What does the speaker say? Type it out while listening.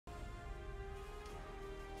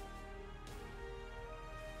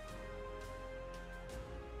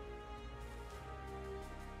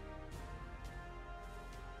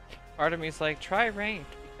part of me is like, try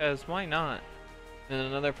ranked, because why not? And then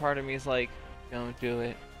another part of me is like, don't do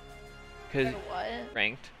it, because What?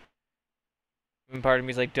 ranked. And part of me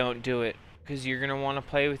is like, don't do it, because you're gonna want to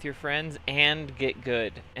play with your friends and get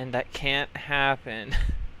good, and that can't happen.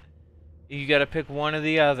 You gotta pick one or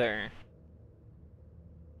the other.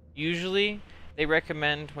 Usually, they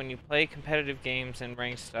recommend when you play competitive games and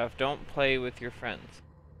ranked stuff, don't play with your friends.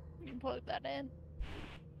 You can plug that in.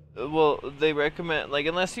 Well, they recommend, like,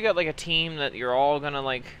 unless you got like a team that you're all gonna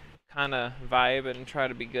like kind of vibe and try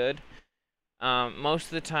to be good. Most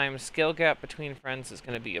of the time, skill gap between friends is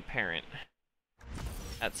gonna be apparent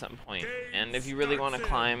at some point. And if you really want to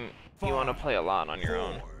climb, you want to play a lot on your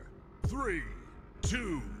own. 3,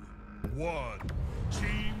 2, 1.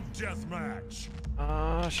 Team deathmatch.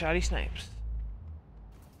 Shoddy Snipes.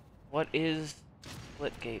 What is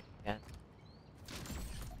Splitgate again?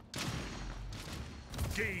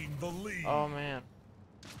 Gain the lead. Oh man.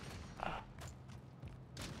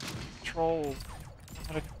 Control.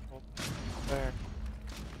 How to control there.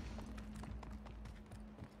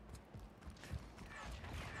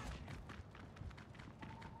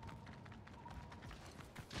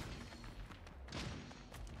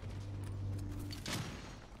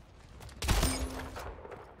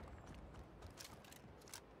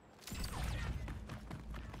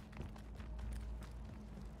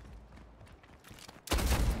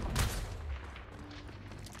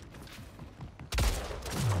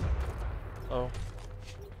 Oh.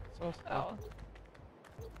 So slow. Oh.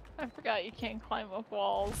 I forgot you can't climb up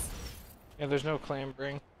walls. Yeah, there's no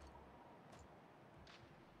clambering.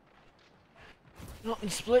 Not in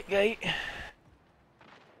Splitgate.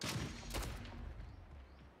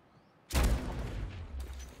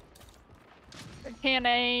 I can't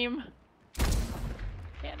aim.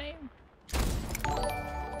 Can't aim.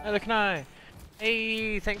 Neither can I.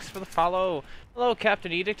 Hey, thanks for the follow. Hello,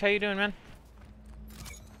 Captain Edict. How you doing, man?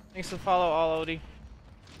 Thanks for the follow, all Odie.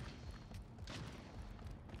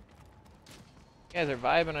 You guys are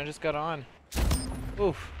vibing. I just got on.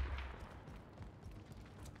 Oof.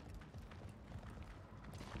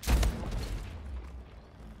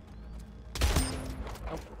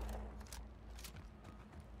 Oh.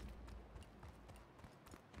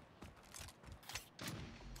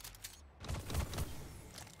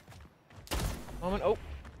 Moment. Oh.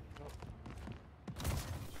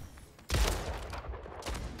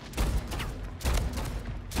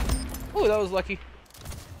 Ooh, that was lucky.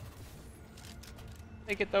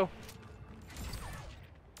 Take it though.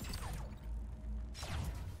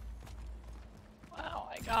 Wow,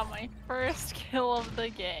 I got my first kill of the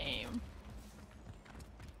game.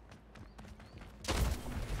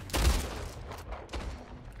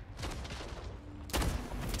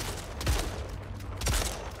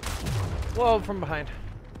 Whoa, from behind.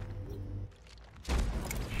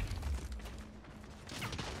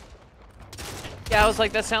 Yeah, I was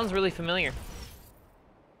like, that sounds really familiar.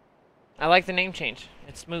 I like the name change.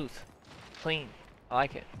 It's smooth. Clean. I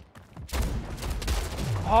like it.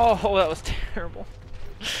 Oh, that was terrible.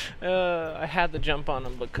 I had the jump on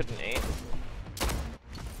him, but couldn't aim.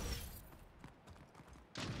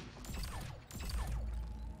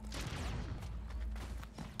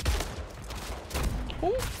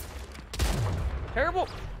 Ooh. Terrible.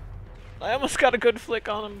 I almost got a good flick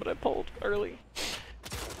on him, but I pulled early.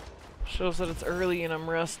 Shows that it's early and I'm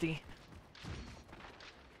rusty.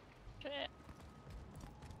 Shit.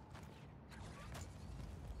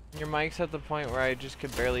 Your mic's at the point where I just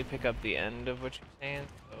could barely pick up the end of what you're saying,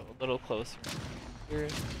 so a little closer. Here.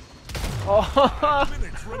 Oh!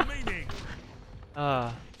 Minutes remaining.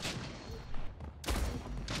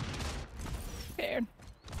 Scared.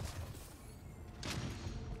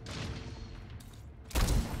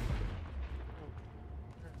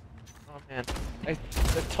 Oh man,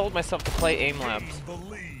 I've told myself to play aim labs. Gain the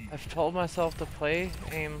lead. I've told myself to play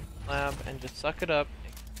aim lab and just suck it up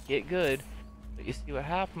and get good, but you see what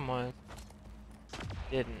happened was,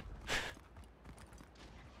 didn't.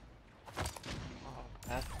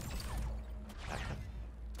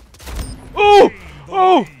 Oh, Gain the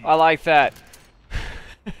oh! lead. I like that.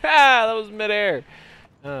 That was midair.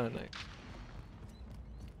 Oh, nice.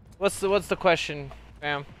 What's the question,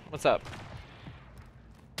 fam? What's up?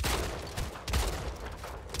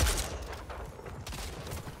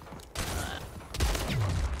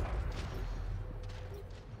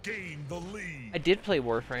 Gain the lead. I did play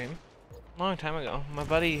Warframe a long time ago. My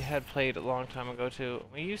buddy had played a long time ago too.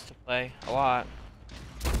 We used to play a lot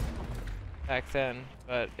back then,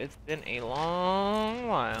 but it's been a long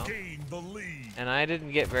while. Gain the lead. And I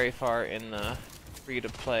didn't get very far in the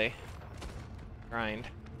free-to-play grind.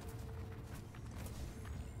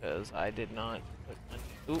 Because I did not put money.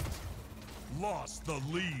 Oop. Lost the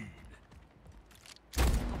lead.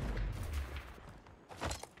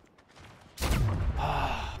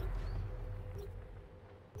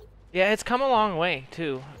 Yeah, it's come a long way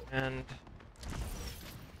too, and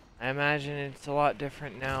I imagine it's a lot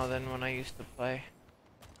different now than when I used to play.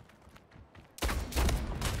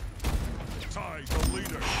 Tie the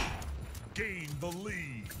leader. Gain the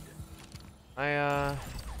lead. I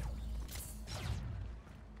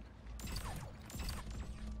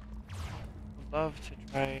would love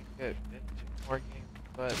to try and get into more games,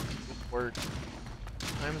 but with work,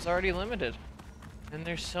 time's already limited, and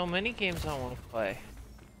there's so many games I want to play.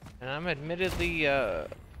 And I'm admittedly a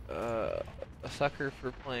sucker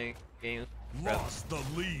for playing games. Lost the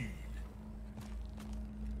lead.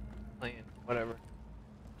 Playing whatever.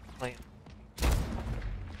 Playing.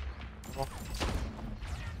 Well,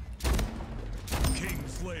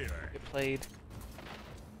 Kingslayer. get played.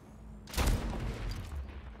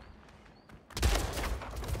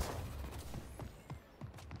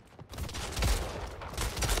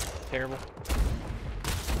 Terrible.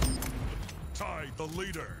 Tie the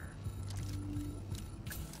leader.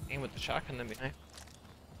 Aim with the shotgun, that'd be nice.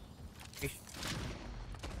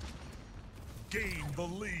 Gain the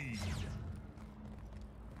lead.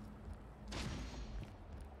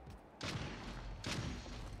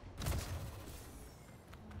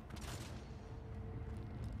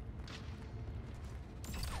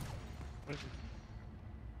 What is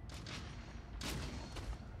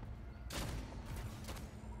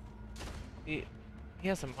it? He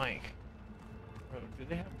has a mic. Oh, do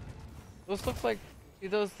they have? Those look like. See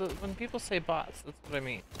those? When people say bots, that's what I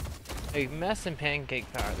mean. They mess and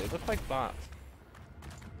pancake power. They look like bots.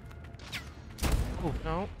 Oh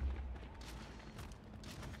no.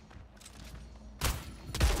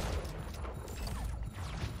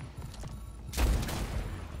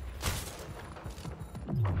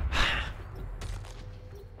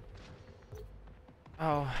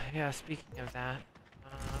 Oh yeah. Speaking of that.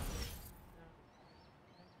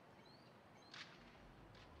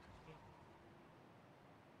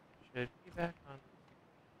 Should be back on.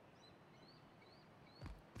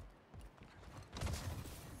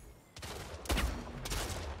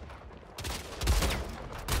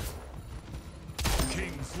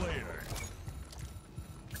 Kingslayer.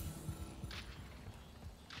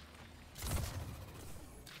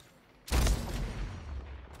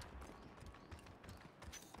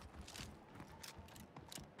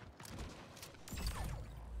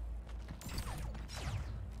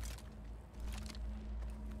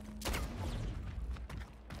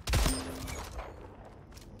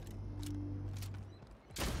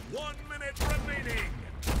 Remaining.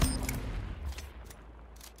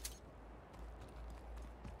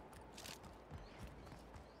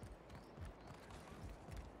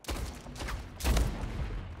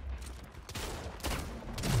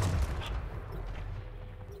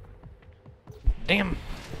 Damn.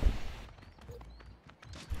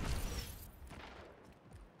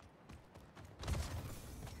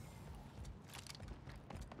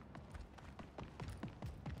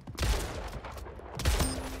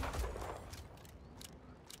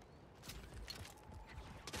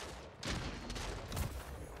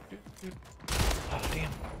 Oh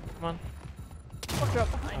damn. Come on. Look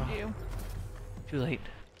up behind you. Too late.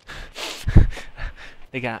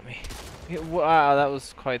 They got me. Wow, that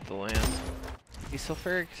was quite the land. See,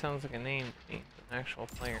 Sulfuric sounds like a name to me, an actual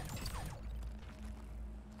player.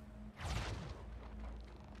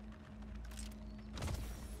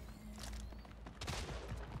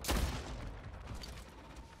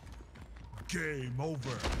 Game over.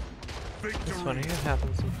 It's Victory. funny, it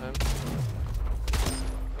happens sometimes.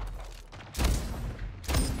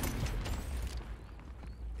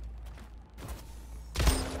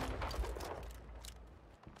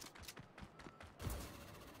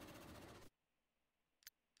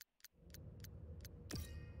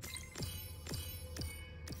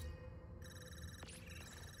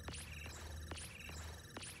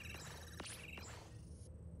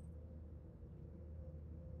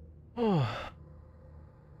 Oh.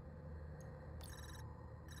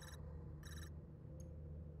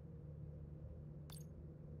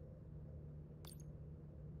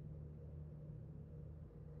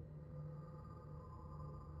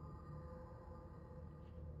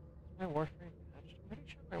 My Warframe patched? I'm pretty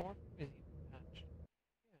sure my Warframe is even patched.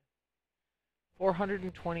 Yeah.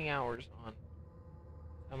 420 hours on.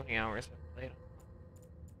 How many hours I've played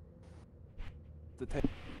on?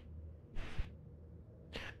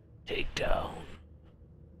 Takedown.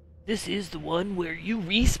 This is the one where you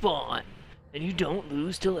respawn, and you don't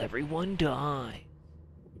lose till everyone dies.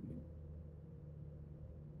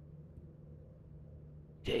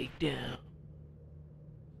 Takedown.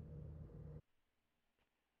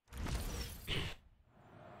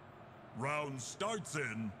 Round starts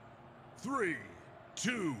in 3,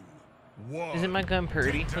 2, 1. Isn't my gun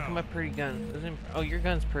pretty? Look at my pretty gun. Oh, your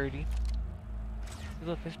gun's pretty.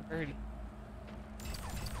 Look, it's pretty.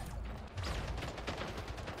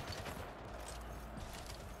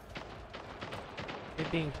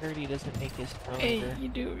 It being pretty doesn't make it stronger. Hey, you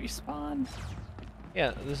do respawn.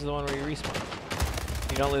 Yeah, this is the one where you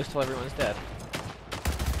respawn. You don't lose till everyone's dead.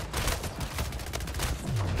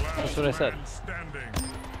 That's what I said.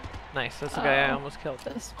 Nice, that's the guy I almost killed.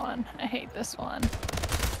 This one. I hate this one.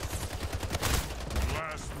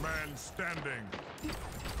 Last man standing.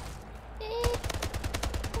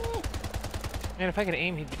 Man, if I could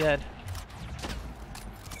aim, he'd be dead.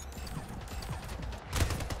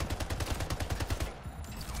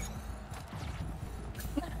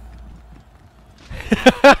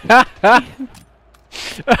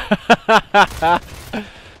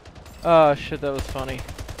 Oh shit, that was funny.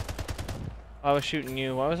 I was shooting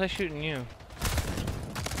you. Why was I shooting you?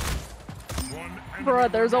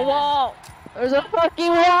 Bruh, there's a wall! There's a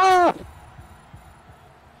fucking wall!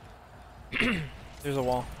 There's a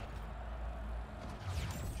wall.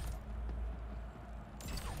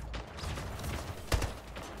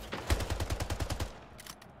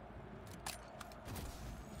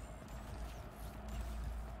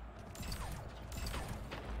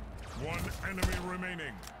 One enemy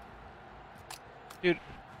remaining. Dude,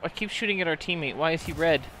 I keep shooting at our teammate. Why is he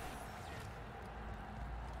red?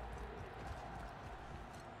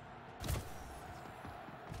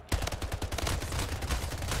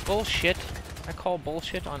 Bullshit. I call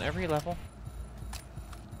bullshit on every level.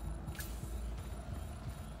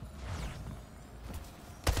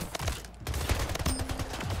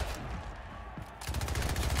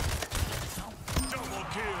 Double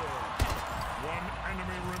kill. One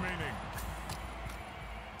enemy remaining.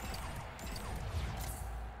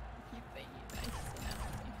 You think you guys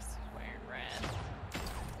he's wearing red.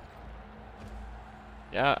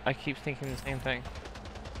 Yeah, I keep thinking the same thing.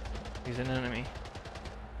 He's an enemy.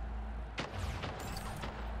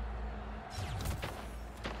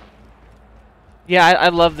 Yeah, I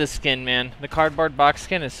love this skin, man. The cardboard box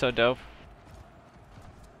skin is so dope.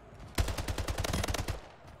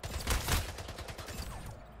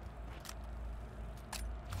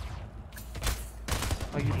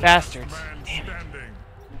 Oh, you bastards. Man Damn it. standing.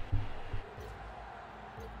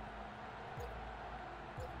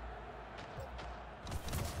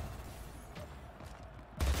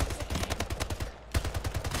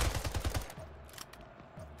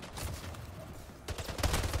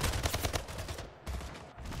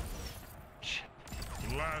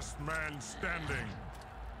 Last man standing.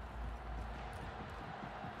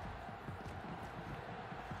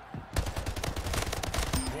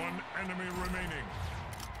 One enemy remaining.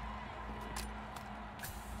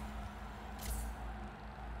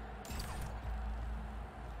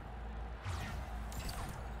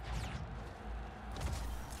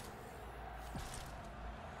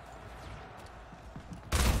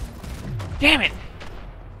 Damn it!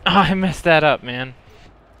 Oh, I messed that up, man.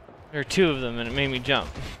 There are two of them and it made me jump.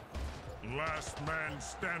 Last man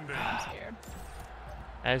standing. I'm scared.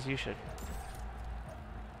 As you should.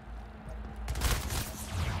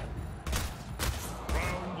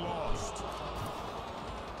 Round lost.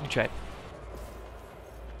 You tried.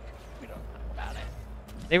 We don't talk about it.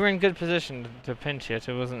 They were in good position to pinch it.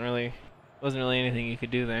 It wasn't really anything you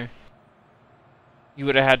could do there. You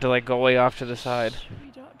would have had to like go way off to the side. We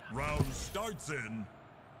don't talk. Round starts in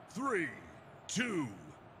 3, 2,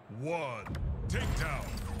 1. Takedown.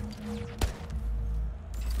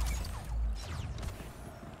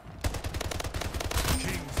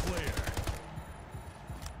 King Slayer.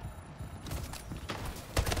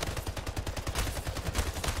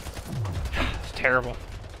 It's terrible.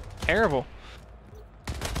 Terrible.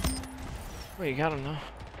 Wait, you got him now.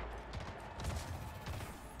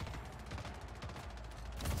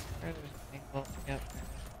 Well, yep.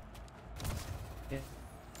 Yeah.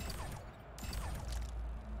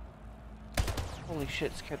 Holy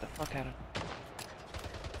shit, scared the fuck out of me.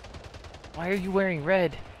 Why are you wearing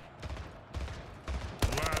red?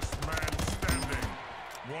 Last man standing.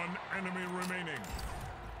 One enemy remaining.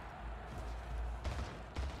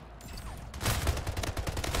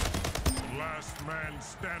 Last man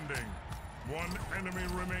standing. One enemy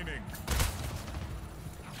remaining.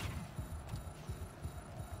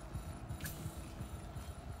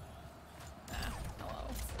 Hello.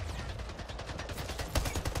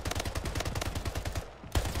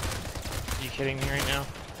 Are you kidding me right now?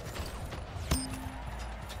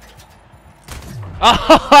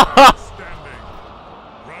 Oh! Standing.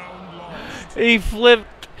 Round lost. He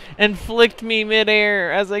flipped and flicked me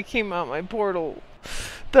midair as I came out my portal.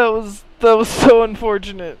 That was so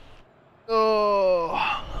unfortunate.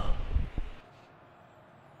 Oh.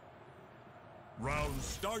 Round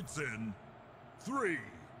starts in 3,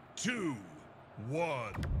 2,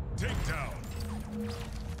 1. Takedown.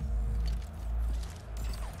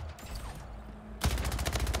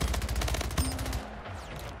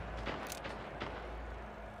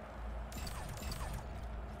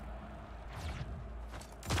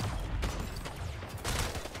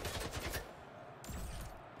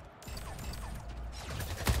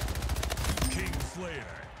 King Slayer.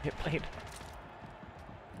 Get played.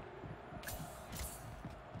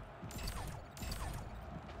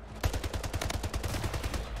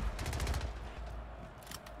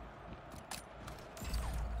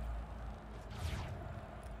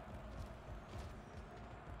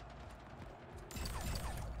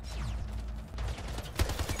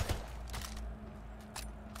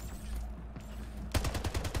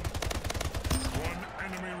 One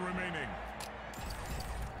enemy remaining.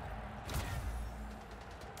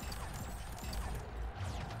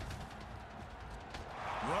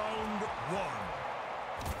 Round 1.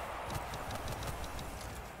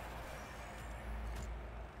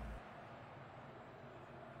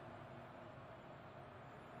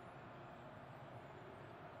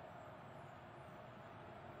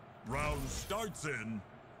 Round starts in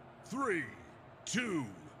 3, 2,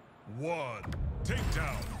 1.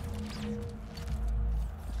 Takedown.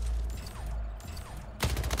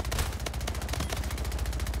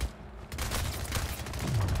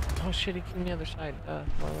 Oh shit, he came on the other side. Why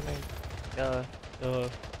would I?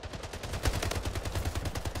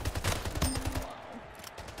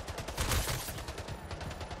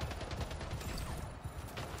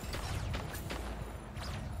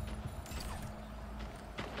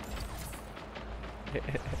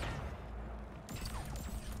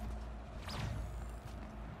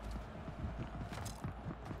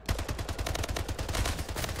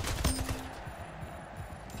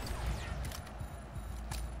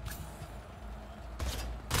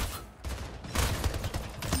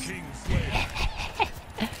 King Slayer.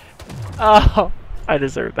 Oh, I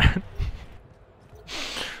deserve that.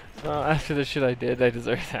 After the shit I did, I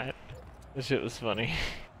deserve that. The shit was funny.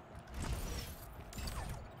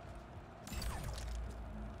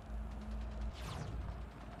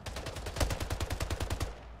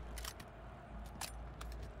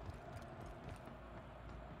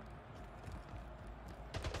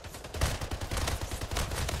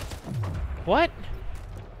 What?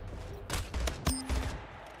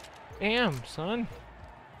 Damn, son.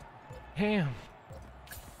 Damn.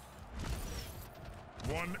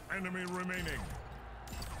 One enemy remaining.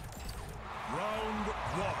 Round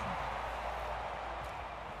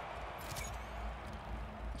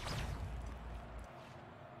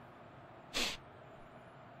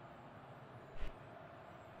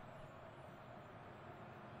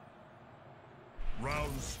 1.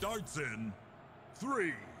 Round starts in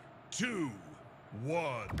 3, 2,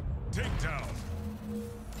 1. Takedown.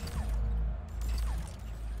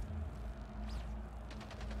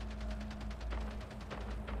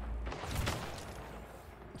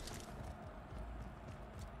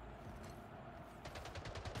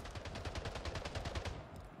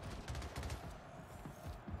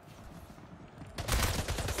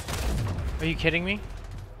 Are you kidding me?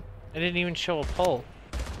 I didn't even show a pull.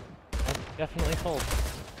 I definitely pulled.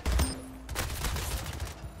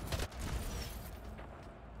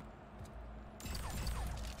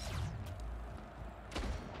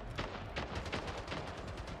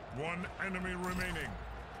 One enemy remaining.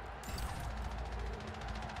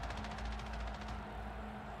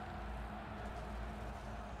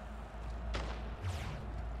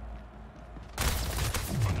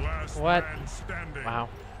 Last What? man standing. Wow.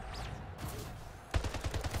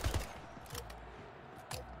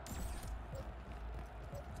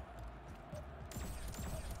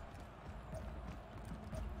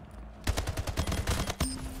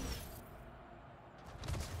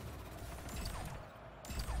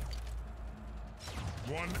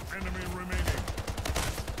 One enemy remaining.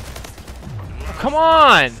 Oh, come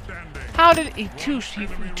on! Standing. How did he One two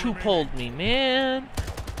enemy two remaining. pulled me, man?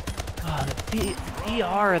 Oh, the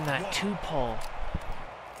ER in that two pull.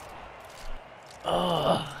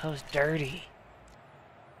 Oh, that was dirty.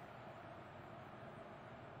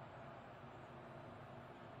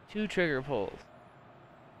 Two trigger pulls.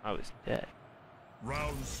 I was dead.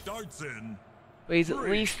 Round starts in But he's at 3,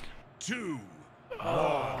 least 2, 1.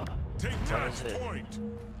 Oh, Take what that is it? point.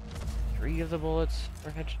 3 of the bullets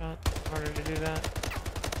per headshot in order to do that.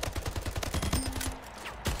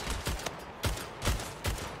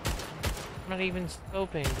 I'm not even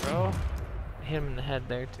scoping, bro. I hit him in the head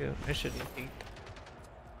there too. I shouldn't have peeked.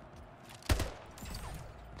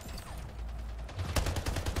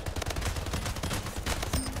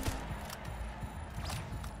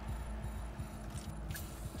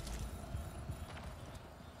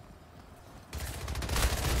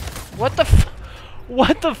 What the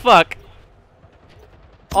what the fuck?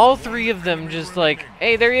 All three of them just like,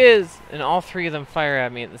 hey, there he is! And all three of them fire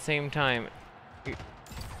at me at the same time. One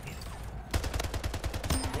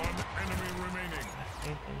enemy remaining.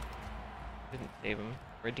 Didn't save him.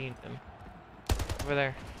 Redeemed him. Over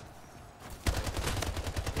there.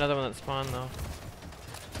 Another one that spawned though.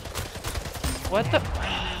 What the?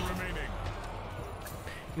 Enemy remaining.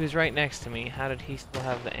 He was right next to me. How did he still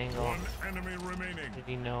have the angle? One enemy remaining. Did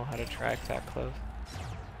he know how to track that close?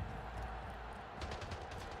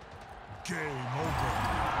 Game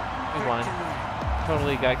over. We won.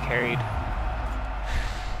 Totally got carried.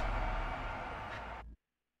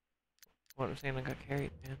 What I'm saying, I got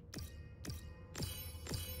carried, man.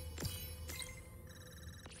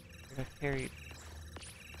 I got carried.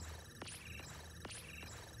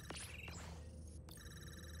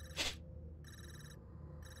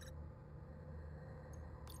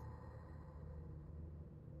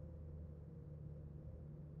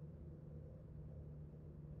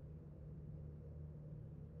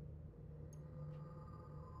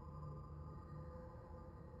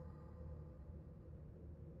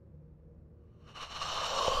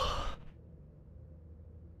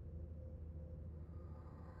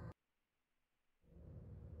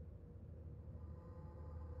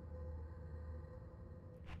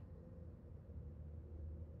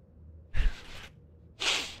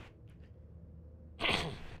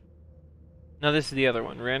 Now this is the other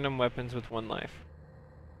one. Random weapons with 1 life.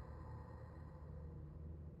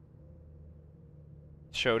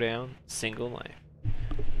 Showdown, single life.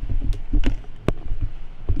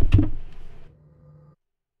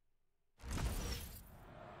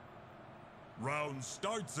 Round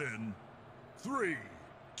starts in 3,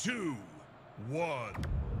 2, 1.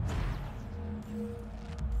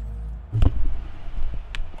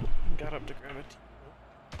 Got up to grab it.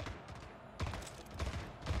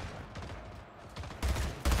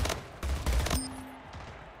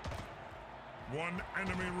 One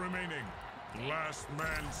enemy remaining. Last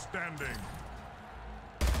man standing.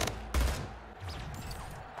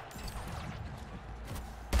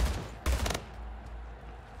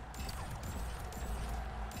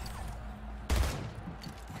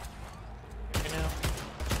 You know.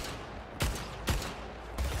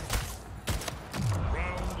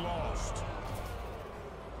 Round lost.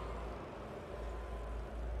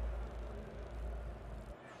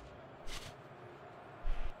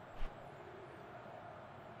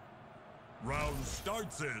 Round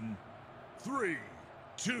starts in 3,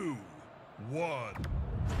 2, 1.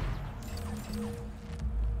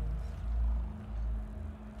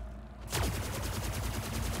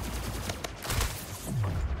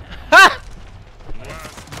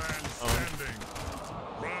 Last man standing.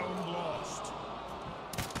 Round lost.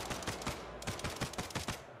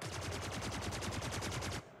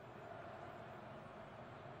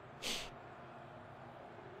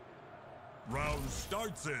 Round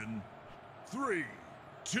starts in 3,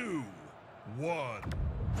 2, 1.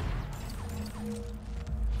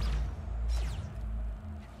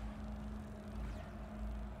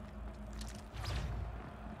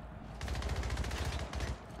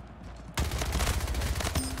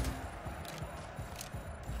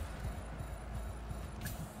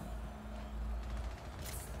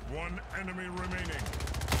 One enemy remaining.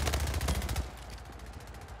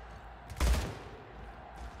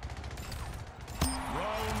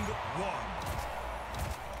 Round 1.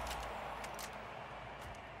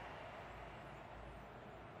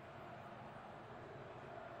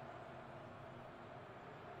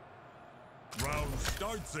 Round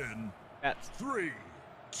starts in That's 3,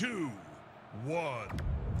 2, 1.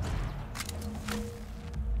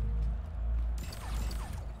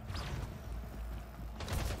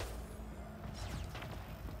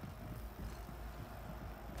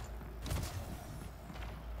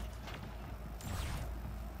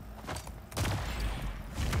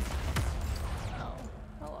 Oh,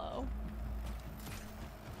 hello.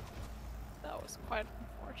 That was quite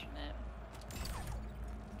unfortunate.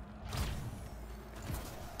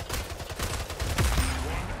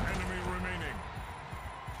 One enemy remaining.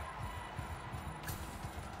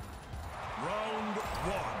 Round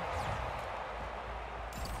 1.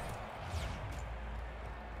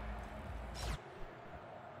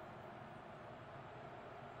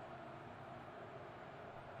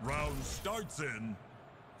 Round starts in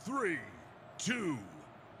 3, 2,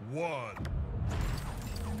 1.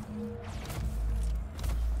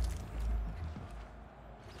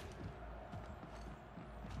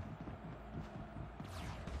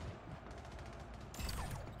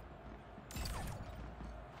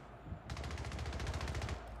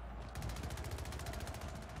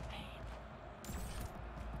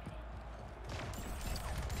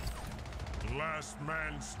 Last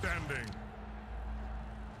man standing.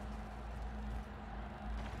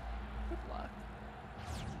 Good luck.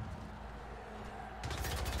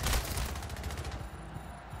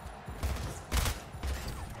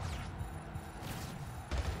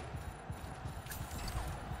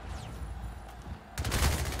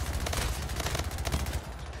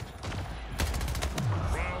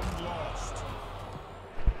 Round lost.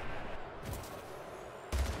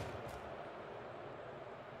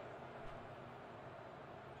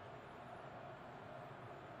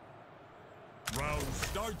 Round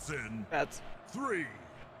starts in That's 3,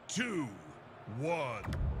 2, 1.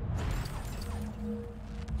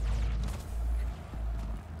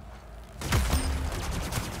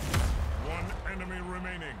 One enemy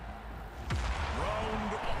remaining.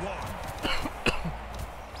 Round 1.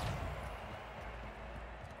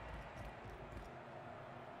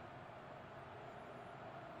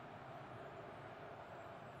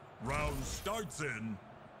 Round starts in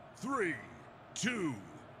 3, 2,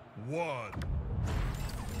 1.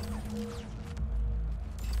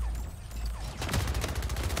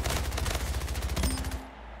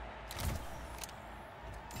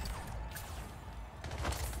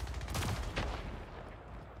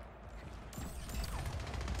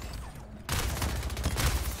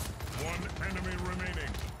 One enemy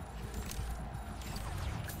remaining.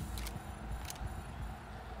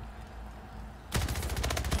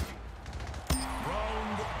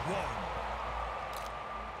 Round 1.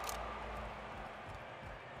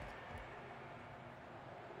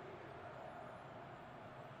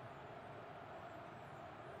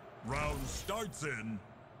 Round starts in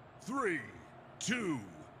 3, 2,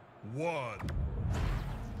 1.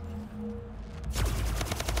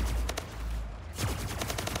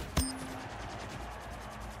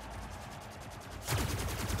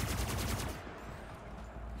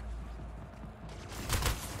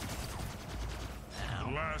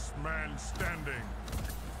 Last man standing.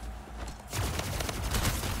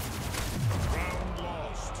 Round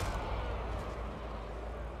lost.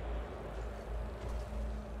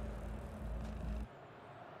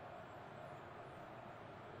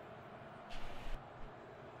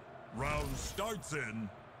 Round starts in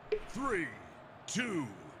 3, 2,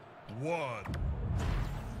 1.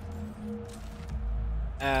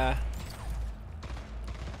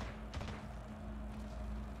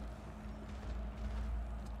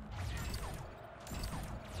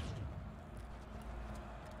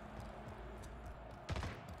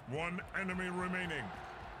 One enemy remaining.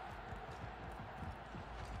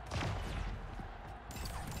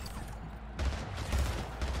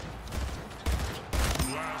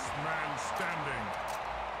 Last man standing.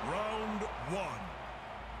 Round 1.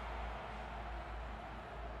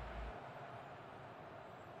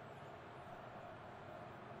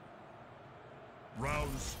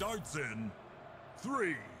 Round starts in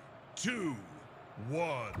 3, 2,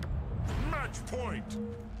 1. Match point.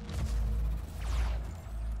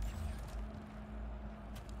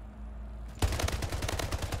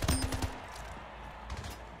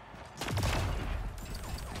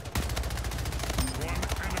 One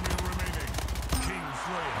enemy remaining. King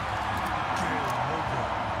Slayer. Game over.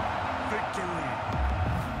 Victory.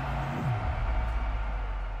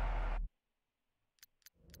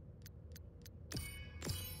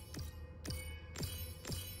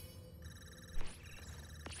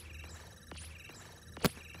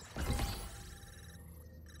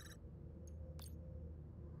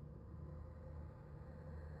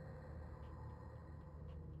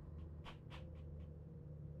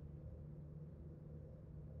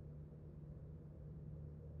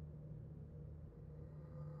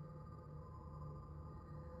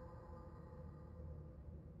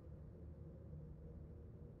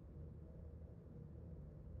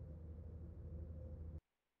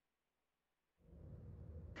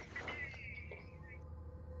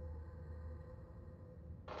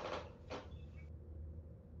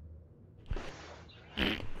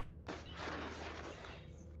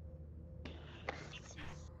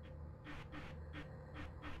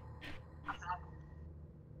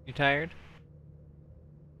 You tired?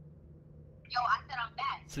 Yo, I said I'm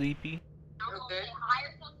back. Sleepy? Okay. High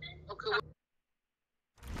or something? Okay.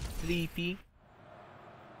 Sleepy?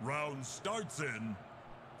 Round starts in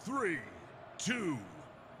 3, 2,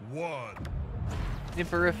 1.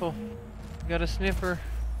 Sniffer riffle. Got a sniffer.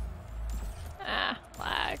 Ah,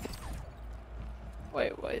 lag.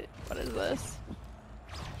 Wait, what is this?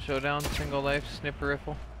 Showdown, single life, sniffer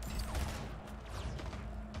riffle.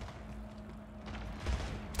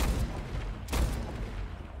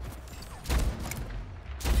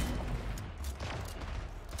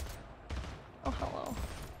 Oh, hello.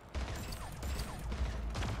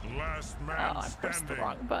 Last Oh, man I pressed the standing.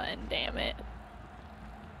 wrong button, damn it.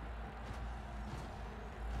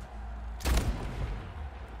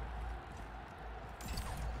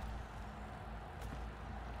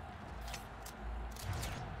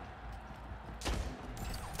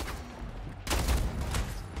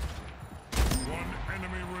 One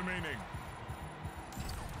enemy remaining.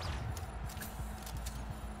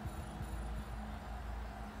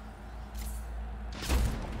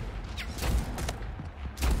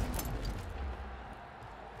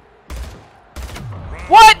 Round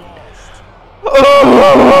What?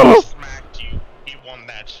 lost. Smacked you. He won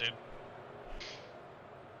that shit.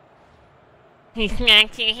 He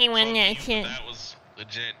smacked you. He won Fuck that you, shit. That was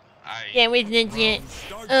legit. That was legit. Round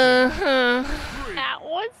starts in Uh-huh. That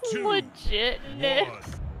was Two, legit. 1.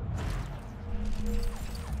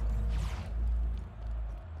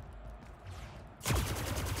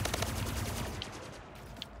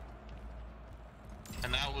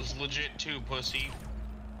 And that was legit too, pussy.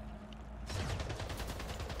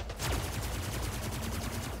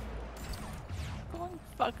 Go and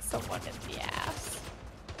fuck someone in the ass.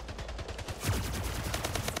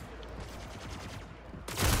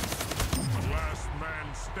 Last man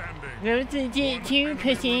standing. That was legit One too, enemy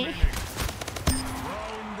pussy. remaining.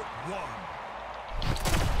 Round 1.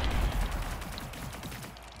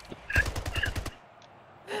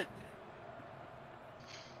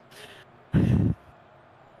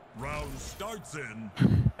 Round starts in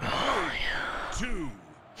 3, 2,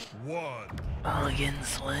 1. Oh, getting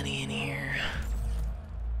sweaty in here.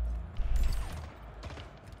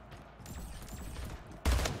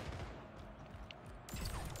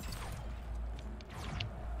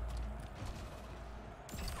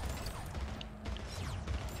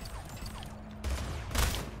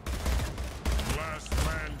 Last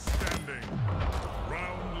man standing.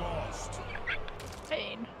 Round lost.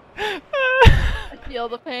 Pain. I feel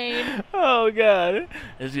the pain. Oh god.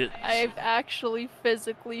 It's good. I actually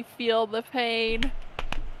physically feel the pain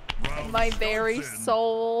Round in my starts very in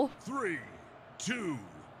soul. 3, 2,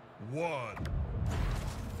 1.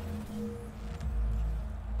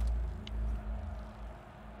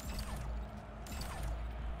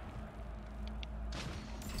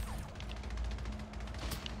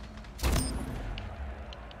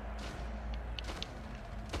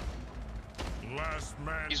 Last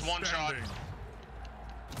man He's one shot. standing.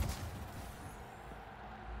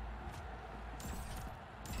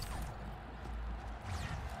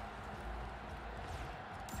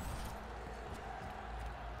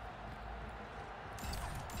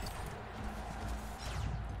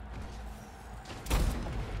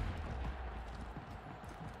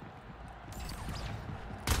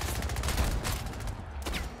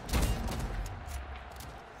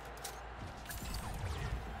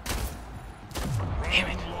 Damn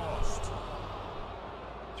it. Round lost.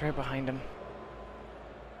 It's right behind him.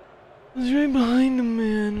 I was right behind him,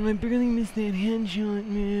 man, and I barely missed that headshot,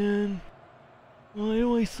 man. Why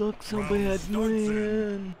do I suck so Round bad, starts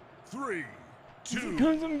in man? 3, 2,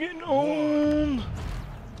 Because I'm getting old.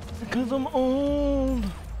 Because I'm old.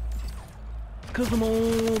 Because I'm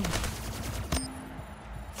old.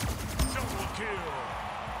 double kill.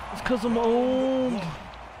 It's because I'm old.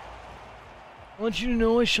 I want you to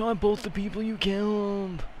know I shot both the people you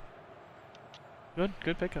killed. Good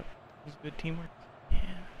pickup. It was good teamwork. Yeah.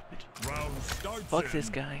 Good. Round starts Fuck in this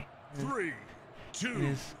guy. 3, 2, And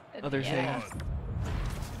his other Yeah. thing. 1.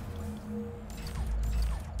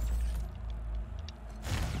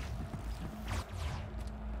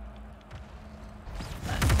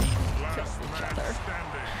 Last each man other.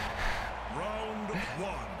 standing. Round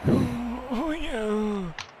 1. Oh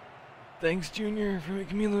yeah. Thanks, Junior, for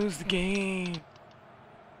making me lose the game.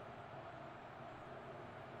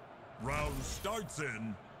 Round starts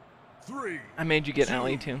in 3, I made you get Two.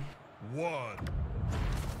 Ellie too. 1.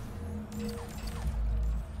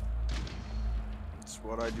 It's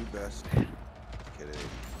what I do best. Kidding.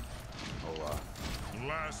 Hola.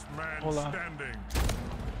 Last man Hola. standing.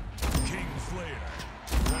 King Slayer.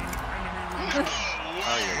 One enemy remaining.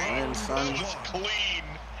 Oh, you're winning, son. That was clean.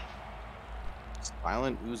 It's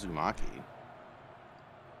Violent Uzumaki.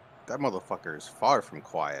 That motherfucker is far from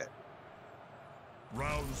quiet.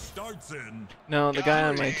 Round starts in No, the guy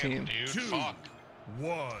on my Goddamn, team. Dude, 2, fuck.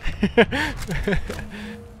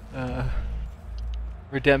 1.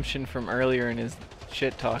 Redemption from earlier in his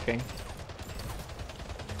shit talking.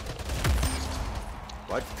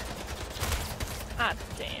 What? Ah,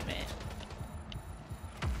 damn it.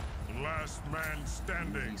 Last man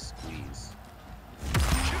standing. Please squeeze.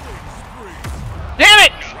 Killing spree. Damn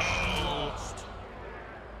it! Lost.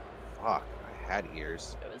 Fuck, I had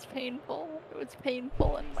ears. It was painful. It was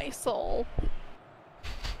painful in my soul.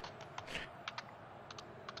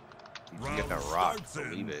 You get that rock,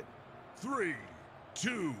 believe it. 3,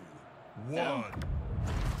 2, 1. No.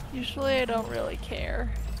 Usually I don't really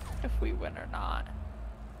care if we win or not.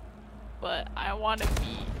 But I want to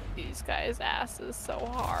beat these guys' asses so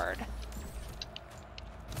hard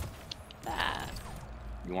that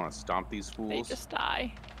You want to stomp these fools? they just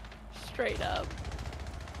die. Straight up.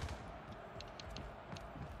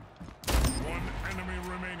 One enemy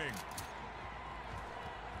remaining.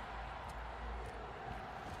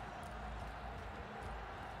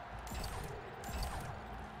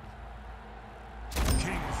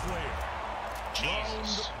 King Slayer.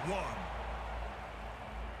 Jesus. Round 1.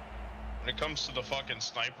 When it comes to the fucking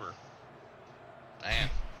sniper, man,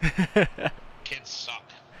 kids suck.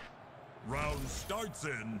 Round starts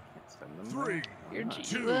in Send them 3, there. You're Why not?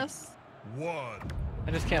 Jesus. 1.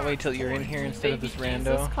 I just can't wait till you're in here instead of Baby this Jesus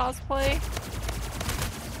rando. cosplay.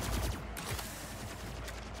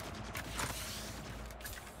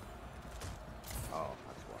 Oh,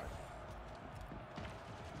 that's why.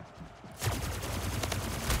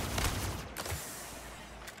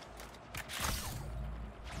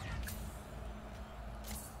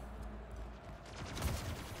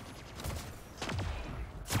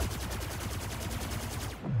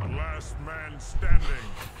 Last man standing.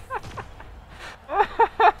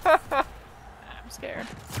 I'm scared.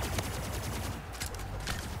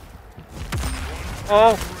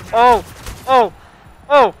 Oh, oh, oh,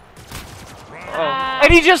 oh, Round oh.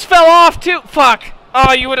 And he just fell off too. Fuck.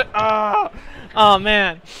 Oh, you would. Oh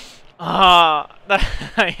man. I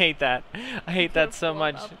hate that. I hate that so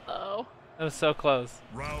much. Up, though. That was so close.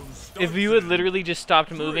 Round If starts you had in literally just stopped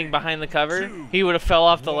moving 3, behind the cover, 2, he would have fell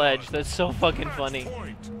off the 1. ledge. That's so fucking Match funny.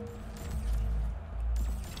 point.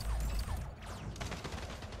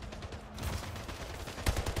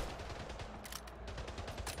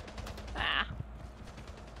 Ah.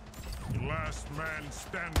 Last man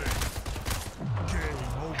standing. Game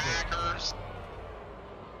over. Hackers.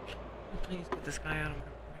 Please get this guy out of my way.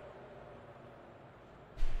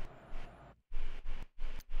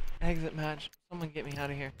 Exit match. Someone get me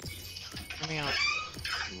out of here. Get me out.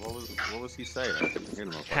 What was he saying? I couldn't hear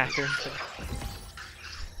the motherfucker. Hacker.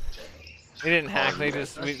 They didn't hack. They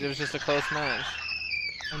just. It was just a close match.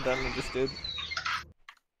 I'm done with this dude.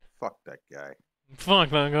 Fuck that guy. Fuck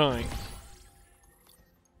that guy.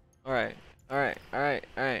 Alright. Alright. Alright.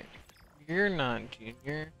 Alright. You're not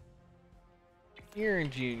junior. You're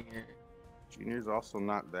junior. Junior's also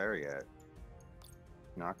not there yet.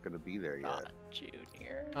 Not gonna be there yet. Not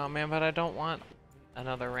junior. Oh man, but I don't want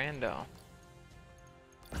another rando.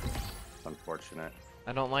 It's unfortunate.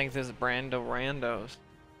 I don't like this brand of randos.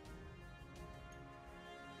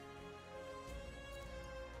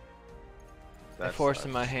 I That forced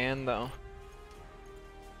in sucks. my hand though.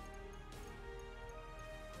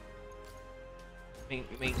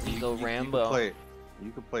 Make me go Rambo.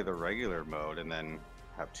 You could play the regular mode and then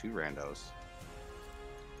have 2 randos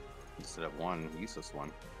instead of one useless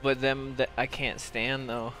one. But them that I can't stand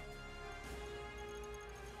though.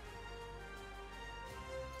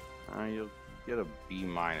 You'll get a B-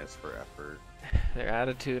 for effort. Their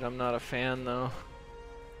attitude, I'm not a fan though.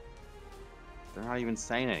 They're not even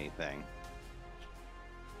saying anything.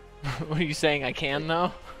 What are you saying? I can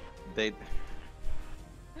though? They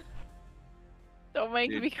Don't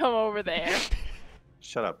make Dude. me come over there.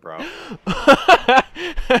 shut up, bro.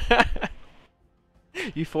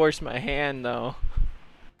 You forced my hand though,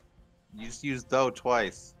 You just used though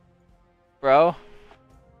twice. bro.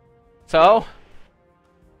 So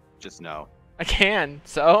Just no. I can.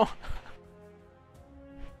 So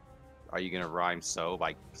Are you gonna rhyme so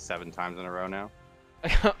like 7 times in a row now?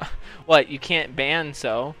 what? You can't ban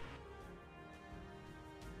so.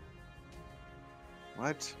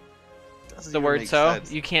 What? Doesn't The even word make so.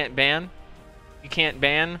 sense. You can't ban. You can't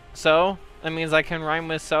ban so. That means I can rhyme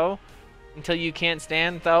with so until you can't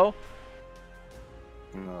stand though.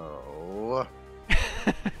 No.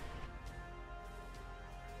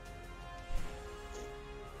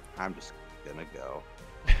 I'm just gonna go.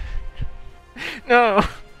 No.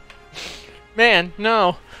 Man,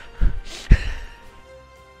 no.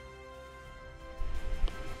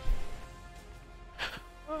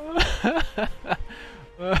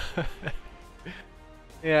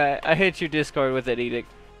 Yeah, I hit your Discord with it, Edict.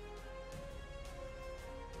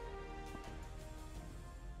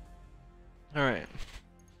 Alright.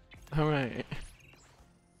 Alright.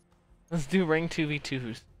 Let's do rank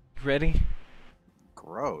 2v2s. Ready?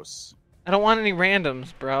 Gross. I don't want any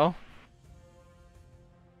randoms, bro.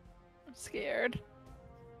 I'm scared.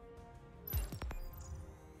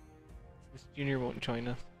 This junior won't join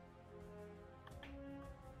us.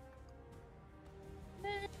 Na,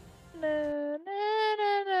 na,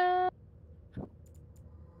 na, na.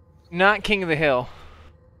 Not King of the Hill.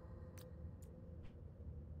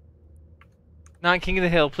 Not King of the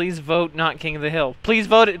Hill. Please vote not King of the Hill. Please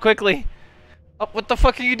vote it quickly. Oh, what the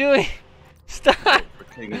fuck are you doing? Stop. For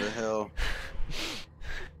King of the Hill.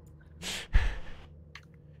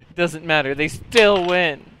 Doesn't matter. They still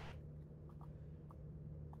win.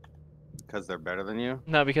 Because they're better than you?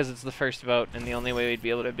 No, because it's the first vote, and the only way we'd be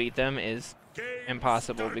able to beat them is Game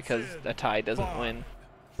impossible starts because in a tie doesn't 5, win.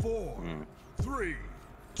 4, 3,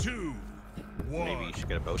 2, 1. Maybe you should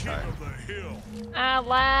get a bow King tie. of the Hill. Ah,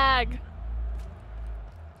 lag.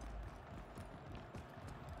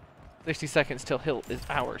 60 seconds till Hill is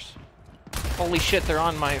ours. Holy shit, they're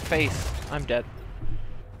on my face. I'm dead.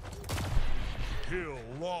 Hill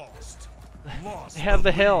lost. Lost. They have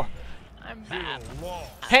the Hill. lead. I'm Hill mad. lost.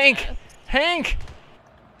 Hank! Hank!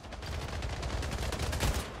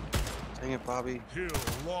 Dang it, Bobby. Hill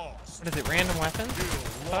lost. What is it, random weapons? Hill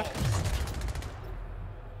Fuck. lost.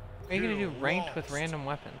 Are you gonna do Hill ranked with lost. random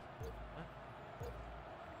weapons?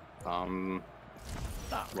 Not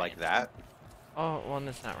Like random. that? Oh, well,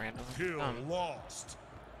 that's not random. Hill Um, lost.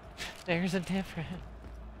 there's a difference.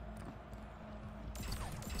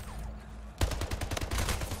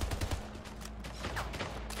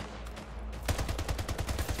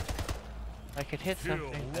 If I could hit Hill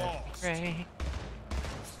something, that'd be lost. great.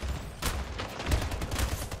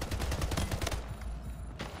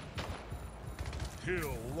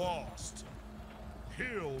 Hill lost.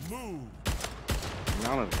 Hill moved. The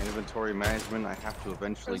amount of inventory management I have to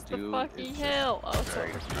eventually Where's the do fucking is just hill? Oh, it's very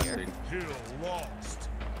over here. disgusting. Hill lost.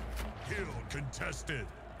 Hill contested.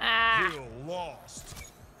 Ah, Hill lost.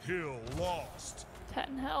 Hill lost.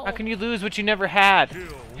 10 health. How can you lose what you never had?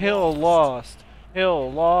 Hill Hill lost.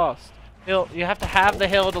 Hill lost. Hill. You have to have the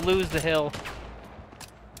hill to lose the hill.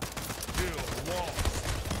 Hill lost.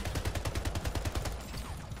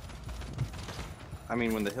 I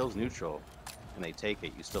mean, when the hill's neutral and they take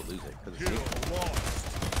it, you still lose it. 'Cause it's Hill neutral. lost.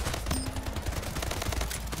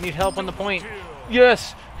 Need help on the point. Hill.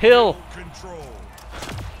 Yes! Hill! Control.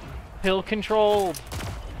 Hill controlled.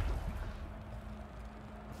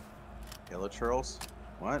 Hilichurls?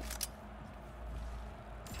 What?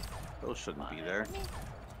 Those shouldn't be there.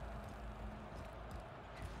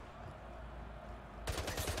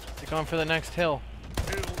 They're going for the next hill.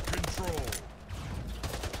 Hill control.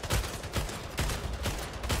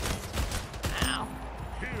 Ow.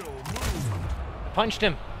 Hill moved. Punched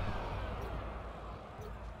him.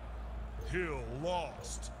 Hill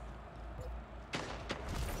lost.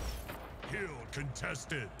 Hill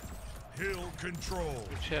contested. Hill control.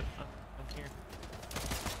 Good shit. I'm here.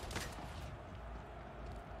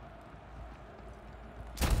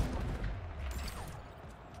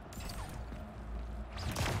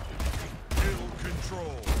 Hill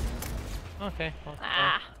control. Okay. Well,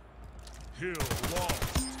 Ah, Hill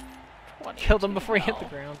lost. 20. killed him before he hit the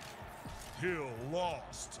ground. Hill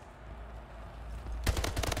lost.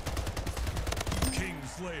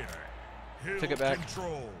 Kingslayer. Hill Took it back.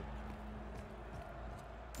 control.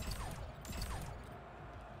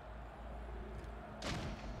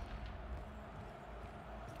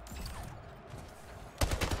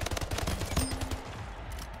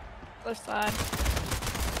 Other side.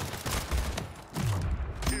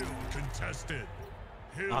 Hill contested.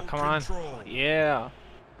 Hill Oh, come on. control. Yeah.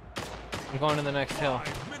 I'm going to the next hill.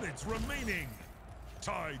 5 minutes remaining.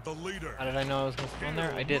 Tied the leader. How did I know I was going to spawn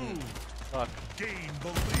there? I didn't. Moved. Fuck. Gain the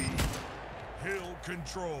lead. Hill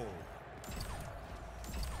control.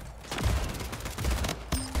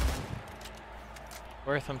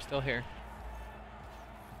 Worth, I'm still here.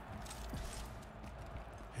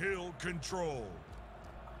 Hill control.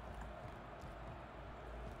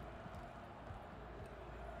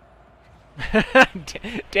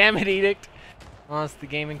 Damn it, Edict. Lost the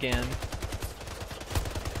game again.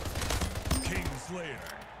 Kingslayer.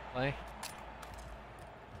 Play.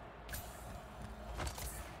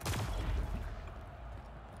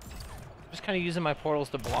 Just kind of using my portals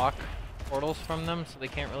to block portals from them so they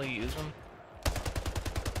can't really use them.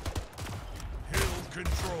 Hill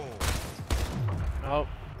control. Oh,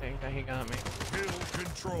 I think he got me. Hill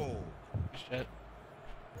control. Shit.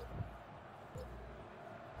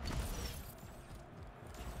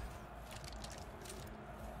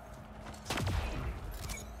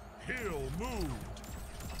 Hill moved.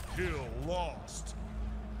 Hill lost.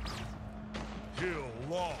 Hill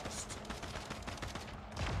lost.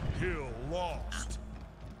 Hill lost.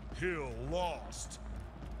 Hill lost.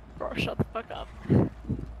 Bro, shut the fuck up.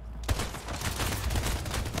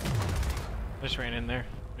 Just ran in there.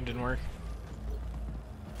 It didn't work.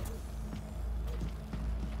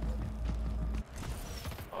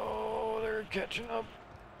 Oh, they're catching up.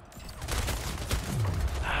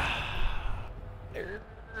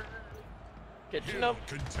 Catching Hill up.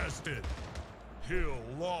 contested. Hill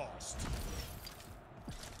lost.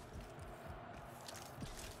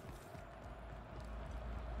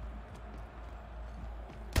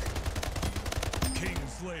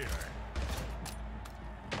 Kingslayer.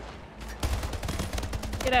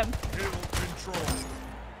 Get him. Hill control.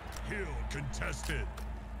 Hill contested.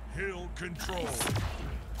 Hill control.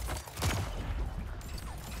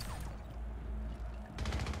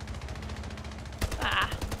 Ah.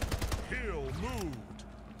 Hill moved.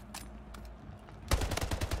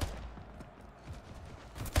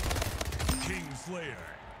 Kingslayer.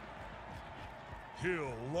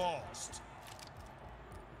 Hill lost.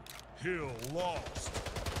 Hill lost.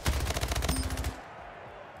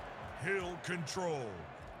 Hill control.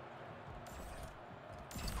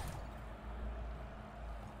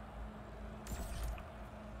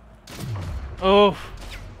 Oh.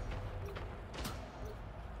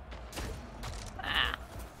 Ah.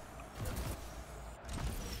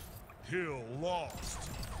 Hill lost.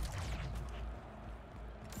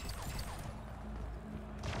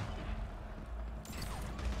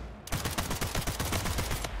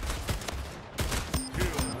 Hill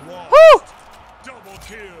lost. Woo! Double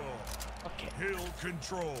kill. Okay. Hill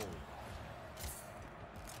control.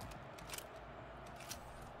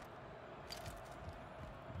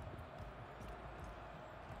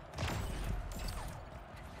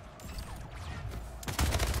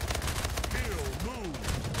 Hill moved.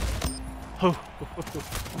 Oh.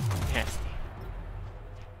 Nasty.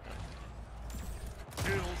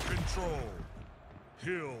 Hill control.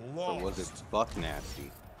 Hill Or lost. was it buck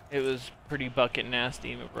nasty? It was pretty bucket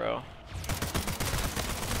nasty, bro.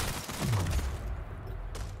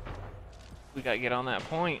 We gotta get on that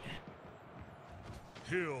point.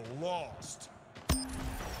 Hill lost.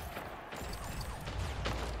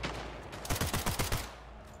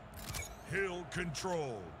 Hill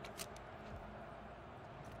control.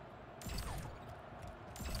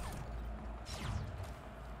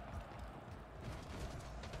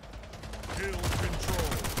 Hill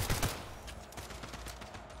control.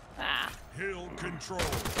 Ah. Hill control.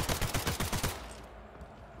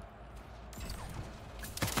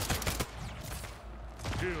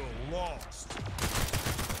 Hill lost.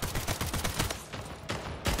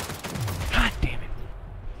 God damn it.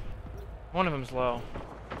 One of them's low.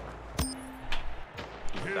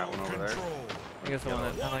 Hill That one over there? control. I guess the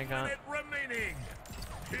one that I 1 got. minute remaining.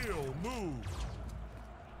 Hill moved.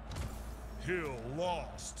 Hill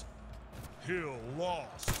lost. Hill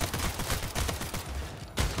lost.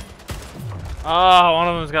 Oh, one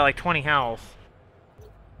of them's got like 20 health.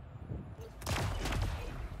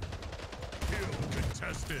 Hill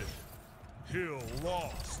contested. Hill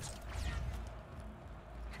lost.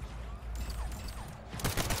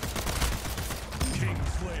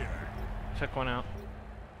 Kingslayer. Took one out.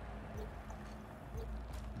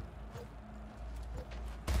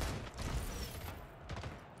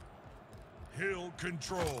 Hill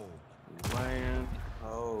control. Land.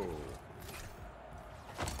 Oh.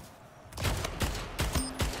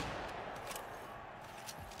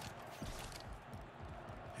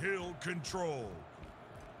 Hill control.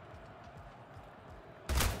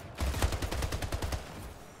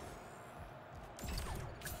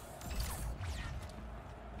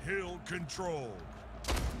 Hill control.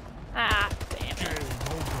 Ah. Damn it. Game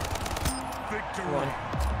over. Victory.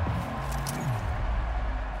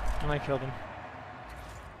 And I killed him.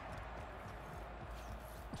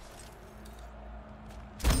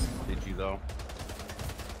 Did you though?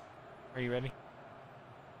 Are you ready?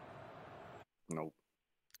 Nope.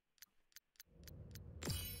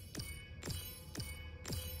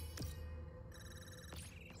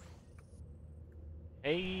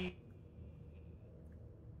 Hey.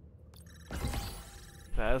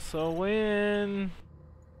 That's a win.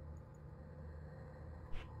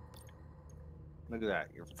 Look at that.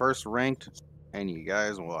 You're first ranked and you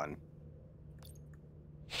guys won.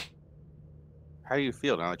 How do you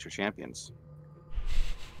feel now that you're champions?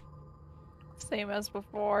 Same as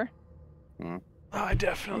before. I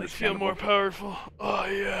definitely feel more powerful. Oh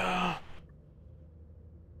yeah.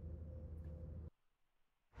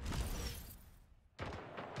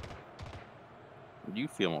 You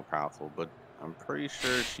feel more powerful, but I'm pretty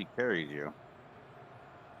sure she carried you.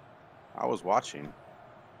 I was watching.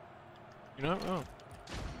 You're not wrong.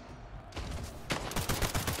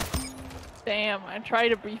 Damn, I try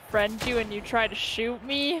to befriend you and you try to shoot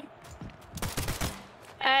me.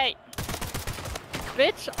 Hey!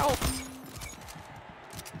 Bitch! Oh!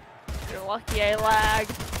 You're lucky I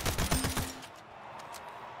lagged.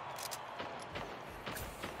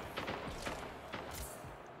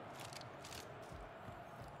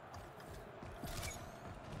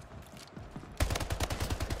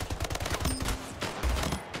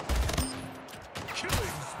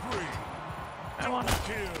 wanna.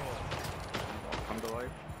 Kill. Come to life.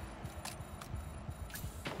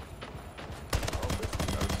 Oh, this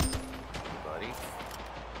knows, buddy.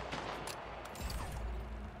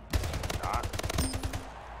 Not.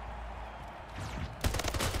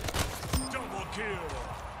 Double kill.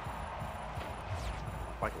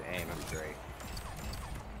 If I could aim, it'd be great.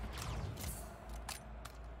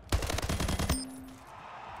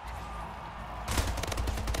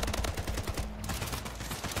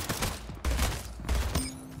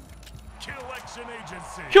 Collection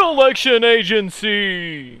agency. Collection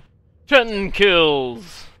Agency! 10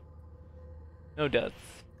 kills! No deaths.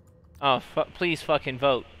 Oh, please fucking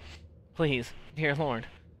vote. Please, dear Lord.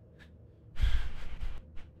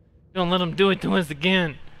 Don't let him do it to us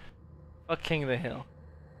again. Fuck King of the Hill.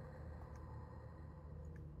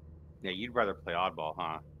 Yeah, you'd rather play oddball,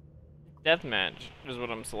 huh? Deathmatch is what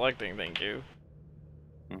I'm selecting, thank you.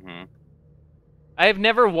 Mm-hmm. I have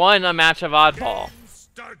never won a match of oddball. Game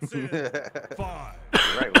starts in 5.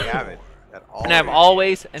 Right, we have it. That And I've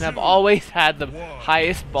always had the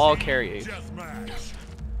highest ball carriage. Deathmatch.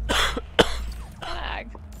 Lag.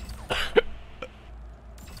 I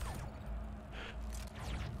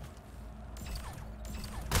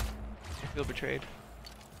feel betrayed.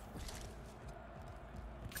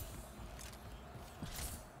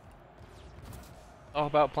 All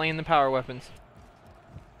about playing the power weapons.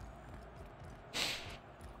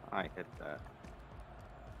 I hit that.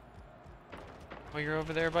 Oh, you're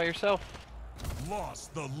over there by yourself.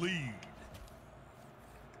 Lost the lead.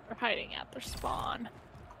 They're hiding at their spawn.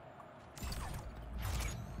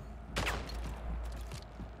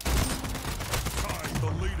 Tied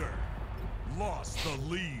the leader. Lost the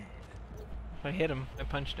lead. I hit him. I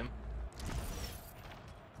punched him.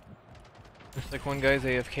 Looks like one guy's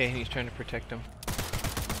AFK and he's trying to protect him.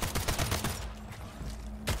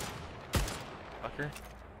 Fucker.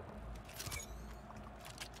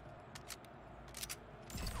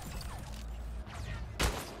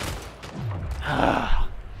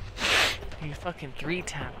 You fucking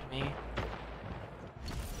 3-tapped me.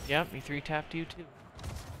 Yep, he 3-tapped you too.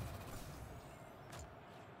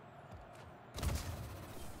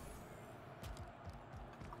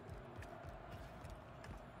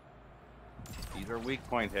 These are weak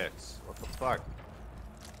point hits. What the fuck?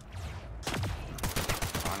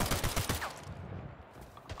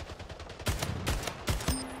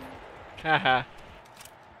 Haha.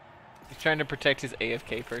 He's trying to protect his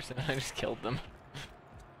AFK person and I just killed them.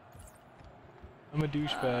 I'm a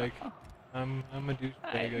douchebag. I'm a douchebag.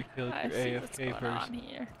 I killed I your see what's AFK going on person.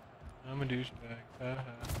 here. I'm a douchebag. Haha.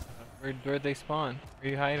 Where'd they spawn? Where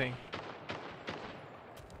are you hiding?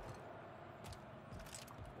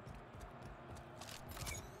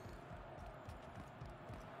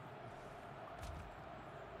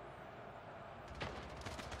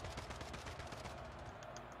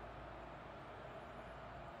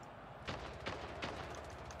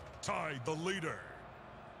 Tied the leader.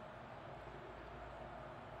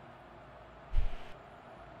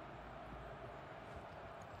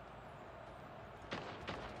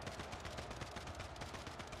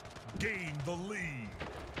 Gain the lead.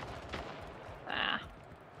 Ah.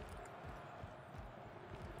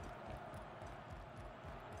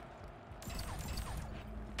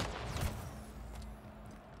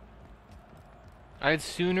 I'd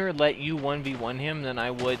sooner let you 1v1 him than I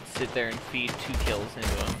would sit there and feed 2 kills into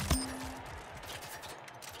him.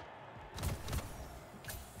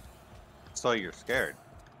 So you're scared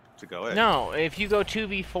to go in? No, if you go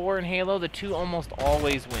 2v4 in Halo, the 2 almost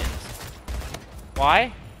always wins.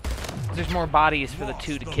 Why? 'Cause there's more bodies for the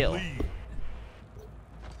 2 to Lost kill. lead.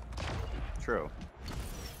 True.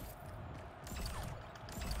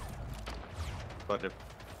 But if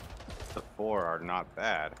the 4 are not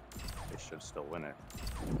bad, they should still win it.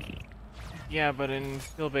 Yeah, but in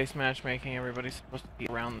skill-based matchmaking, everybody's supposed to be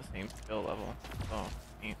around the same skill level. So,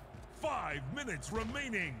 5 minutes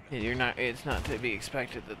remaining. it's not to be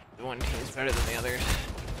expected that the one team is better than the others.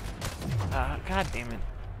 God damn it.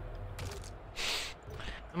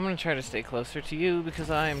 I'm gonna try to stay closer to you because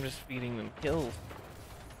I am just feeding them kills.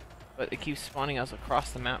 But it keeps spawning us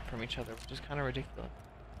across the map from each other, which is kind of ridiculous.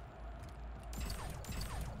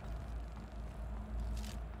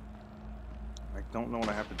 I don't know what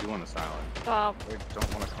I have to do on this island. Stop. I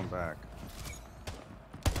don't want to come back.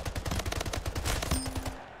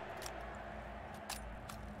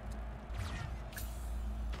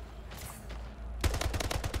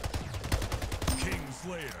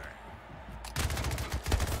 Kingslayer.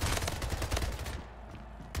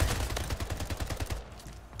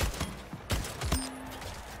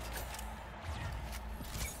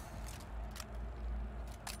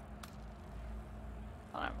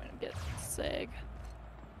 I'm gonna get SIG.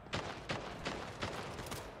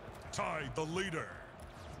 Tied the leader.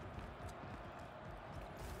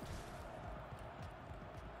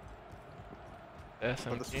 But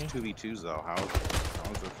this is SMG? 2v2s though. How is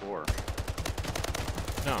it 4?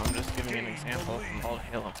 No, I'm just giving an example from old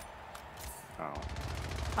Halo. Oh.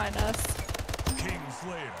 Minus.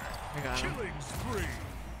 Kingslayer. I got him. Killing spree.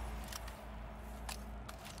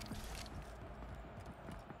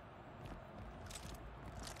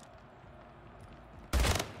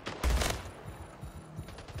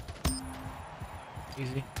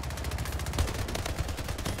 Easy.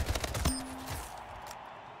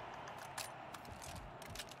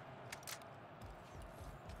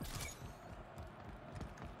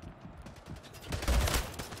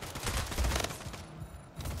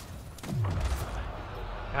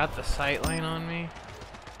 Got the sight line on me.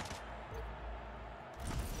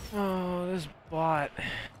 Oh, this bot.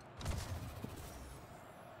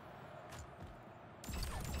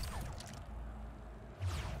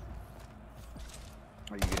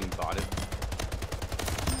 Are you getting botted?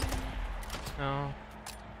 No.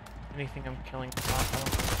 Anything I'm killing Taco.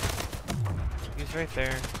 He's right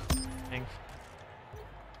there. Thanks.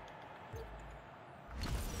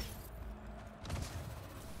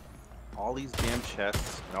 All these damn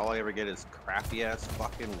chests, and all I ever get is crappy ass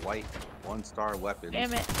fucking white 1-star weapons.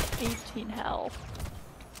 Damn it. 18 health.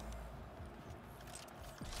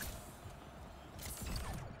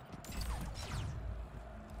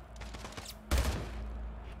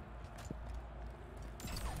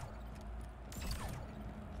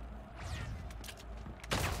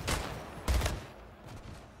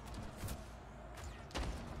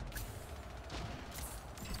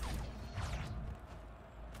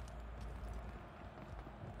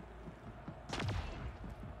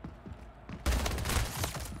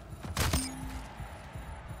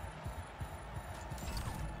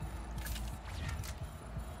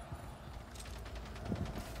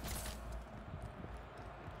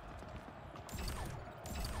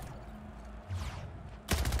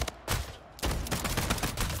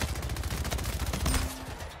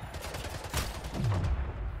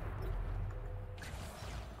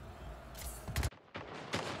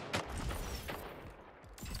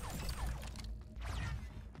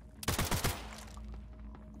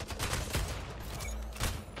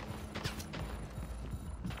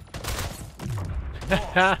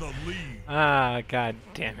 Lost the lead. Ah, god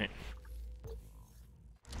damn it.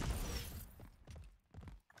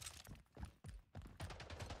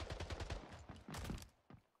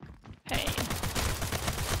 Pain.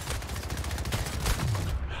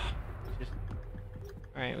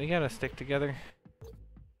 Alright, we gotta stick together.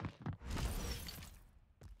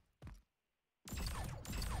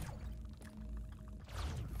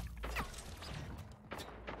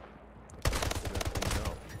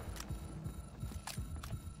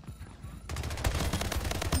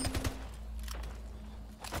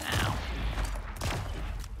 Ow.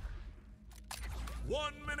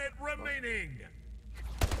 1 minute remaining.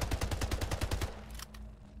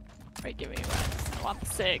 Wait, give me a run. I want the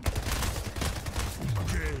SIG.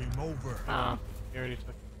 Game over. Oh, We already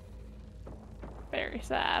took. very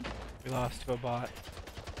sad. We lost to a bot.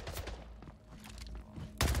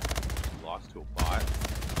 Lost to a bot.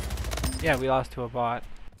 Yeah, we lost to a bot.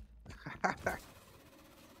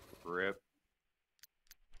 Rip.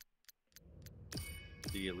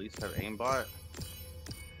 Do you at least have aimbot?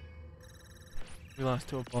 We lost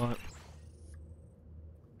to a bot.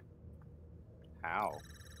 How?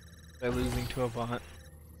 By losing to a bot.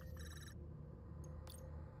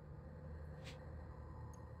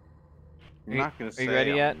 I'm Are not gonna you say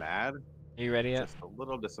ready I'm yet? mad. Are you ready yet? Just a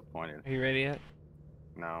little disappointed. Are you ready yet?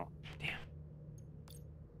 No. Damn.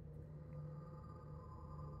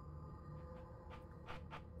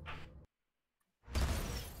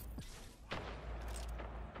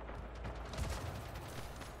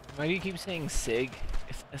 Why do you keep saying SIG?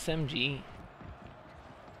 It's SMG.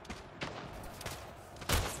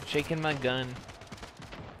 Shaking my gun.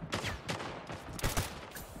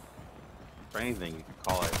 For anything, you could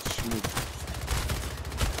call it schmoop.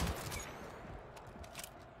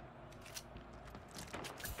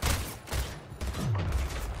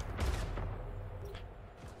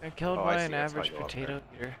 Got killed Oh, I by see, an that's how average you go up potato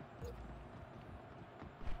eater.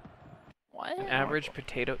 What? An average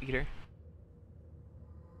potato eater.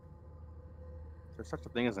 Is there such a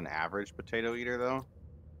thing as an average potato eater, though?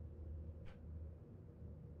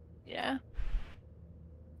 Yeah.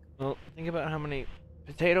 Well, think about how many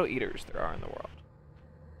potato eaters there are in the world.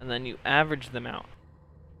 And then you average them out.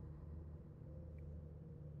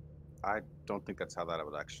 I don't think that's how that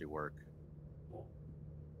would actually work.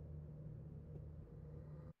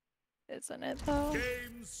 Isn't it though?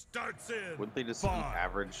 Game starts in. Wouldn't they just eat 5,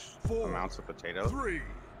 average 4, amounts of potato? 3,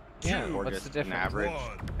 Yeah, 2, Or what's just the an difference? average,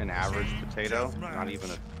 an average Team potato? deathmatch. Not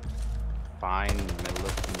even a fine,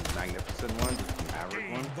 magnificent, magnificent one, just an average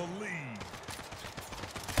gain one? the lead.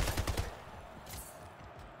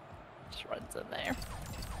 Just runs in there.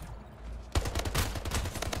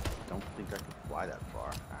 Don't think I could fly that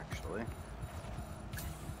far, actually.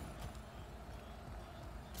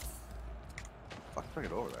 Fuck, if I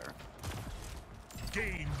get over there.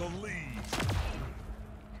 Gain the lead.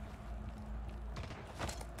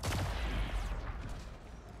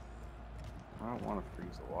 I don't want to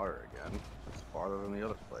freeze the water again. It's farther than the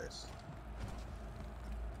other place.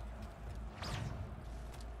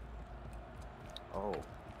 Oh,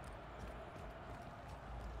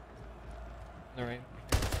 All right.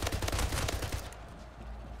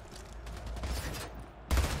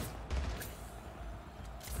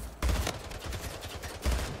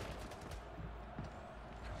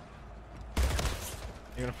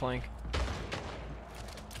 You're gonna flank.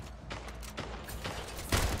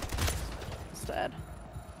 It's dead.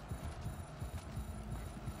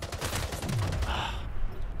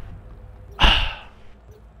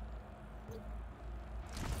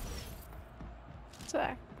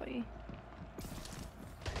 Exactly.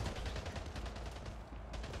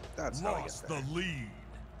 that's how I get Lost there. the lead.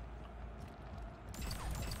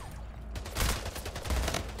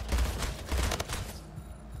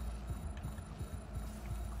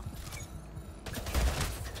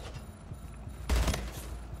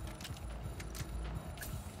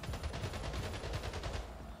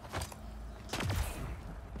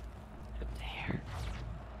 There.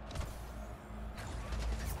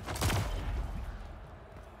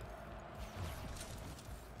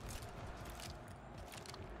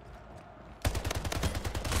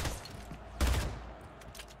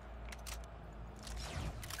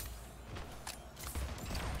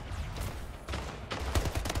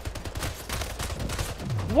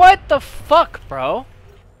 What the fuck, bro?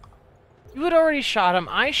 You had already shot him,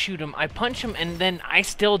 I shoot him, I punch him, and then I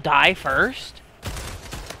still die first?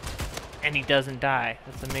 And he doesn't die.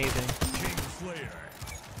 That's amazing. King Slayer.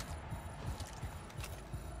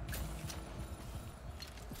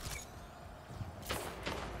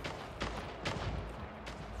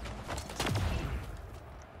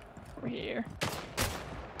 We're here.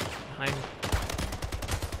 Behind.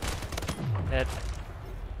 Dead.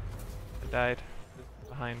 I died.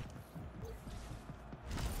 Behind.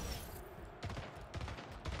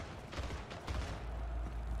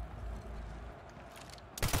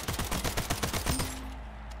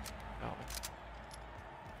 Oh.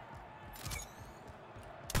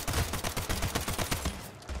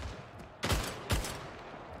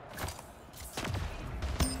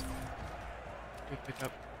 Good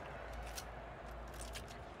pickup.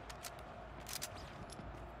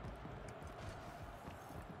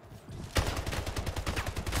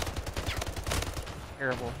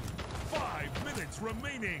 Terrible. 5 minutes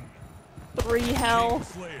remaining. 3 King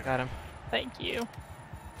health. Slayer. Got him. Thank you.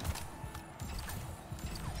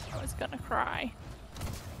 I was gonna cry.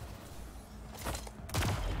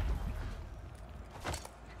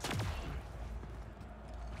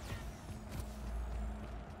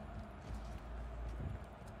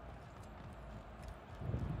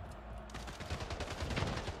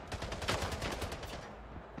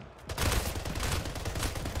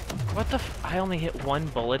 What the I only hit 1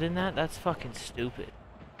 bullet in that? That's fucking stupid.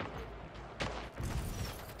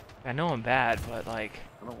 I know I'm bad, but like...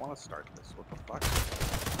 I don't want to start this. What the fuck?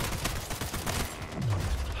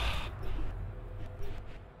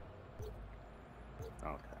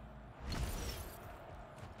 Okay.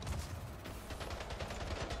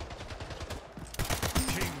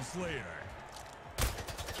 King Slayer.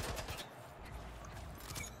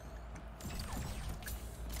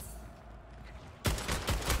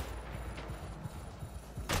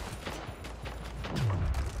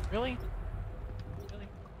 Really? Really?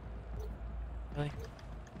 Really?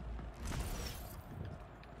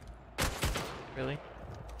 Really?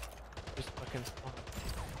 Just fucking spawn.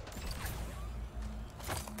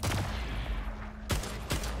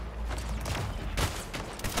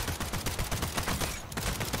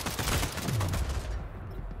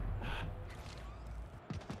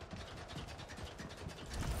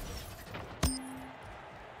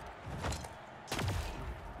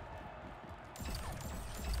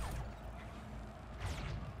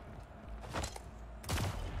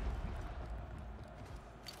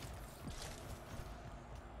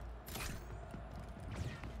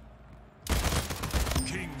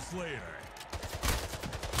 King Slayer.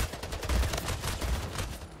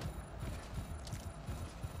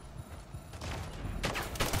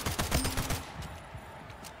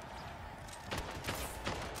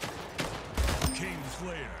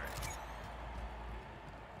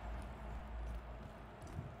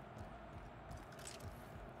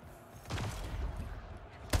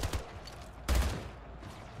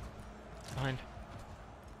 behind.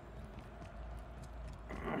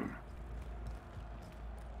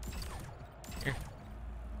 Here.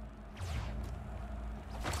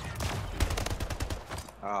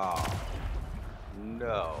 Oh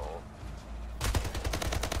no.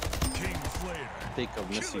 King Slayer. I think I'm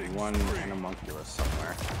missing Killing one spree. homunculus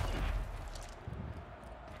somewhere.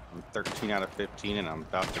 I'm 13 out of 15 and I'm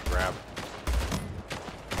about to grab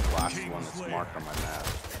the last King one that's Slayer. marked on my map.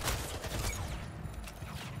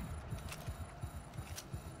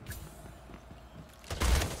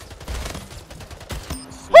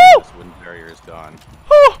 As soon as this wind barrier is gone.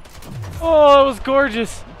 Oh, oh, that was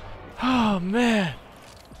gorgeous. Oh man.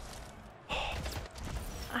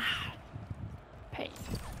 Pain.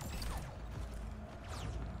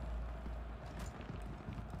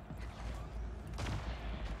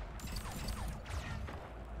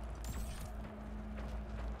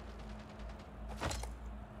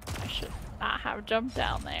 I should not have jumped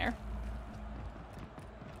down there.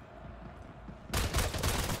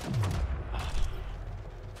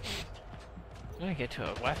 I'm gonna get to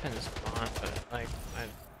a weapon spawn, but like I'm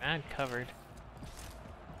bad covered.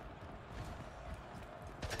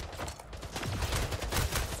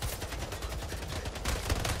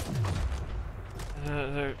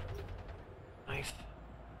 They're nice.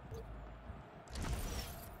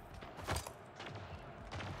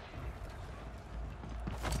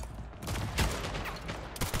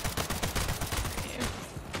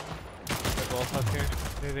 They're both up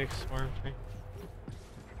here. They swarmed me.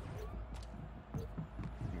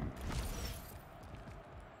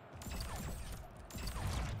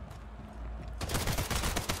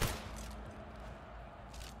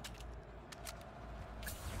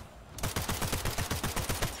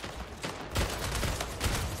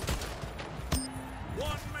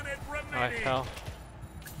 I fell.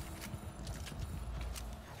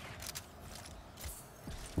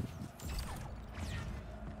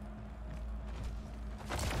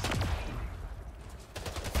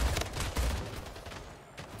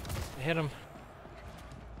 I hit him.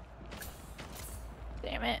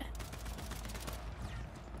 Damn it.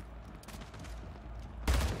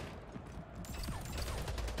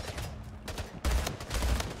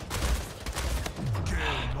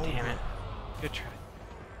 Damn it. Good try.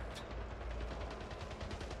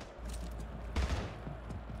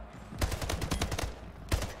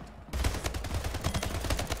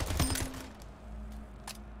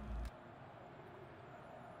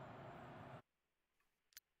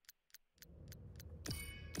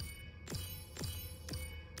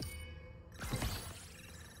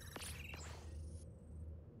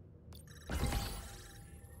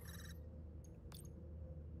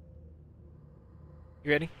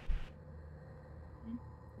 You ready?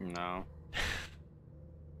 No.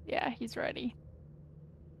 Yeah, he's ready.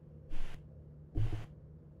 I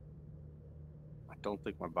don't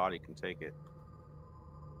think my body can take it.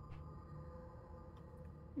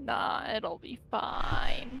 Nah, it'll be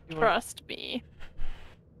fine. You want- Trust me.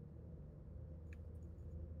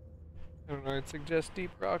 I don't know, I'd suggest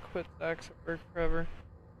Deep Rock, but Axe at work forever.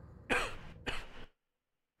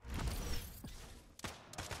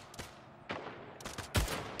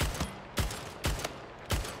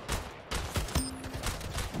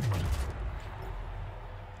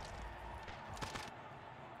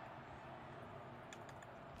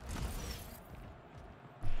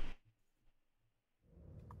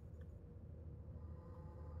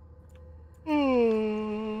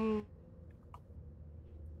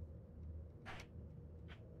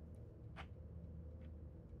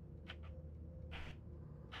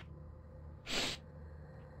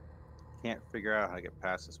 Can't figure out how to get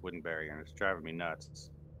past this wooden barrier and it's driving me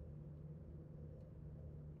nuts.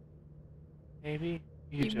 Maybe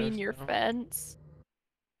You mean just your don't. fence?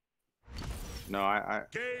 No,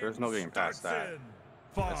 there's no getting past that.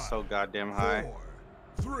 That's so goddamn high. 4,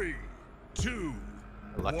 3, 2,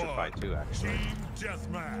 Electrified 1. too, actually. Team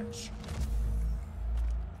deathmatch.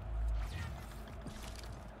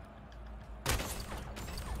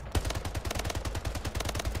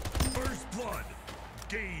 First blood.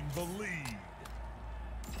 Gain the lead.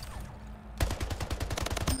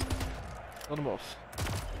 Kill them both.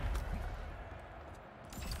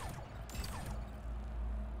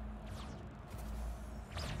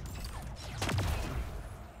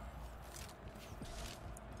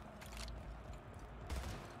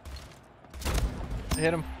 I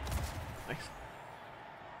hit him. Nice.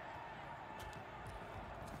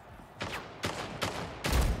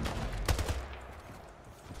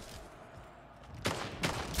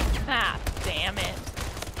 Ah, damn it.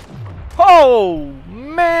 Oh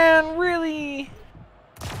man, really?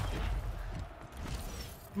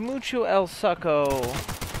 Mucho el succo.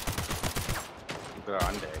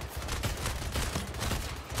 Grande.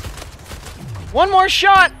 One more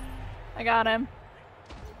shot! I got him.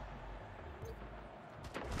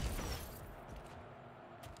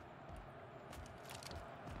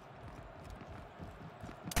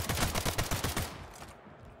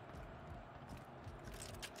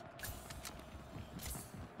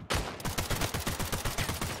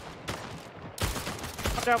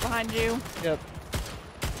 Watch out behind you. Yep.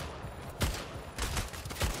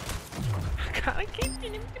 God, I can't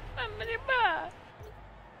get him.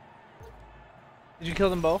 Did you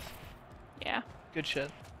kill them both? Yeah. Good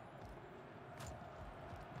shit.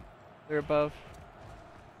 They're above.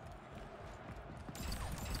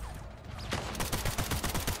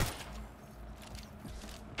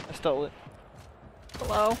 I stole it.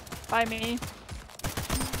 Below. By me.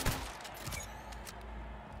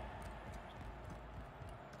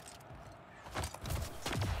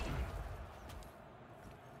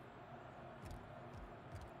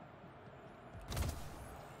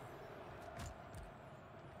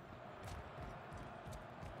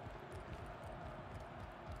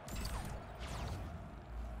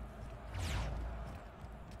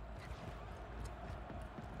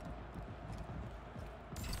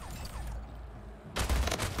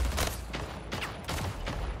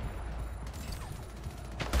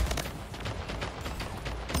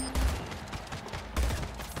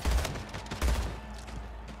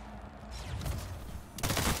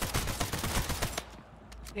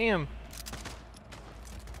 Damn.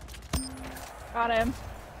 Got him.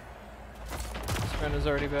 His friend is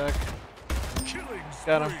already back. Killing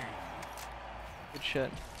Got him. spree. Good shit.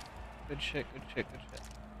 Good shit, good shit, good shit.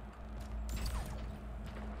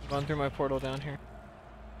 Run through my portal down here.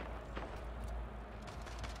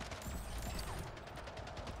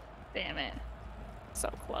 Damn it. So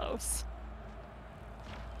close.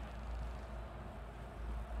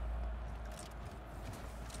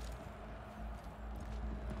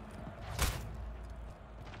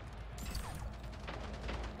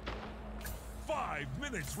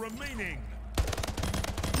 Minutes remaining.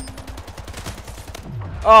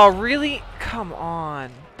 Oh, really? Come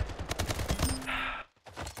on.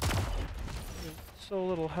 So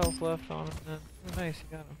little health left on him, man. Oh, nice,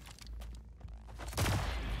 you got him.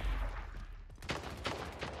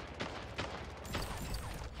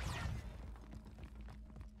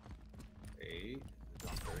 Hey,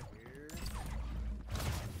 jumper here.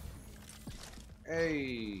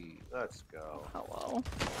 Hey, let's go. Hello.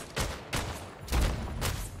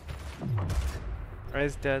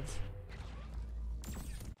 Rise deads.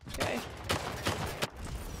 Okay.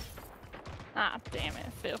 Ah, damn it.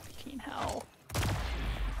 15 health.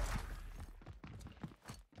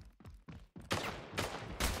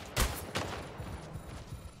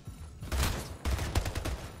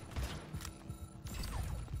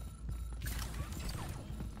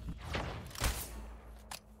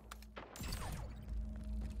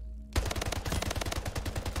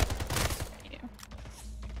 Yeah.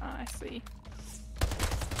 Ah, I see.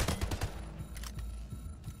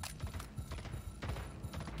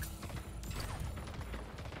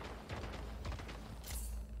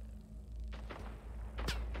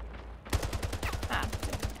 Ah,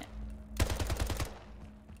 damn it.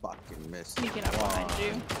 Fucking missed. Sneaking up behind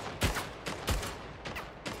you.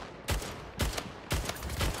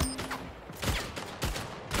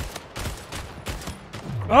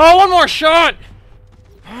 Oh, one more shot!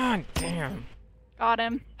 Oh, damn. Got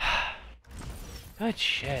him. Good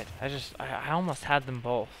shit. I almost had them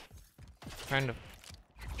both. Trying to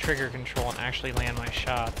trigger control and actually land my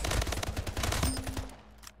shots.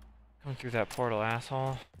 Come through that portal,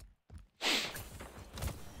 asshole.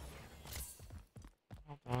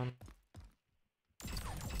 Well done.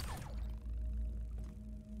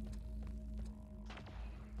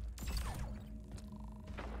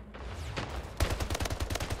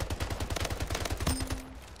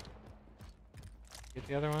 Get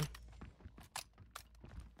the other one.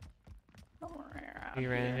 Somewhere out He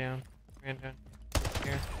ran here. down. Ran down.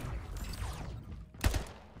 Here.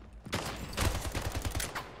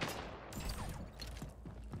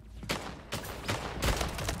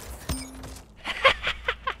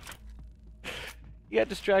 He got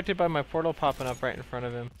distracted by my portal popping up right in front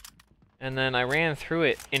of him. And then I ran through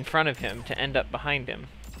it in front of him to end up behind him.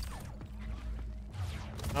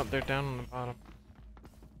 Oh, they're down on the bottom.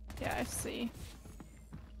 Yeah, I see.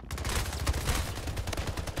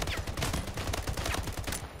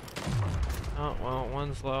 Oh, well,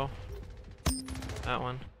 one's low. That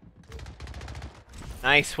one.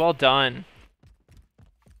 Nice, well done.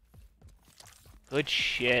 Good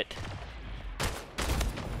shit.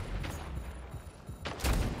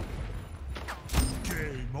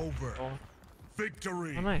 Game over. Oh.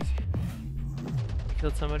 Victory. Oh, nice. You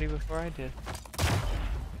killed somebody before I did.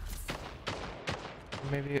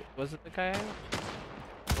 Or maybe was it the guy?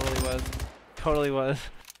 Totally was. Totally was.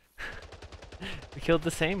 We killed the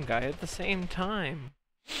same guy at the same time.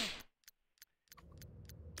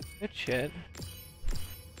 Good shit.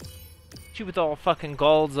 You with all fucking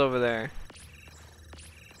golds over there.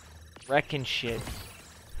 Wrecking shit.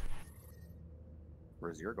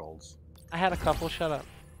 Where's your golds? I had a couple, shut up.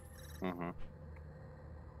 Mm-hmm.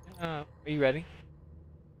 Are you ready?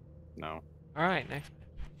 No. Alright, next.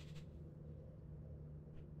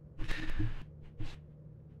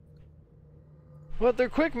 But they're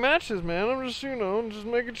quick matches, man. I'm just, just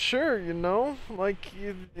making sure, like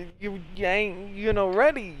you ain't,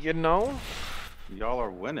 ready, Y'all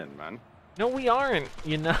are winning, man. No, we aren't,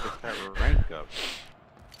 Get that rank up.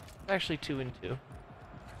 Actually, 2 and 2.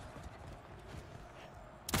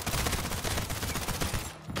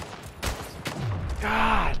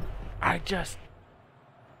 God, I just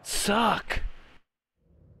suck.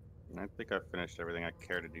 I think I've finished everything I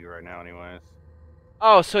care to do right now, anyways.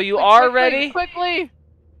 Oh, so you Quick, are quickly, ready? Quickly!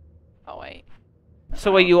 Oh, wait.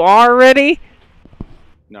 So wait, you are ready?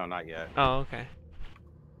 No, not yet. Oh, okay.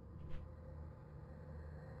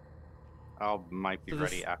 Might be So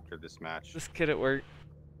ready after this match. This kid at work,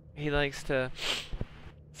 he likes to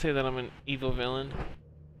say that I'm an evil villain.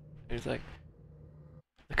 He's like,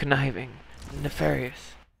 the conniving,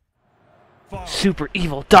 nefarious, 5, super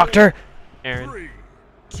evil Dr. Aaron. 3,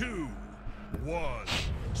 2, 1.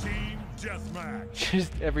 Team deathmatch.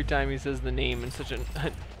 Just every time he says the name in such a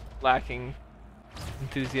lacking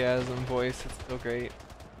enthusiasm voice, it's so great.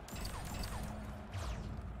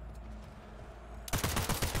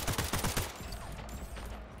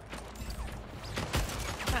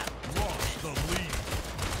 Lost the lead.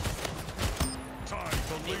 Tied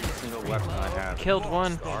the leader. Single weapon I have. Killed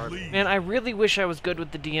one. Lost the lead. Man, I really wish I was good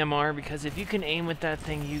with the DMR, because if you can aim with that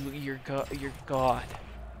thing, you're God.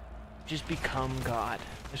 Just become God.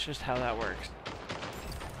 That's just how that works.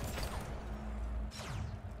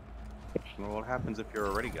 Well, what happens if you're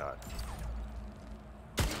already God?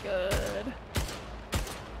 Good.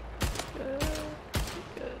 Good.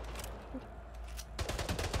 Good.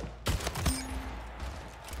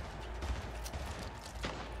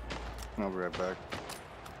 I'll be right back.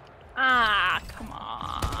 Ah, come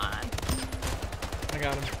on. I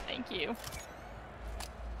got him. Thank you.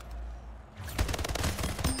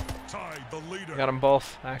 Tied the leader. Got them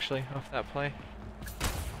both, actually, off that play.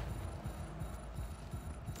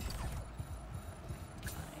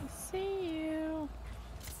 I see you.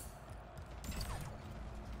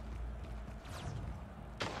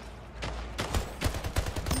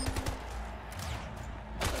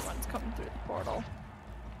 Other one's coming through the portal.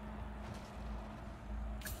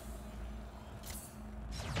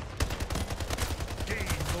 Gain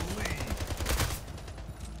the lead.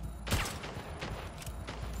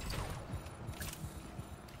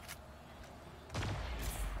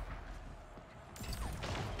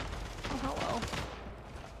 Oh, hello.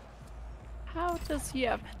 How does he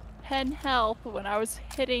have 10 health when I was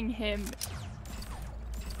hitting him?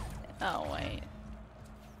 Oh, wait.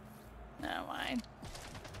 Never mind.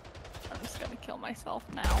 I'm just gonna kill myself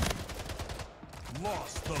now.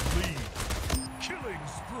 Lost the lead. Killing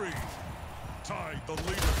spree. Tied the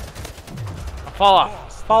leader. Fall off.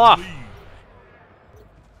 Lost Fall the off.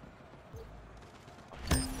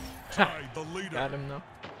 lead. Tied the leader. Got him, though.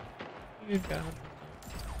 You got him.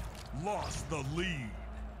 Lost the lead.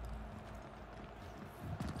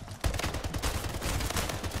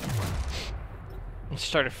 And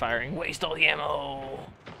started firing. Waste all the ammo.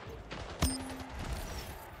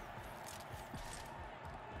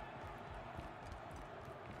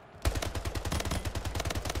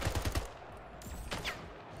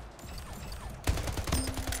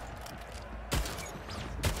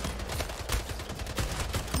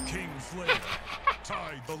 Kingslayer.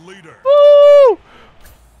 Tied the leader. Woo!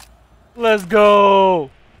 Let's go.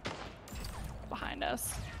 Behind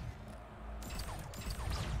us.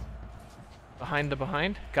 Behind the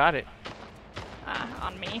behind? Got it. Ah,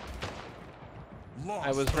 on me. Lost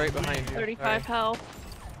I was the right lead. behind you. 35 Sorry. health.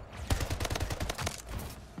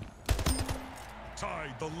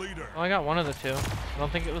 Tied the leader. Well, I got one of the two. I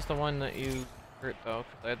don't think it was the one that you hurt, though,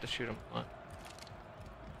 because I had to shoot him a lot.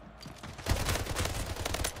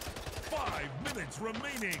 5 minutes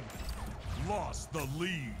remaining. Lost the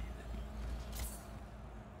lead.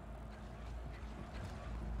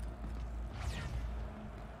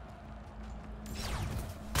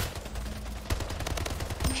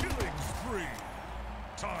 Killing spree.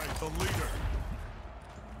 Tied the leader.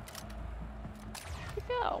 Where'd he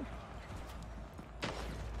go?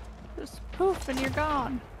 Just poof and you're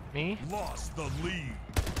gone. Me? Lost the lead.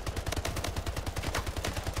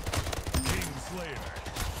 Kingslayer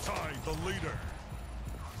tied the leader.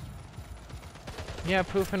 Yeah,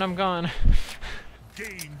 poof and I'm gone.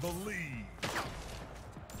 Gain the lead.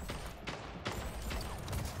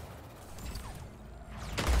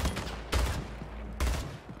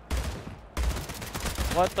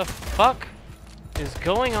 What the fuck is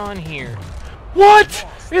going on here? What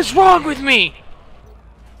is wrong with me?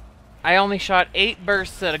 I only shot 8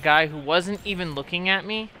 bursts at a guy who wasn't even looking at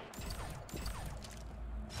me.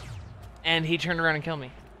 And he turned around and killed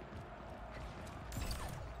me.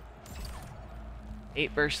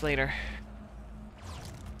 8 bursts later.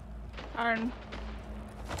 Darn.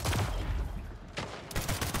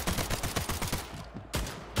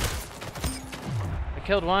 I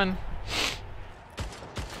killed one.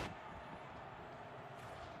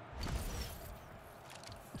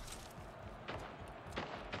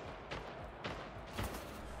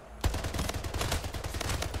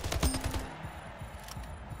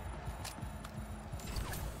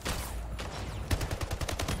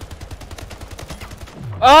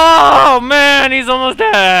 Oh man, he's almost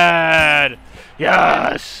dead.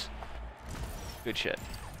 Yes. Good shit.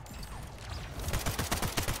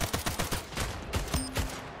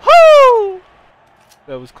 Woo!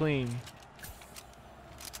 That was clean.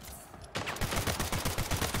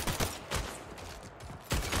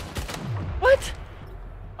 What?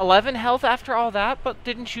 11 health after all that, but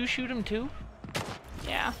didn't you shoot him too?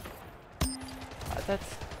 Yeah.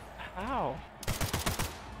 That's how?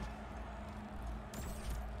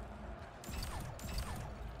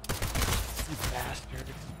 You bastard.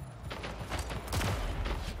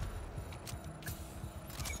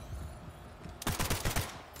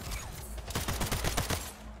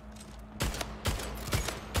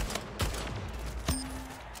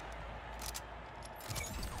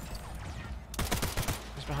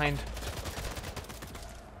 He's behind.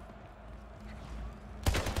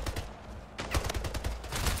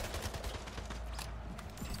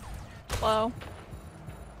 Low.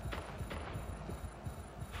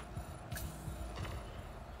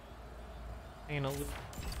 Playing a loop.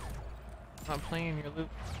 Not playing your loop.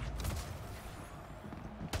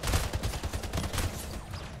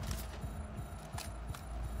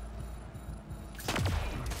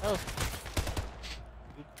 Oh.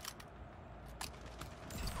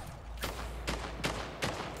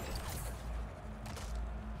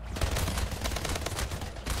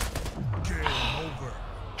 Game over.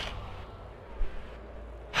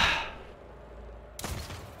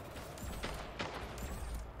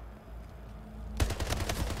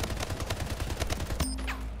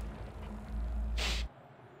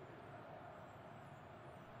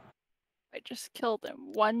 I just killed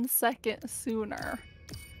him 1 second sooner.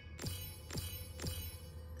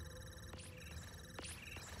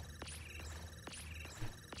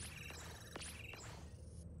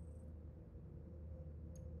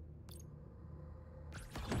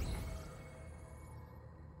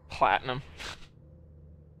 Platinum.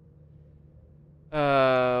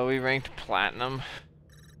 We ranked platinum.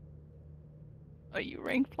 Oh, you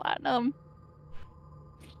ranked platinum?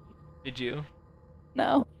 Did you?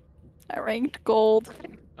 No. I ranked gold.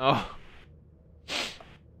 Oh.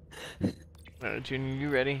 Junior, you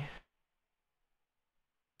ready?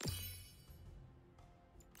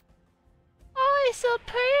 Oh, it's so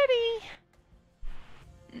pretty.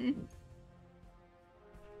 Mm.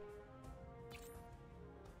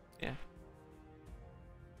 Yeah.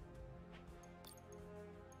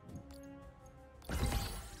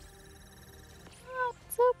 Oh,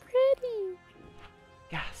 so pretty.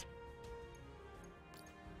 Gasp.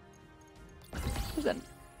 There's a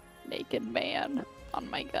naked man on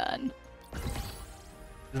my gun.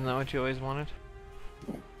 Isn't that what you always wanted?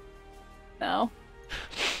 No.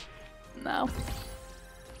 No.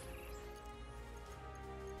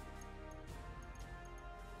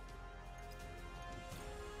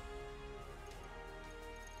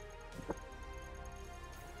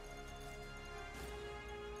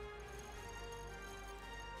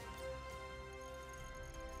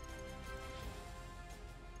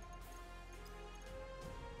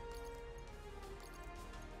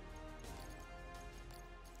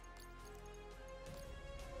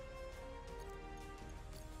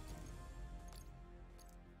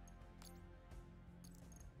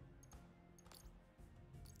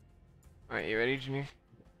 Alright, you ready, Junior?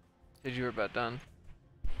 Said you were about done.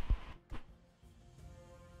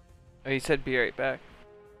 Oh, he said be right back.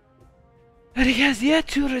 But he has yet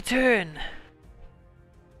to return.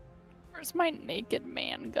 Where's my naked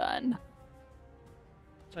man gun?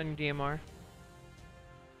 It's on your DMR.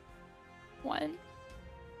 One.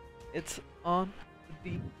 It's on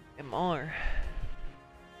the DMR.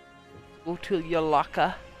 Go to your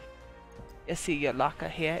locker. You see your locker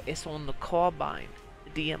here? It's on the carbine,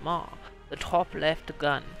 the DMR, the top left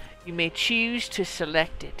gun. You may choose to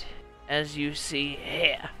select it, as you see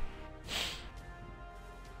here.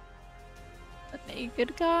 A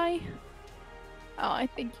naked guy? Oh, I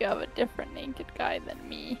think you have a different naked guy than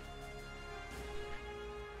me.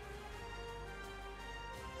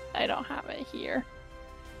 I don't have it here.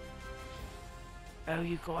 Oh,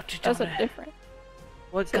 you got it That's on a it. different.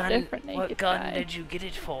 What it's a gun? different What naked gun guy. did you get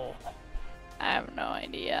it for? I have no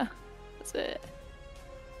idea. Is it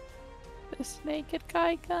this naked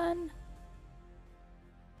guy gun?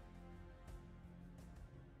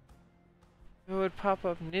 It would pop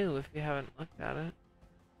up new if you haven't looked at it.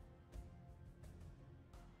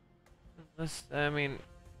 Unless, I mean,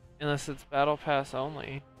 unless it's Battle Pass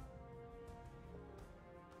only.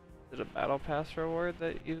 Is it a Battle Pass reward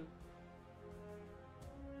that you...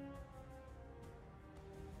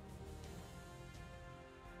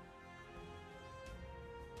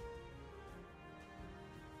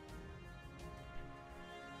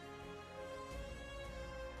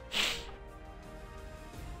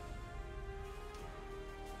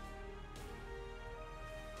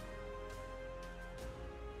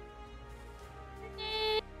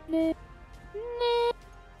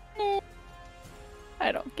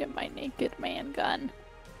 I don't get my naked man gun.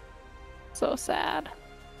 So sad.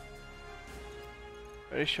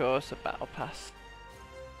 Ready to show us a Battle Pass.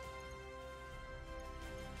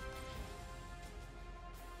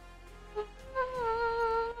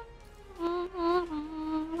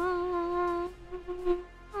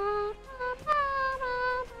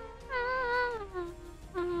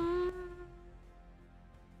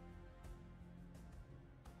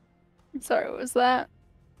 Sorry, what was that?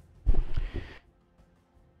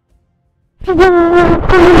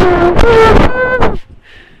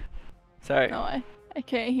 Sorry. No, I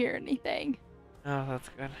can't hear anything. Oh, that's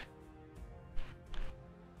good.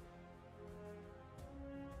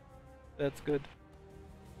 That's good.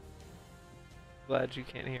 Glad you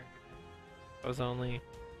can't hear. I was only...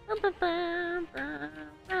 That's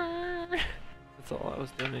all I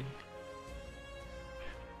was doing.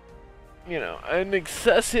 You know, an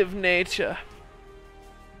excessive nature.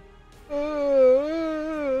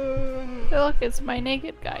 Hey, look, it's my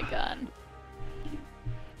naked guy gun.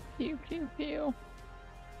 Pew pew pew.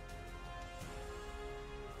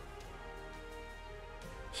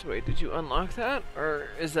 So wait, did you unlock that? Or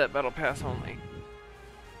is that Battle Pass only?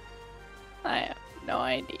 I have no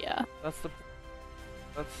idea. That's the...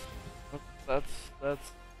 That's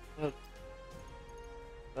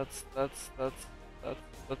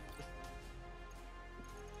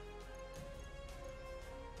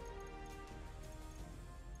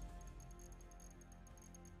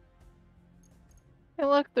Hey,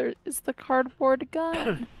 look, there is the cardboard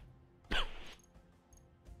gun.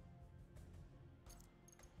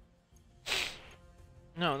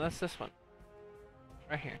 No, that's this one.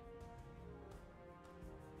 Right here.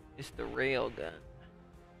 It's the rail gun.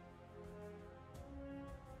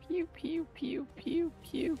 Pew pew pew pew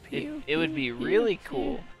pew pew. It would be pew, really pew,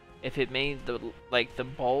 cool pew. if it made the the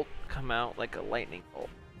bolt come out like a lightning bolt.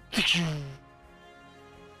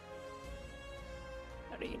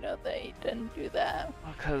 How do you know they didn't do that?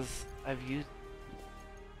 Because I've used...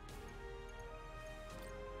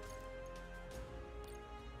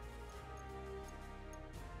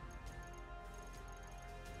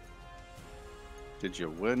 Did you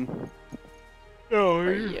win? No,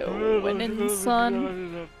 Are you winning,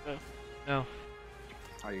 son? No,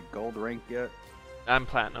 Are you gold ranked yet? I'm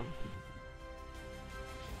platinum.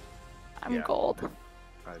 I'm Yeah. gold.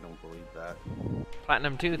 I don't believe that.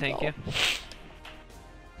 Platinum 2, thank you.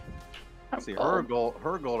 I'm See, gold.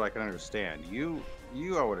 her gold I can understand. You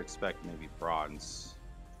I would expect maybe bronze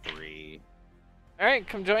 3. Alright,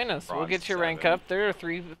 come join us. We'll Bronze get your rank 7. up. There are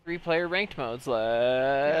three player ranked modes.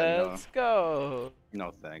 no. Let's go.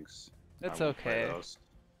 No thanks. It's I won't play okay. those.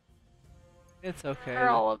 It's okay. For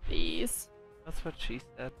all of these. That's what she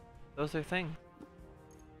said. Those are things.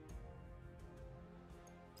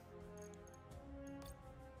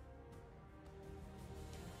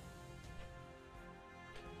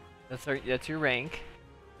 That's your rank.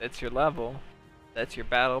 That's your level. That's your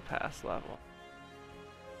battle pass level.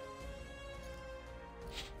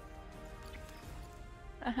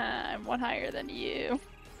 I'm one higher than you.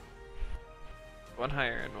 One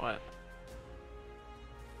higher in what?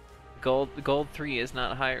 Gold 3 is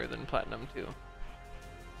not higher than Platinum 2.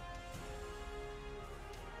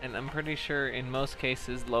 And I'm pretty sure in most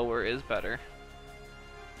cases lower is better.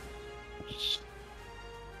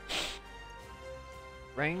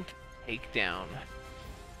 Ranked takedown.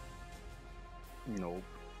 Nope.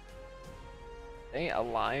 Stay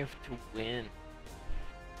alive to win.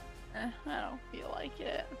 I don't feel like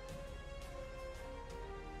it.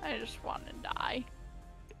 I just want to die.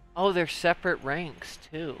 Oh, they're separate ranks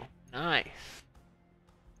too. Nice.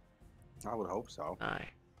 I would hope so. Nice.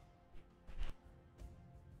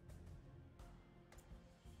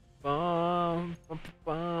 Bum bum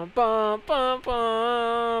bum bum bum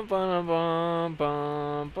bum bum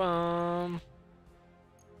bum bum.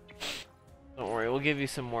 Don't worry, we'll give you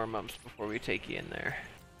some warm-ups before we take you in there.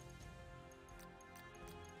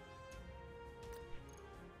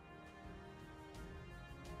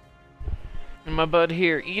 And my bud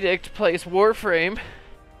here, Edict, plays Warframe.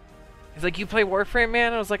 He's like, you play Warframe,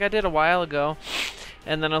 man? I was like, I did a while ago.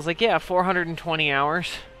 And then I was like, yeah, 420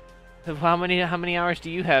 hours. How many hours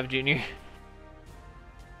do you have, Junior?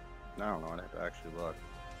 I don't know. I'd have to actually look.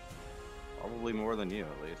 Probably more than you,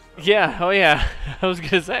 at least. Yeah, oh yeah. I was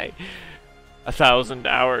gonna say 1,000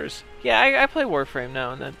 hours. Yeah, I play Warframe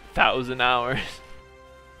now and then. 1,000 hours.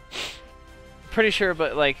 Pretty sure,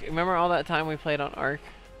 but like, remember all that time we played on Ark?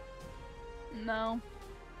 No.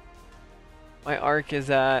 My Ark is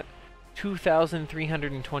at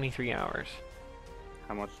 2,323 hours.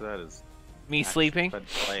 How much of that is Me actually sleeping? spent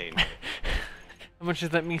playing? How much is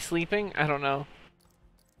that me sleeping? I don't know.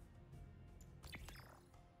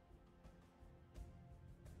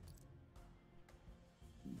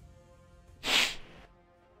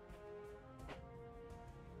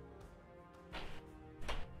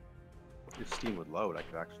 If Steam would load, I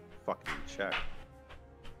could actually fucking check.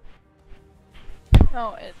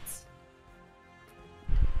 No, it's...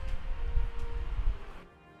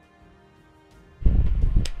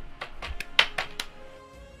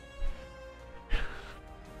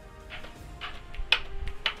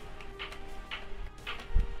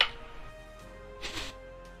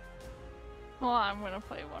 Well, I'm gonna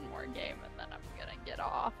play one more game and then I'm gonna get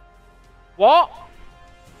off. What?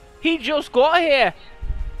 He just got here.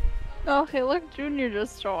 Okay, look, Junior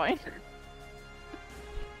just joined.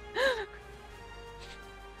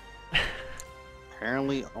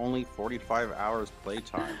 Apparently, only 45 hours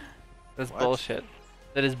playtime. That's What? bullshit.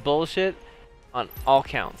 That is bullshit on all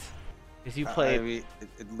counts. Because you I played. mean,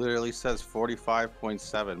 it literally says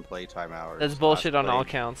 45.7 playtime hours. That's last bullshit on all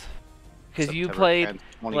played counts. Because you September played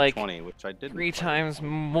 10th, like 2020, which I didn't 3 play. times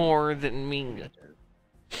more than me.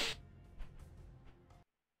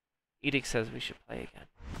 Edict says we should play again.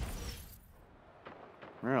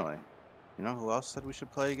 Really? You know who else said we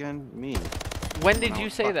should play again? Me. When did I you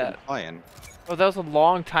was say fucking that? Playing. Oh, that was a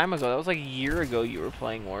long time ago. That was like a year ago you were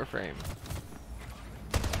playing Warframe.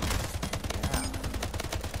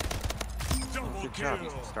 Double Good job. You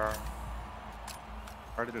kill. started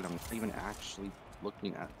it. I'm not even actually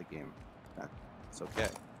looking at the game. That's okay.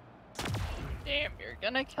 Damn, you're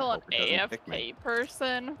gonna kill an hope it doesn't pick me. AFK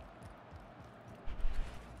person?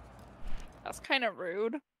 That's kind of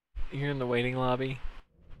rude. You're in the waiting lobby.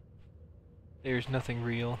 There's nothing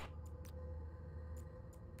real.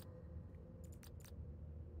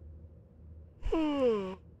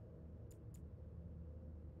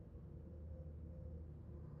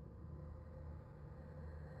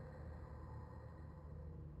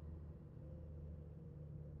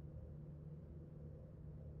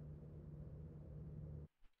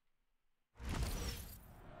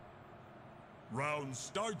 Round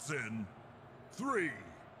starts in 3,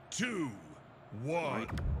 2, 1.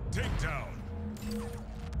 Takedown.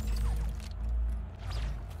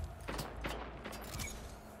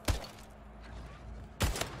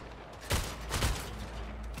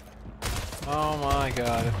 Oh my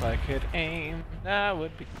god, if I could aim, that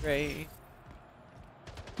would be great.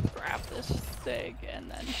 Grab this stick and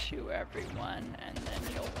then shoot everyone, and then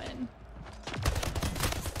you'll win.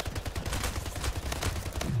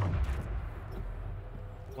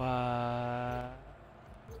 What?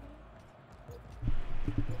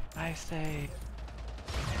 I say.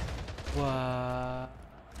 What?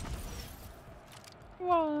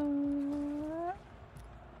 What?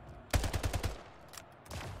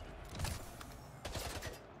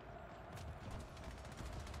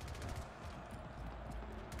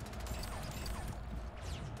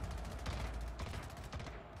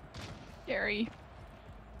 Gary.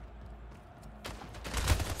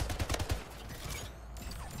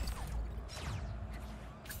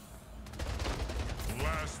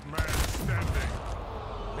 Last man standing.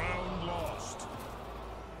 Round lost.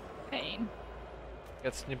 Pain.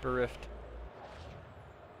 Got Snipper Rift.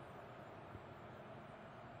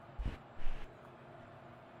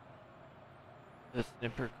 The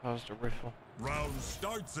Snipper caused a riffle. Round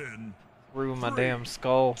starts in through my 3, damn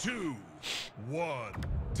skull. 2, 1.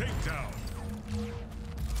 Takedown.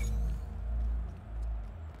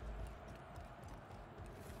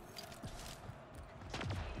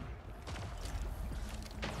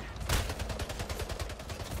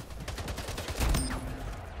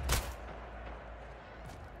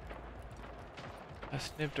 I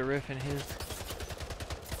snipped a riff in his.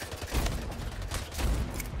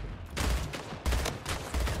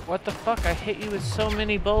 What the fuck? I hit you with so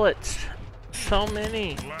many bullets. So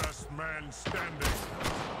many. Last man standing.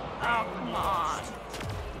 Oh, come on.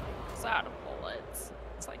 It's out of bullets.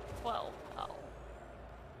 It's like 12 health.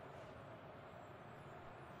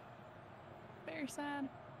 Very sad.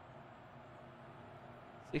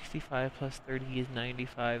 65 plus 30 is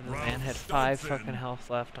 95. The man Round had 5 starts in fucking health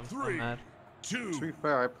left. I'm so 3, mad. 2. To be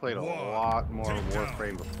fair, I played a 1. lot more Takedown.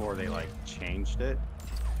 Warframe before they like changed it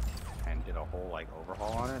and did a whole like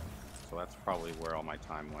overhaul on it. So that's probably where all my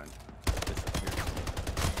time went. Disappeared.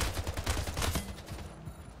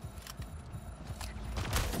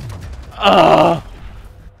 Ugh!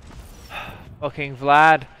 Fucking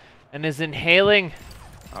Vlad and his inhaling.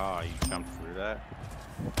 Oh, you jumped through that?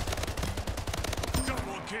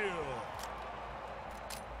 Double kill.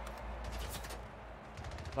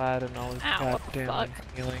 Vlad and all his Ow, what the goddamn fuck?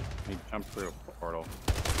 inhaling. He jumped through a portal.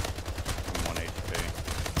 I'm 1 HP.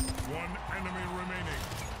 1 enemy remaining.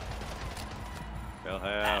 Kill him.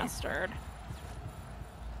 Bastard.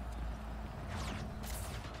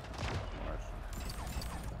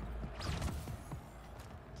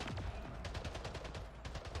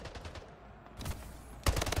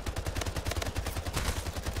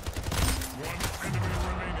 One enemy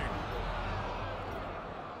remaining.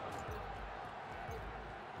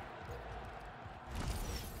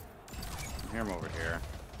 I hear him over here.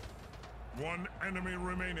 1 enemy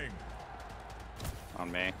remaining.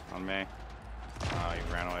 On me. On me. Oh,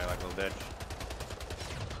 he ran away like a little bitch.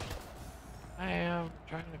 I am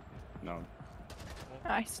trying to. No.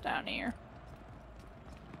 Nice down here.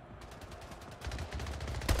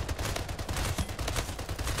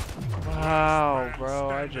 Wow, bro,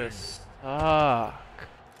 I just suck.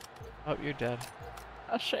 Oh, you're dead.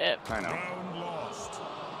 Oh shit. I know. Round lost.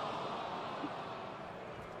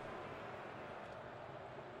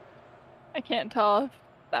 I can't tell if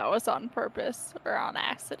that was on purpose or on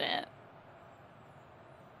accident.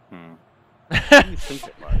 Hmm. What do you think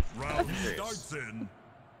it was? Round I'm curious. starts in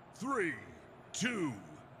 3, 2,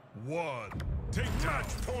 1. Take match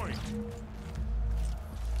point.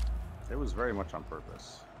 It was very much on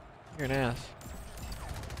purpose. You're an ass.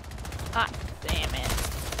 Ah, damn it.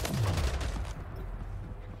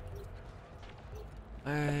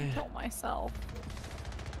 I Kill myself.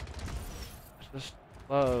 just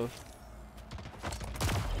love.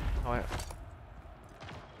 Oh, I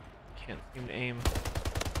can't seem to aim.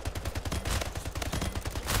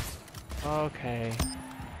 Okay.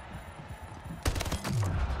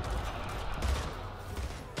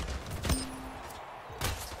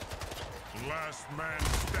 Last man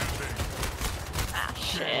standing. Ah,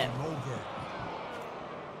 shit. Game over.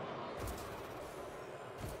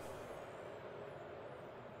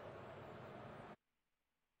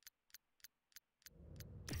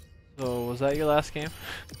 So, was that your last game?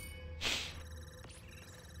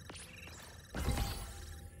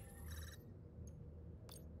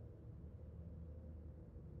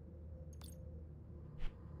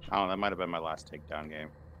 Oh, that might have been my last takedown game.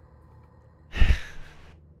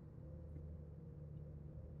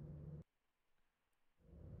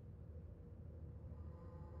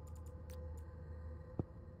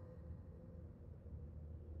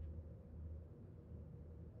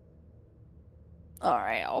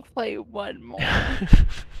 Alright, I'll play one more.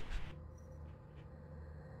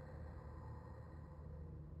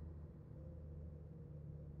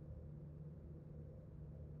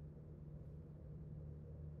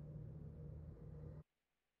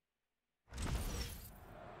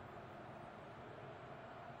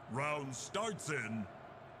 Round starts in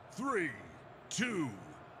 3, 2,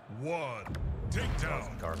 1.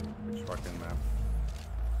 Takedown. Garbage fucking map.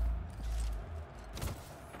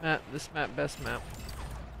 Matt, this map, best map.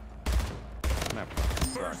 Map fucking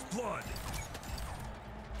sucks. First blood.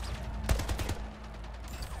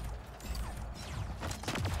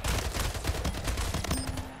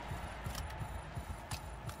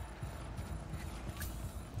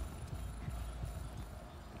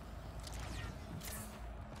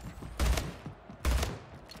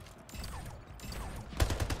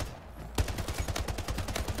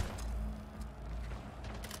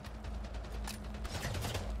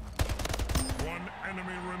 One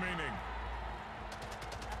enemy remaining.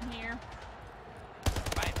 Here.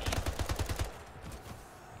 By me.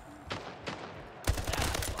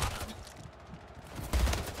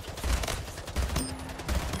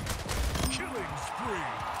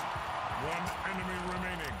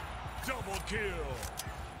 kill.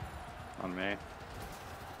 On me.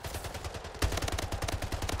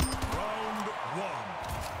 Round one.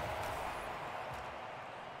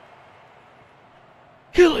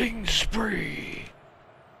 Killing spree.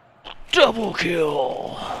 Double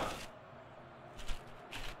kill.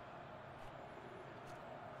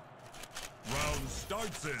 Round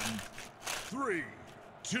starts in 3,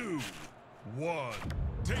 2, 1.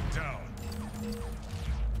 Takedown.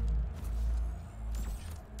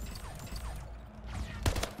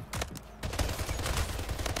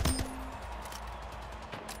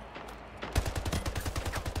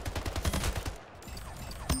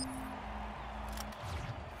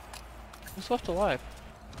 Who's left alive?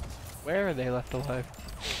 Where are they left alive?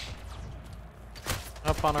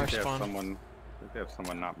 Up on our They have spawn. someone. I think they have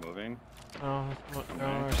someone not moving. Oh, they're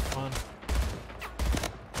on our spawn.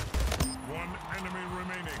 One enemy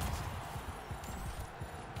remaining.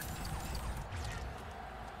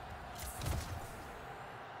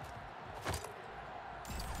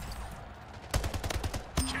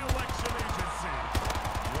 Election agency.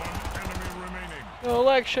 One enemy remaining.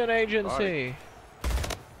 Election agency.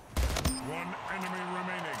 One enemy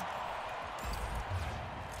remaining.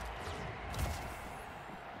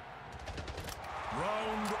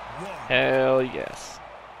 Round one. Hell yes.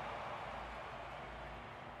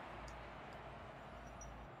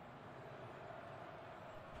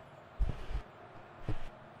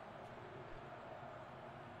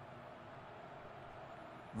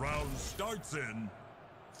 Round starts in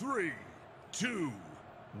 3, 2,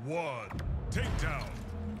 1. Takedown.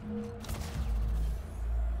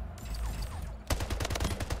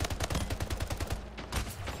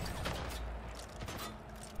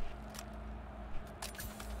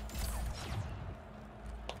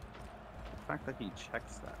 The fact that he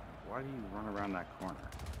checks that. Why do you run around that corner?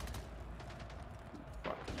 You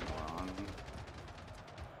fucking moron.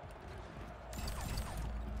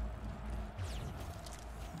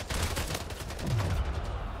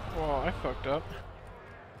 Whoa, I fucked up.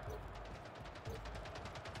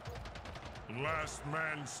 Last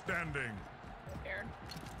man standing. Scared.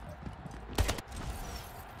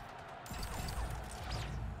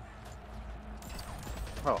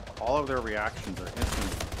 Oh, all of their reactions are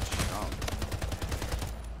instant jump.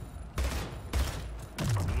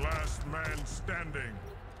 Last man standing.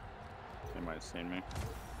 They might have seen me.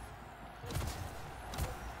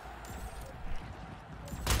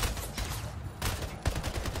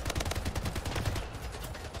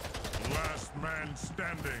 Last man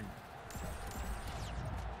standing.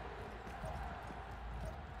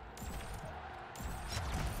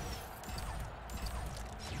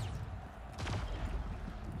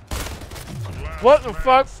 Last What the man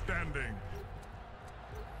fuck? Standing.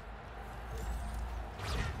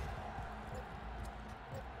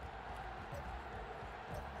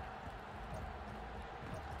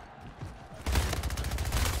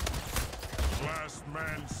 Last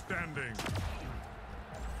man standing.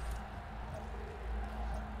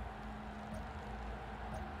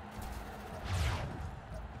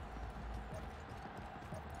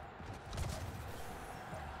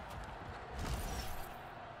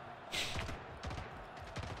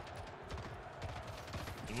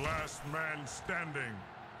 Last man standing.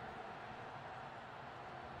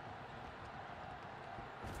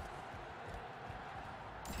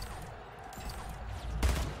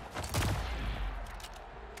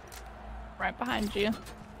 Right behind you.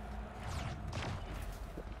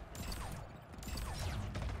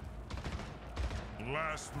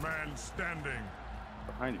 Last man standing.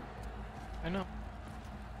 Behind you. I know.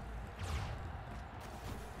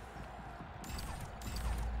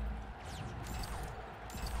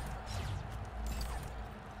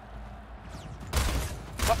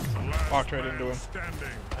 Last Walked right man into him. Standing.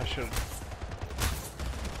 I should.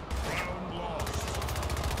 Round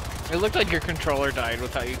lost. It looked like your controller died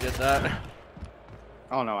with how you did that.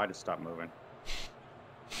 Oh no, I just stopped moving.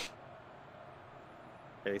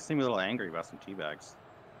 Hey, they seem a little angry about some teabags.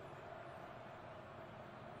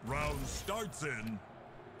 Round starts in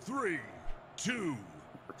 3, 2,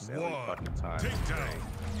 For sale any 1. fucking time. Takedown.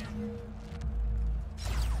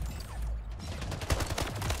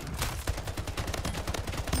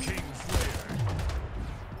 Kingslayer.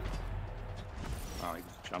 Oh, he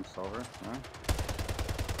just jumps over. Huh?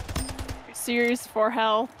 Serious for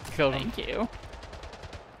health. Killed him. Thank you.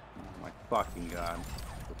 Oh my fucking god.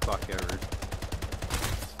 The fuck ever.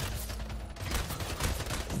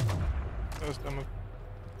 That was dumb.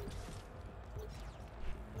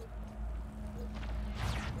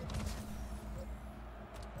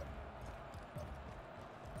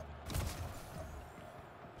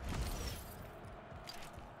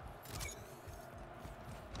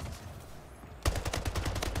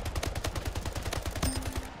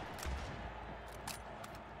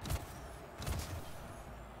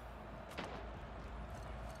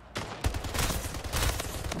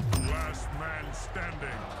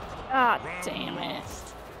 God Round damn it.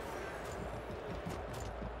 lost.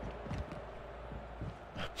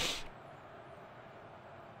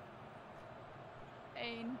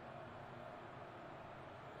 Pain.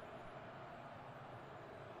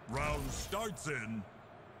 Round starts in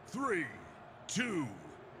 3, 2,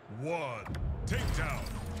 1. Takedown.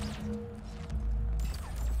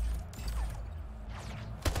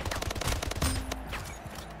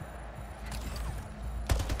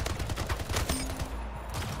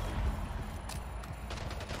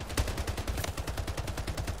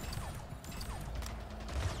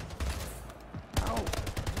 Ow.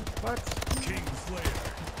 What? King Slayer.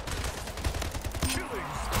 Killing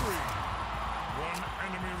spree. One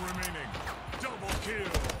enemy remaining. Double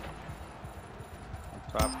kill.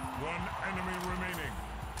 Top. One enemy remaining.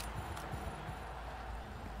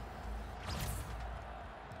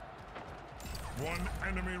 One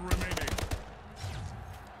enemy remaining.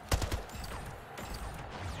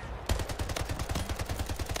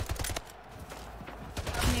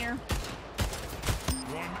 I'm here.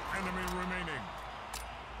 One enemy remaining.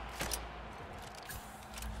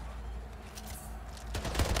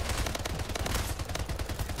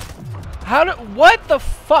 How did? What the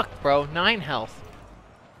fuck, bro? 9 health.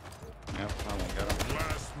 Yep, I won't get him.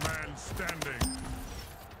 Last man standing.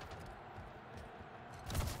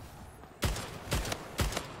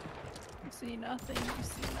 You see nothing. You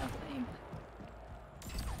see nothing.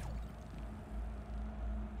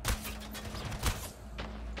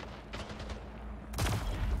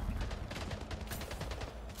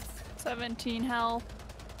 $17 health.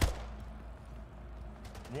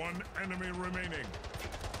 One enemy remaining.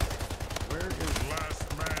 Where is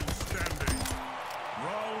Last man standing.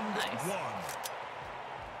 Round Nice. 1.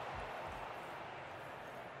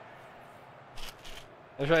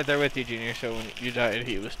 I was right there with you, Junior. So when you died,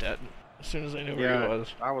 he was dead. As soon as I knew where he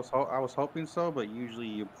was. I was hoping so, but usually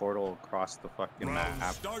you portal across the fucking Round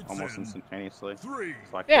map starts almost in instantaneously. 3.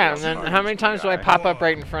 So I Yeah, figured and then I'd how many just times do I die. pop up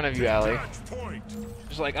right in front of you, Allie? Match point.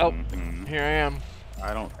 Just like, oh, Mhm. here I am.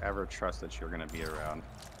 I don't ever trust that you're gonna be around.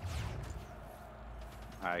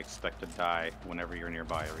 I expect to die whenever you're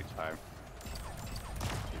nearby every time.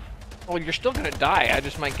 Well, you're still gonna die. I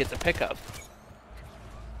just might get the pickup.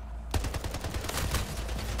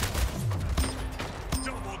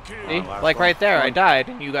 Double kill. See? last Like one. right there, I One. died,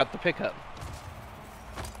 and you got the pickup.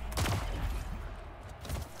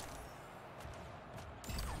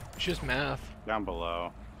 It's just math. Down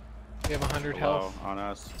below. You have 100 Below, health. on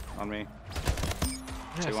us, on me.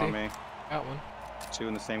 Yeah, Two see? on me. Got one. Two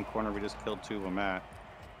in the same corner we just killed two of them at.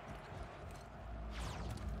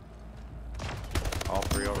 All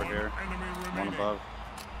three over One here. enemy One remaining. above.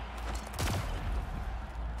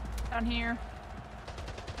 Down here.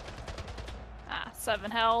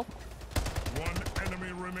 7 health. One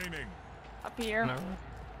enemy remaining. Up here. No.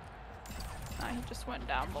 He just went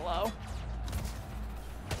down below.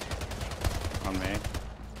 On me.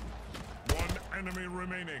 One enemy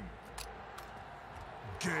remaining.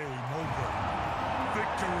 Game over.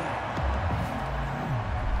 Victory.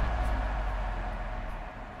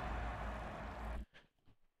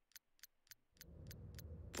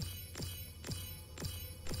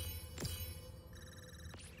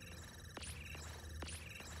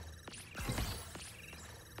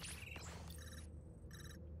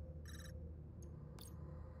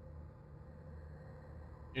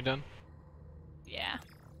 You done? Yeah.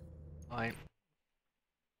 Alright.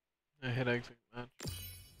 I hit exit match.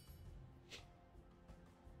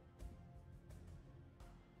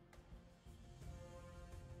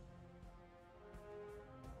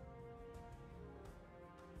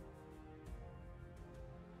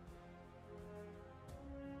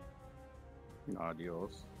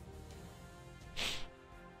 Adios.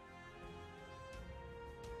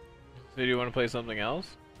 So do you want to play something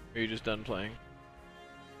else? Or are you just done playing?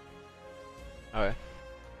 Okay.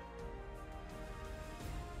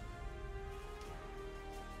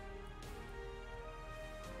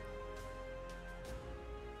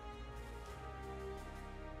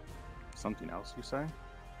 Something else you say?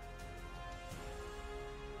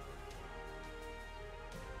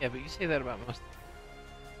 Yeah, but you say that about most.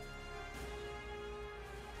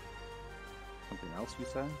 Something else you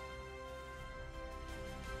say?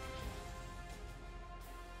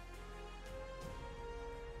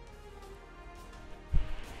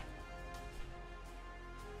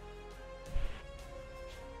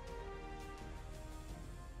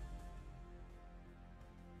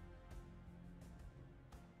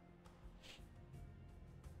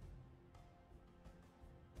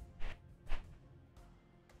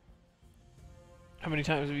 How many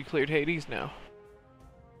times have you cleared Hades now?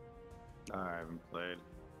 I haven't played.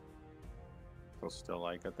 There's still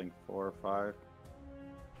like, I think 4 or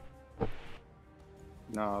 5.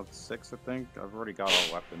 No, it's 6, I think. I've already got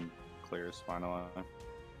all weapon clears finally.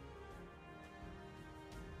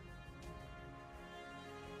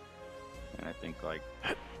 And I think like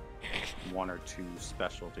 1 or 2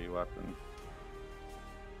 specialty weapons.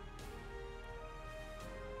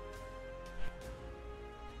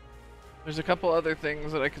 There's a couple other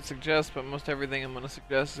things that I could suggest, but most everything I'm going to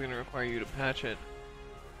suggest is going to require you to patch it.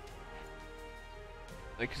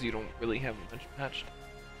 Like, because you don't really have much patched.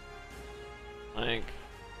 Like...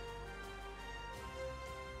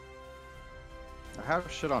 I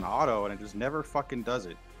have shit on auto and it just never fucking does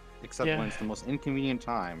it. Except Yeah. when it's the most inconvenient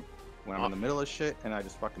time. When I'm in the middle of shit and I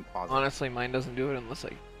just fucking pause it. Honestly, mine doesn't do it unless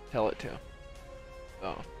I tell it to.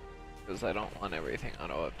 So, because I don't want everything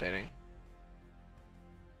auto-updating.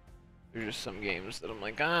 There's just some games that I'm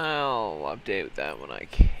like, I'll update that when I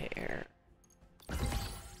care.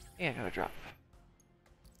 Yeah, gotta drop.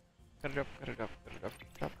 Gotta drop, gotta drop, gotta drop,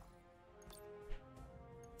 gotta drop.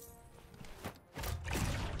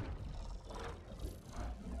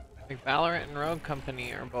 Like Valorant and Rogue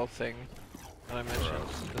Company are both things that I mentioned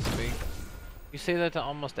this week. You say that to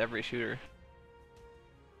almost every shooter.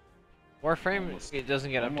 Warframe, Almost- it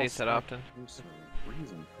doesn't get updates almost that like often. There's a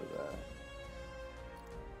reason for that.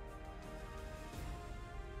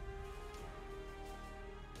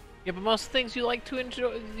 Yeah, but most things you like to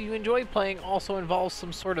enjoy playing also involves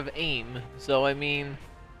some sort of aim. So I mean,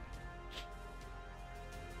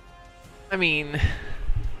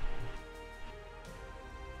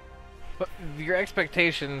 but your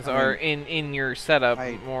expectations are in your setup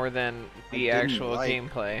more than the didn't actual like-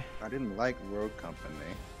 gameplay. I didn't like Rogue Company.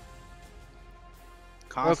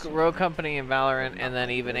 Rogue Company and Valorant, But and not then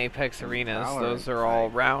like even it. Apex And Arenas, Valorant, those are all I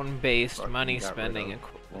round-based, fucking money got rid spending of.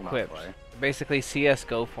 Will not equipped. play. Basically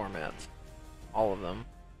CS:GO formats, all of them.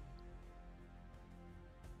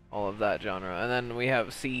 All of that genre. And then we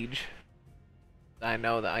have Siege. I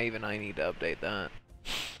know that I need to update that.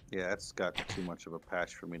 Yeah, it's got too much of a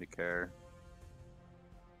patch for me to care.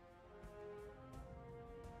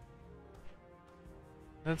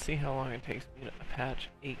 Let's see how long it takes me to patch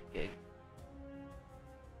 8 gig.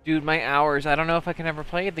 Dude, my hours, I don't know if I can ever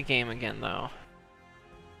play the game again though.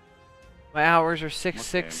 My hours are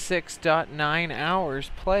 666.9 hours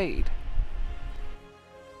played.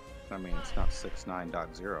 I mean, it's not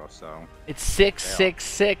 6.9.0, so... It's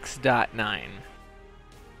 666.9.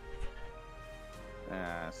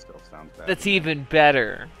 Still sounds bad. That's to me. even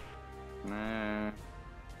better. Nah.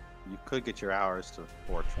 You could get your hours to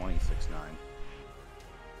 420.69.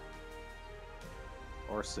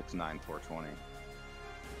 Or 6.9, 420.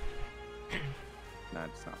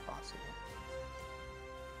 That's not possible.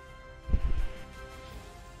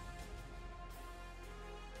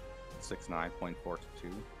 Six 9.42.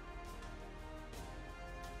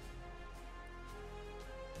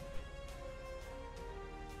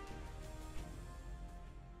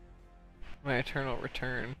 My Eternal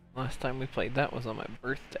Return. Last time we played that was on my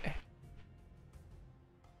birthday.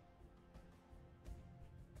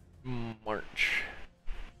 March.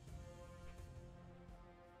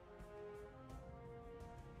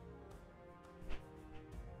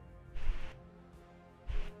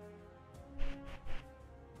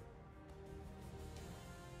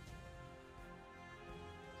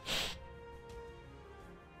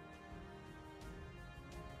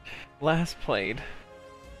 Last played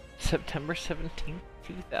September 17th,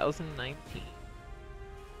 2019.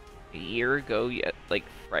 A year ago yet, like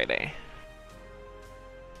Friday.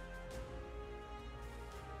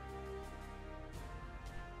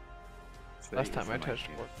 Last time I touched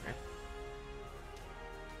Warframe.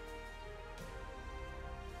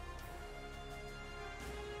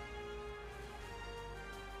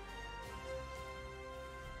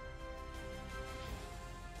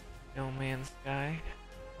 No Man's Sky.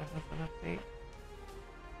 What was an update?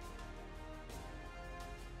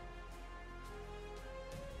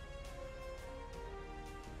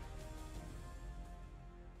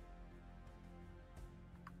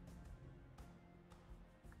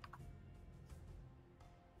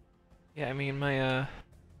 Yeah, I mean my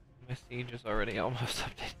Siege is already almost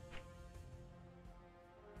updated.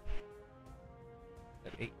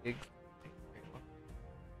 At 8 gigs.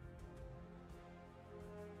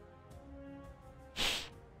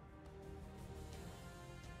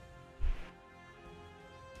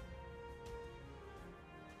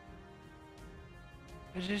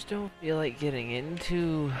 I just don't feel like getting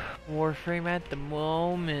into Warframe at the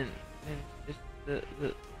moment. And just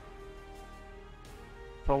it's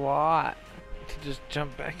a lot to just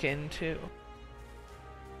jump back into.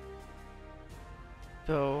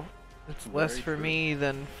 So it's less Very for true. me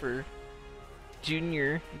than for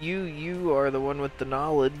Junior, you are the one with the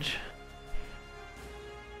knowledge.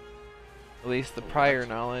 At least the prior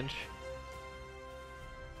knowledge.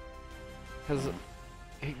 Because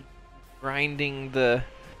grinding the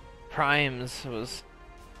primes was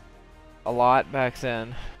a lot back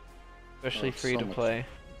then, especially it's free to play.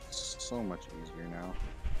 So much easier now.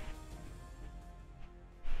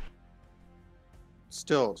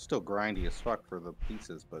 Still grindy as fuck for the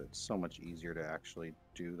pieces, but it's so much easier to actually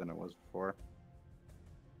do than it was before.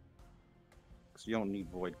 Because you don't need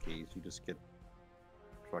void keys, you just get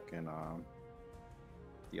fucking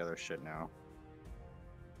the other shit now.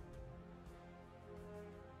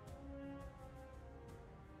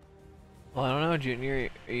 Well, I don't know, Junior.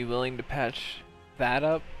 Are you willing to patch that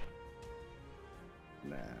up?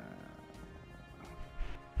 Nah.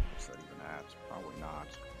 What's that even at? Probably not.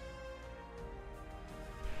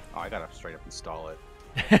 Oh, I gotta straight up install it.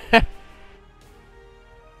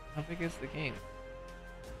 How big is the game?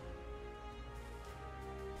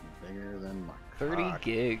 Bigger than my 30 cock.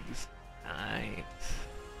 gigs. Nice.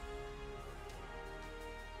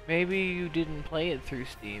 Maybe you didn't play it through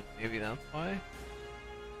Steam. Maybe that's why.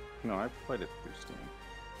 No, I played it through Steam.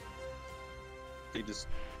 They just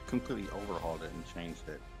completely overhauled it and changed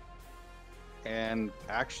it. And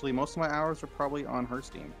actually, most of my hours are probably on her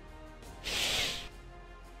Steam.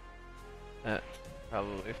 That's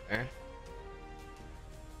probably fair.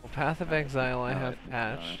 Well, Path of Exile I have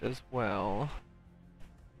patched as well.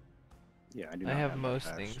 Yeah, I do. I not have that most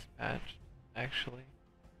patched. things patched, actually.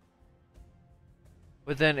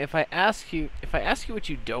 But then if I ask you what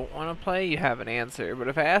you don't want to play, you have an answer. But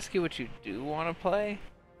if I ask you what you do want to play,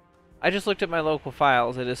 I just looked at my local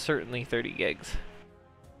files. It is certainly 30 gigs.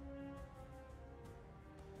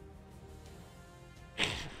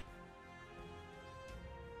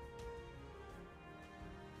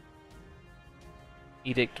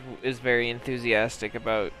 Edict is very enthusiastic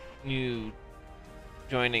about you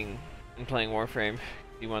joining and playing Warframe.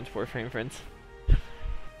 He wants Warframe friends.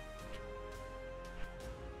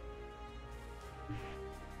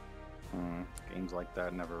 Games like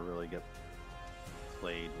that never really get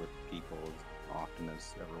played with people as often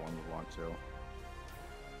as everyone would want to.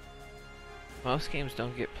 Most games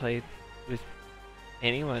don't get played with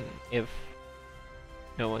anyone if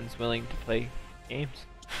no one's willing to play games.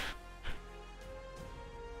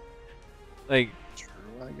 Like, True,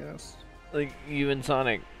 I guess. like you and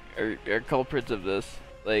Sonic are culprits of this.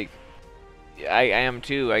 Like, I am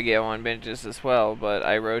too. I get on binges as well, but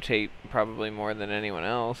I rotate probably more than anyone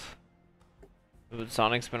else. But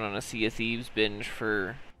Sonic's been on a Sea of Thieves binge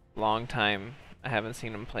for a long time. I haven't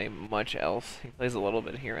seen him play much else. He plays a little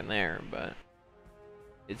bit here and there, but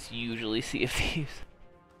it's usually Sea of Thieves.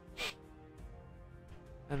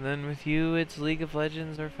 And then with you, it's League of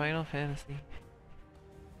Legends or Final Fantasy.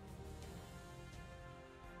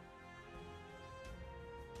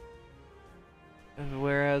 And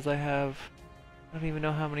whereas I have, I don't even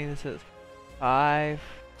know how many this is. 5,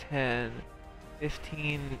 10,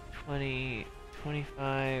 15, 20,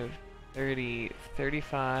 25, 30,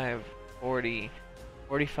 35, 40,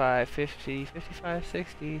 45, 50, 55,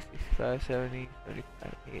 60, 65, 70,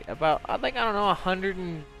 75, 80. About, I think, I don't know,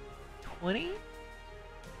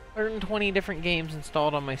 120 different games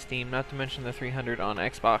installed on my Steam, not to mention the 300 on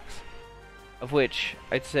Xbox. Of which,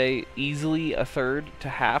 I'd say easily a third to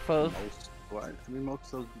half of.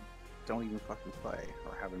 Most of those don't even fucking play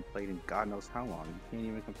or haven't played in God knows how long. You can't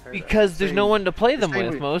even compare. Because there's no one to play them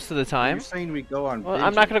with we, most of the time. You're saying we go on. Well,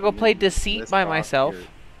 I'm not gonna go play Deceit by myself.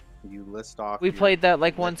 You list off. We played that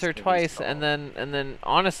like once or list of twice, install. and then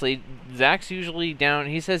honestly, Zach's usually down.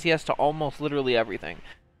 He says yes to almost literally everything,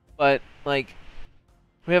 but like,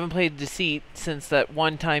 we haven't played Deceit since that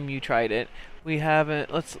one time you tried it. We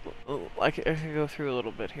haven't. I can go through a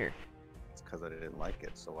little bit here. It's because I didn't like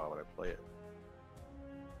it, so why would I play it?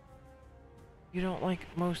 You don't like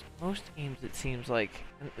most games, it seems like.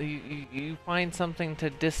 You find something to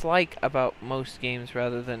dislike about most games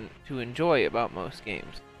rather than to enjoy about most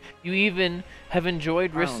games. You even have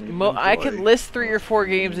enjoyed I could list 3 or 4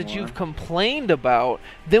 games that you've complained about.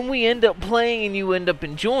 Then we end up playing and you end up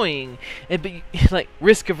enjoying. And like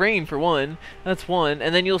Risk of Rain for one. That's one.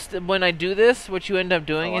 And then when I do this, what you end up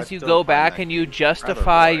doing is you go back and you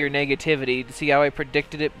justify your negativity to see how I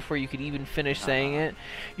predicted it before you could even finish saying it.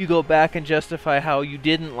 You go back and justify how you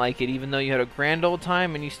didn't like it, even though you had a grand old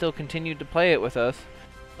time and you still continued to play it with us.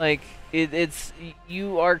 Like, it's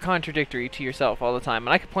you are contradictory to yourself all the time,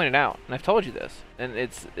 and I can point it out, and I've told you this, and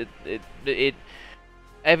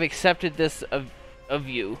I've accepted this of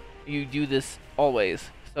you. You do this always,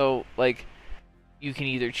 so like, you can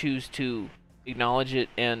either choose to acknowledge it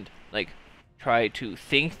and like try to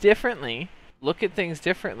think differently, look at things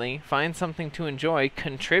differently, find something to enjoy,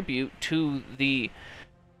 contribute to the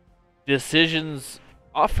decisions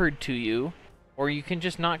offered to you, or you can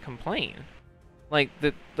just not complain.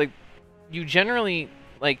 You generally,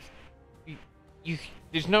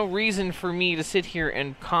 there's no reason for me to sit here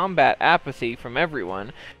and combat apathy from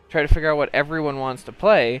everyone, try to figure out what everyone wants to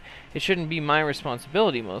play. It shouldn't be my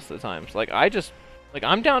responsibility most of the times.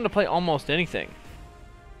 I'm down to play almost anything.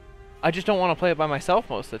 I just don't want to play it by myself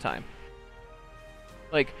most of the time.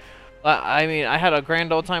 I mean, I had a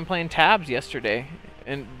grand old time playing tabs yesterday,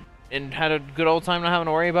 and had a good old time not having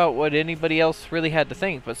to worry about what anybody else really had to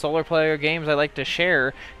think. But solo player games, I like to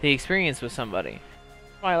share the experience with somebody.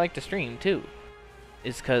 That's why I like to stream too,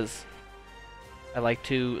 is because I like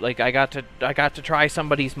to, I got to try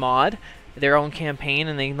somebody's mod, their own campaign,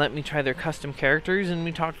 and they let me try their custom characters, and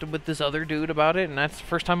we talked with this other dude about it, and that's the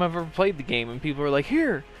first time I've ever played the game, and people were like,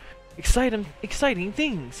 here, exciting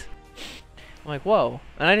things. I'm like, whoa.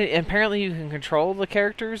 And apparently you can control the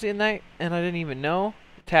characters in that, and I didn't even know.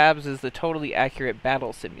 Tabs is the totally accurate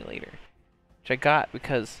battle simulator, which I got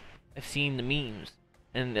because I've seen the memes,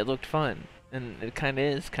 and it looked fun, and it kind of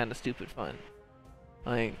is kind of stupid fun.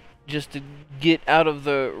 Just to get out of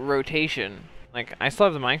the rotation. I still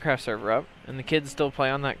have the Minecraft server up, and the kids still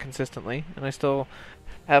play on that consistently, and I still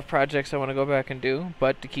have projects I want to go back and do,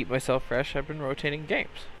 but to keep myself fresh, I've been rotating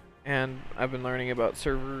games. And I've been learning about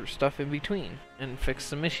server stuff in between, and fix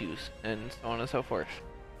some issues, and so on and so forth.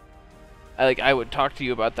 I would talk to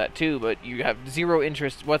you about that too, but you have zero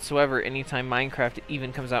interest whatsoever anytime Minecraft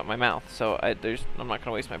even comes out my mouth, so I'm not going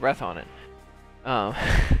to waste my breath on it.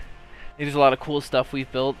 There's a lot of cool stuff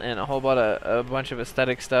we've built, and a whole bunch of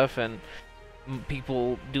aesthetic stuff, and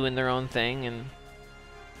people doing their own thing, and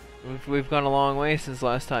we've gone a long way since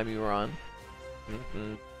last time you were on.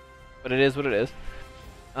 But it is what it is.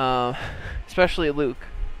 Especially Luke.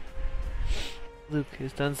 Luke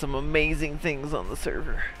has done some amazing things on the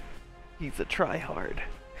server. He's a tryhard.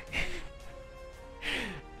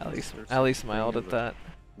 Ali smiled at that.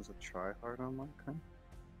 There's a tryhard on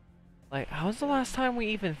Minecraft? How was the last time we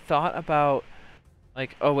even thought about,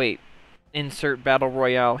 oh wait, insert battle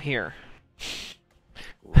royale here?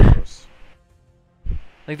 Gross.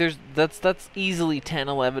 That's easily 10,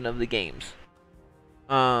 11 of the games.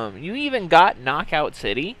 You even got Knockout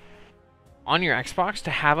City on your Xbox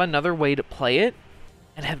to have another way to play it,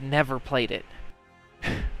 and have never played it.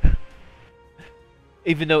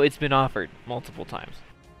 Even though it's been offered multiple times.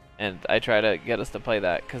 And I try to get us to play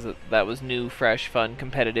that, because that was new, fresh, fun,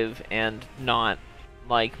 competitive, and not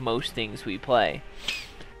like most things we play.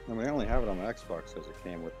 I mean, I only have it on my Xbox because it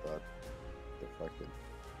came with the deflected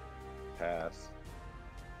pass.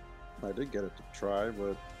 I did get it to try,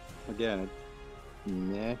 but again,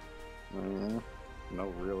 no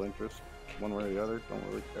real interest. One way or the other, don't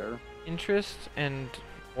really care. Interest and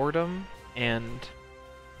boredom and...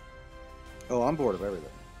 Oh, I'm bored of everything.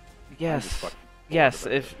 Yes, yes,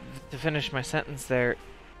 to finish my sentence there,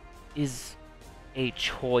 is a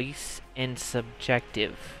choice and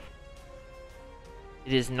subjective.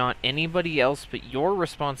 It is not anybody else but your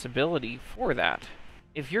responsibility for that.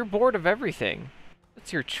 If you're bored of everything,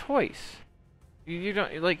 that's your choice. You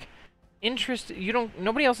don't,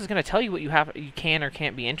 nobody else is going to tell you what you can or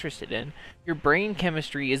can't be interested in. Your brain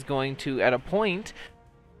chemistry is going to, at a point,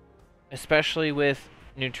 especially with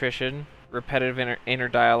nutrition, repetitive inner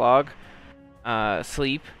dialogue,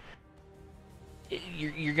 sleep,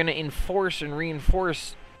 you're going to enforce and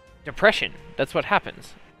reinforce depression. That's what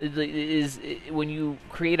happens. When you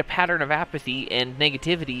create a pattern of apathy and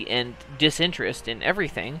negativity and disinterest in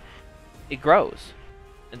everything, it grows.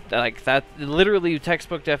 That, literally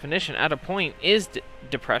textbook definition at a point is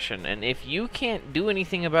depression. And if you can't do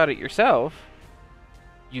anything about it yourself,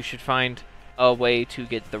 you should find a way to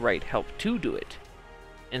get the right help to do it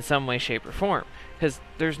in some way, shape, or form. Because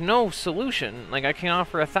there's no solution. I can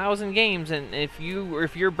offer 1,000 games, and if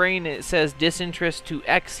your brain says disinterest to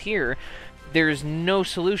X here, there's no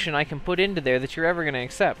solution I can put into there that you're ever going to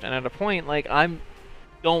accept. And at a point, I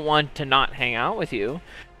don't want to not hang out with you.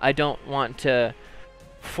 I don't want to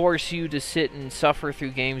force you to sit and suffer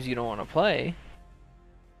through games you don't want to play.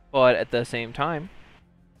 But at the same time,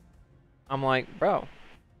 I'm like, bro,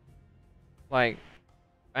 I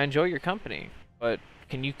enjoy your company, but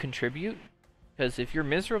can you contribute? Because if you're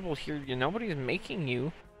miserable here, nobody's making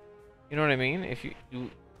you. You know what I mean?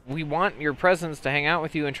 We want your presence to hang out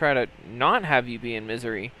with you and try to not have you be in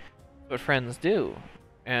misery. That's what friends do.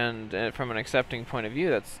 And from an accepting point of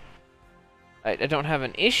view, I don't have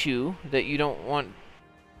an issue that you don't want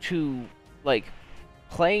to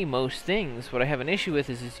play most things. What I have an issue with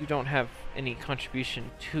is you don't have any contribution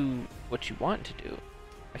to what you want to do.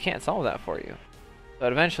 I can't solve that for you.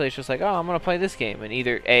 But eventually it's just like, oh, I'm going to play this game. And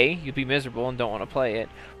either A, you'd be miserable and don't want to play it,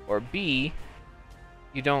 or B,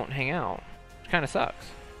 you don't hang out. Which kind of sucks.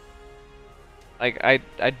 Like, I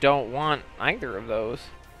don't want either of those.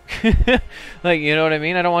 Like, you know what I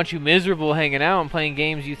mean? I don't want you miserable hanging out and playing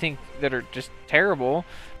games you think that are just terrible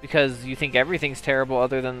because you think everything's terrible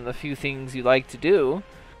other than the few things you like to do.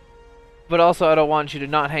 But also, I don't want you to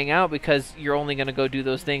not hang out because you're only going to go do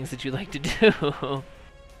those things that you like to do.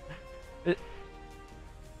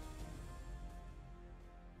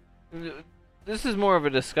 This is more of a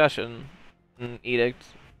discussion, an edict.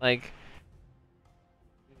 Like,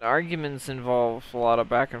 arguments involve a lot of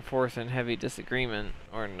back and forth and heavy disagreement.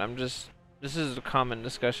 This is a common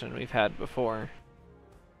discussion we've had before.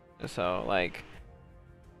 So, like,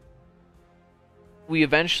 we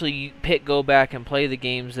eventually go back and play the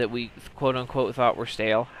games that we quote-unquote thought were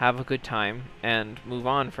stale, have a good time, and move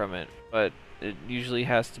on from it. But it usually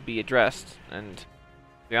has to be addressed. And to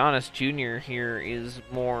be honest, Junior here is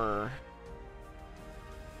more,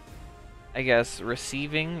 I guess,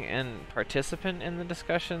 receiving and participant in the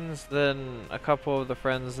discussions than a couple of the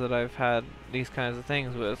friends that I've had these kinds of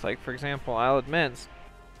things with. Like, for example, I'll admit,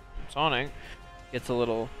 Sonic gets a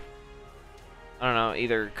little, I don't know,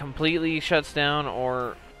 either completely shuts down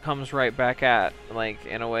or comes right back at, like,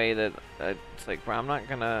 in a way that it's like, well, I'm not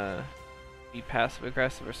gonna be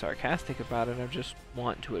passive-aggressive or sarcastic about it, I just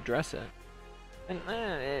want to address it. And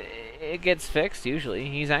it gets fixed, usually.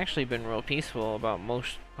 He's actually been real peaceful about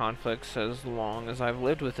most conflicts as long as I've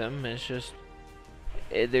lived with him. It's just,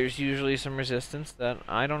 there's usually some resistance that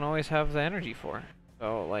I don't always have the energy for.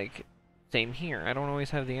 So, like, same here. I don't always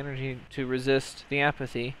have the energy to resist the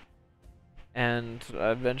apathy. And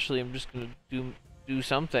eventually I'm just gonna do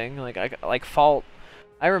something. Like Fault.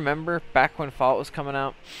 I remember back when Fault was coming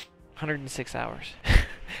out, 106 hours. I'm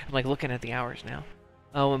like looking at the hours now.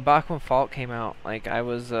 Back when Fault came out, like, I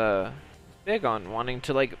was big on wanting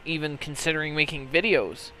to, like, even considering making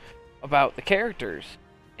videos about the characters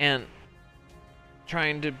and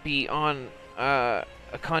trying to be on a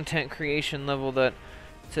content creation level that,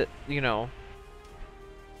 you know,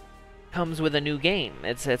 comes with a new game.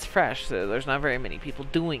 It's fresh, so there's not very many people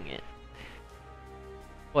doing it.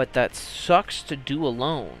 But that sucks to do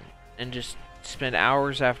alone and just spend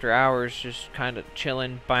hours after hours just kind of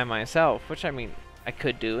chilling by myself, which, I mean, I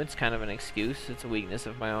could do. It's kind of an excuse. It's a weakness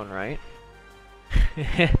of my own right.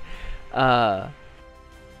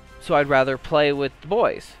 So I'd rather play with the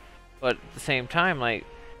boys. But at the same time, like,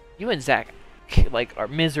 you and Zach, like, are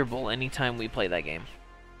miserable anytime we play that game.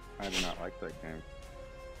 I do not like that game.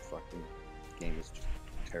 Fucking game is just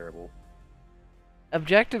terrible.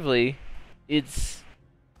 Objectively, it's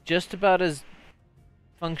just about as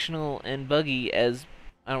functional and buggy as,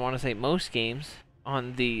 I don't want to say most games,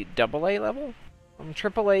 on the AA level.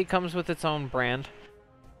 AAA comes with its own brand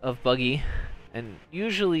of buggy and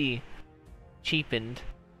usually cheapened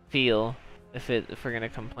feel if we're gonna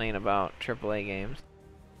complain about AAA games.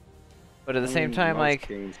 But at the same time, most like,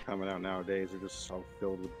 games coming out nowadays are just so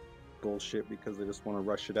filled with bullshit because they just want to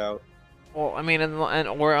rush it out. well, I mean,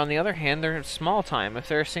 or on the other hand, they're small time. If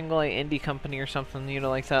they're a single A indie company or something, you know,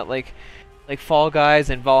 like that, like Fall Guys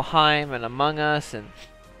and Valheim and Among Us, and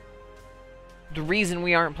the reason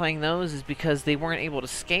we aren't playing those is because they weren't able to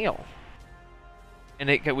scale, and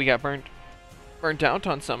we got burnt out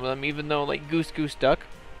on some of them. Even though, like, Goose Goose Duck,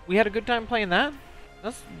 we had a good time playing that.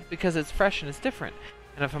 That's because it's fresh and it's different.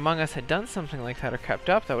 And if Among Us had done something like that or kept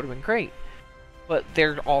up, that would have been great. But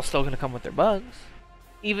they're all still going to come with their bugs.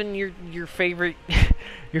 Even your favorite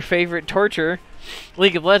your favorite torture,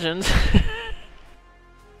 League of Legends,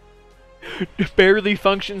 barely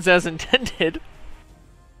functions as intended.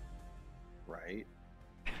 Right.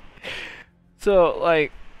 So,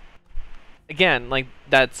 like, again, like,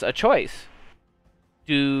 that's a choice.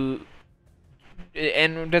 And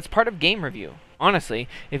that's part of game review. Honestly,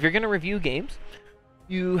 if you're going to review games,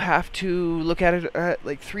 you have to look at it at,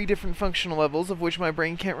 like, 3 different functional levels, of which my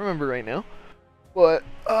brain can't remember right now. But,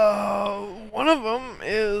 one of them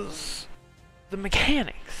is the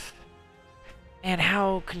mechanics. And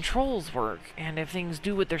how controls work, and if things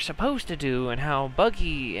do what they're supposed to do, and how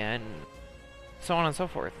buggy, and so on and so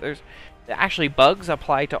forth. Actually, bugs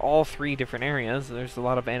apply to all 3 different areas. There's a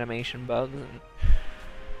lot of animation bugs, and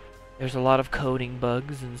there's a lot of coding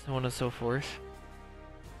bugs, and so on and so forth.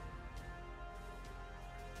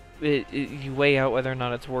 You weigh out whether or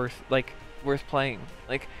not it's worth playing.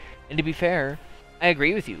 Like, and to be fair, I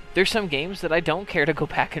agree with you. There's some games that I don't care to go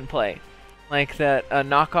back and play. Like that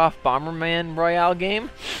knockoff Bomberman Royale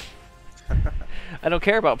game. I don't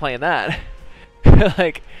care about playing that.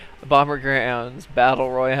 Like Bomber Grounds,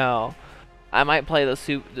 Battle Royale, I might play the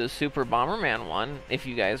Super Bomberman one if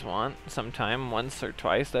you guys want sometime, once or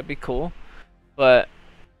twice. That'd be cool. But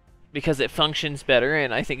because it functions better,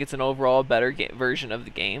 and I think it's an overall better version of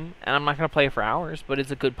the game. And I'm not gonna play it for hours, but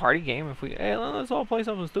it's a good party game. If we let's all play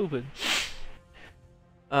something stupid.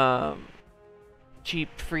 Cheap,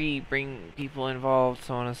 free, bring people involved,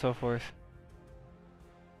 so on and so forth.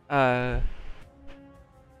 There's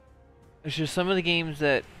just some of the games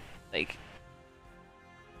that like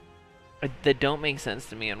that don't make sense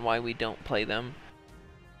to me, and why we don't play them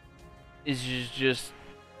is just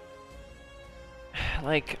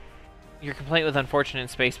like your complaint with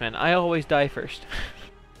Unfortunate Spaceman. I always die first.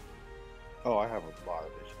 Oh, I have a lot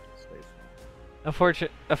of issues with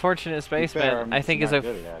Spaceman. Unfortunate Spaceman, I think is a.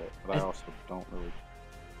 Good at it, but I also don't really.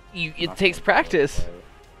 It takes practice.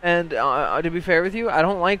 And to be fair with you, I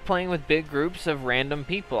don't like playing with big groups of random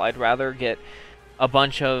people. I'd rather get a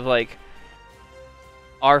bunch of like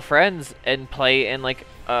our friends and play in like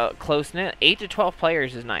close knit. 8 to 12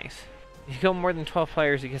 players is nice. If you go more than 12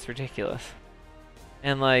 players, it gets ridiculous.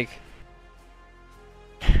 And like,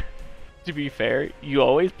 to be fair, you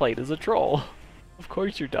always played as a troll. Of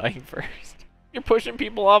course you're dying first. You're pushing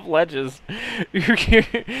people off ledges.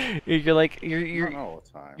 You're like you're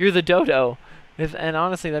the dodo. And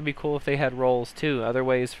honestly, that'd be cool if they had roles too, other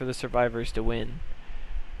ways for the survivors to win.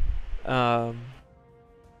 But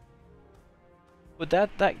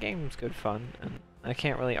that game's good fun, and I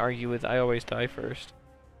can't really argue with I always die first.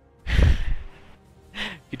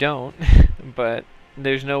 You don't, but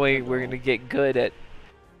there's no way we're gonna get good at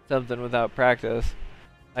something without practice.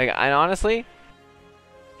 Like, I honestly,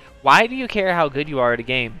 why do you care how good you are at a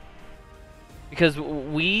game? Because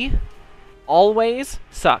we always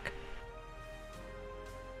suck.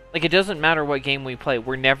 Like, it doesn't matter what game we play.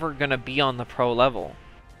 We're never going to be on the pro level.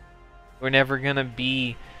 We're never going to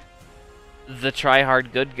be the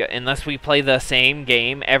try-hard good guy unless we play the same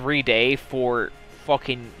game every day for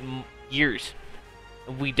fucking years.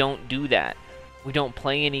 We don't do that. We don't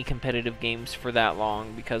play any competitive games for that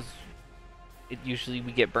long because usually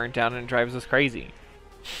we get burnt out and it drives us crazy.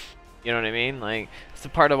 You know what I mean? Like, it's the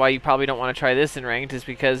part of why you probably don't want to try this in ranked is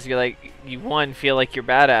because you're like, you feel like you're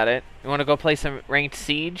bad at it. You want to go play some ranked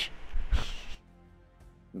Siege?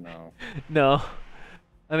 No. No.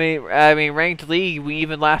 I mean, ranked League, we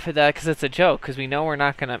even laugh at that because it's a joke, because we know we're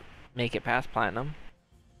not gonna make it past platinum.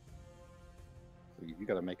 You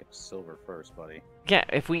gotta make it to silver first, buddy. Yeah,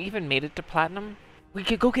 if we even made it to platinum, we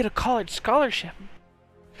could go get a college scholarship.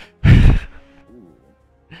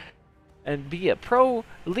 And be a pro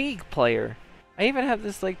league player. I even have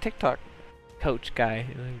this like TikTok coach guy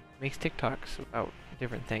who makes TikToks about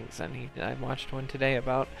different things, and I watched one today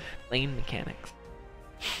about lane mechanics.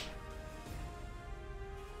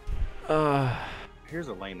 Here's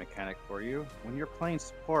a lane mechanic for you. When you're playing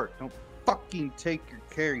support, don't fucking take your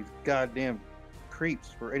carries, goddamn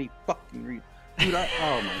creeps, for any fucking reason. Dude,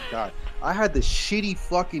 oh my god. I had this shitty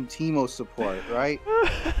fucking Teemo support, right?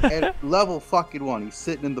 At level fucking 1, he's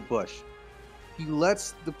sitting in the bush. He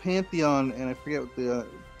lets the Pantheon, and I forget what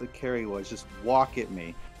the carry was, just walk at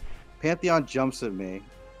me. Pantheon jumps at me.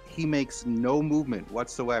 He makes no movement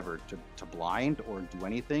whatsoever to blind or do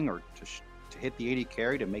anything, or to hit the 80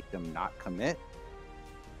 carry to make them not commit.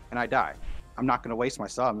 And I die. I'm not going to waste my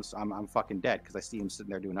subs. I'm fucking dead because I see him sitting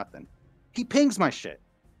there doing nothing. He pings my shit.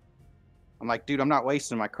 I'm like, dude, I'm not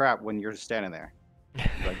wasting my crap when you're just standing there.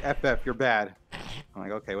 He's like, FF, you're bad. I'm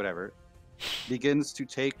like, okay, whatever. Begins to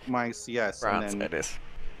take my CS and then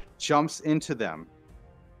jumps into them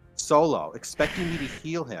solo, expecting me to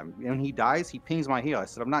heal him. And when he dies, he pings my heal. I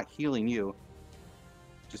said, I'm not healing you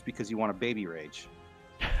just because you want a baby rage.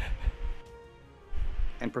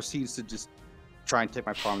 And proceeds to just try and take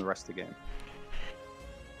my palm the rest of the game.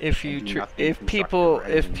 If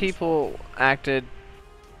people acted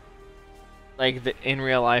like in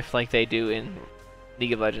real life like they do in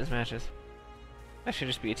League of Legends matches, that should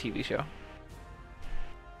just be a TV show.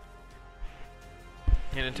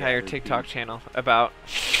 An entire TikTok channel about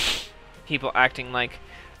people acting like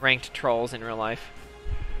ranked trolls in real life.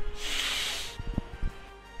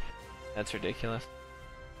 That's ridiculous.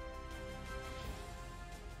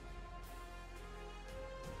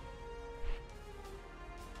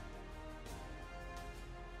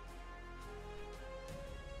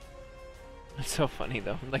 It's so funny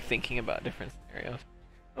though, I'm like thinking about different scenarios.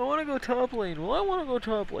 I want to go top lane. Well, I want to go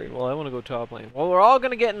top lane. Well, I want to go top lane. Well, we're all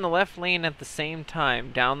going to get in the left lane at the same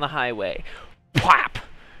time down the highway. Pwap!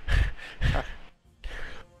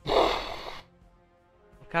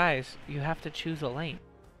 Guys, you have to choose a lane.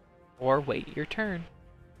 Or wait your turn.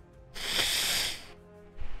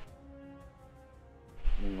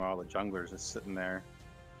 Meanwhile, the jungler's just sitting there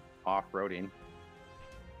off-roading.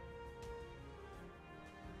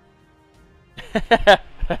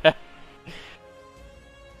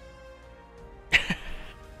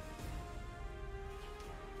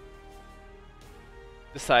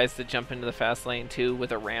 Decides to jump into the fast lane too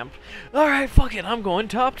with a ramp. Alright, fuck it, I'm going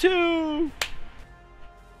top 2!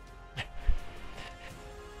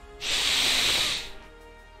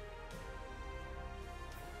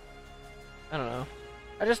 I don't know.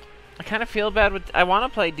 I kind of feel bad with. I want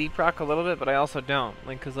to play Deep Rock a little bit, but I also don't.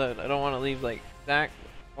 Like, because I don't want to leave, like, Zach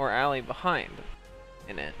or Allie behind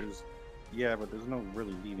in it. Yeah, but there's no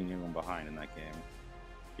really leaving anyone behind in that game.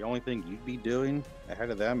 The only thing you'd be doing ahead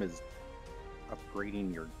of them is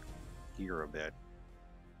upgrading your gear a bit.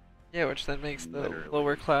 Yeah, which then makes the Literally.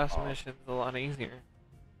 lower class Oh. missions a lot easier.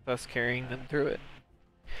 Thus carrying them through it.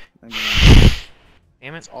 I mean,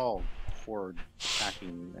 Damn it. it's all horde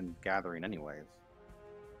hacking and gathering anyways.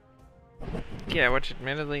 Yeah, which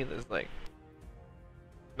admittedly is like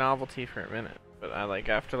novelty for a minute. But I like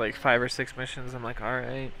after like 5 or 6 missions I'm like,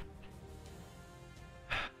 alright.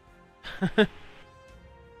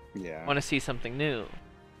 Yeah. Want to see something new.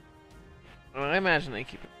 Well, I imagine they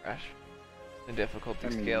keep it fresh. The difficulty I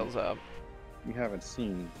mean, scales up, You haven't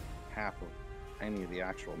seen half of any of the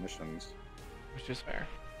actual missions. which is fair.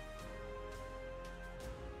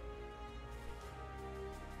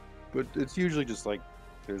 But it's usually just like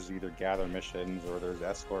there's either gather missions or there's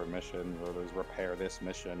escort missions or there's repair this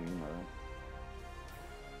mission or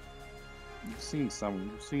you've seen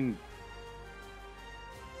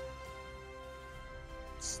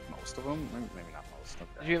most of them. Maybe not most. Okay.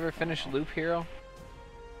 Did you ever finish Loop Hero?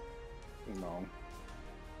 No.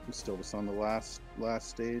 I'm still just on the last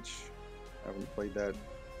stage. I haven't played that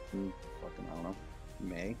in fucking, I don't know,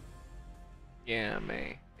 May. Yeah,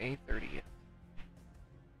 May 30th.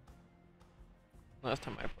 Last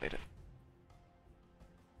time I played it.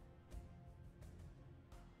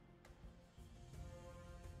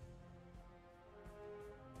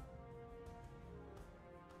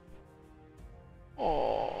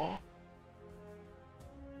 Oh.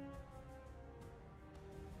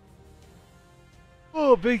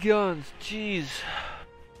 Oh, big yawns. Jeez.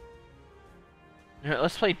 Alright,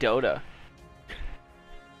 let's play Dota.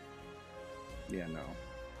 Yeah, no.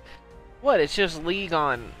 What? It's just League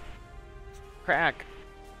on crack.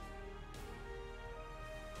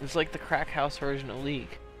 It's like the crack house version of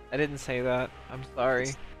League. I didn't say that. I'm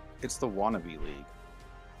sorry. It's the wannabe league.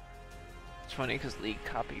 It's funny because League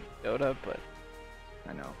copied Dota, but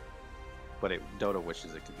I know. But Dota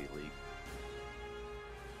wishes it could be league.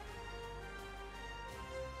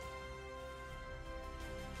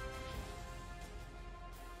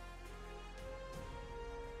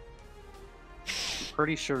 I'm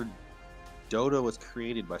pretty sure Dota was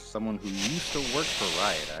created by someone who used to work for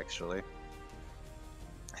Riot, actually.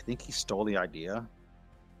 I think he stole the idea.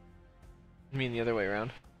 I mean the other way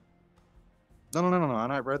around. No.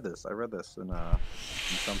 I read this. I read this in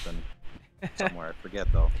something somewhere. I forget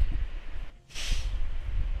though.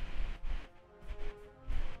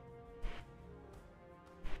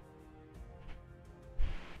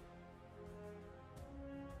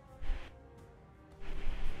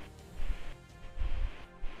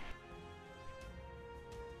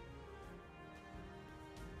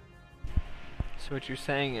 So what you're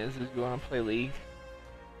saying is you want to play League?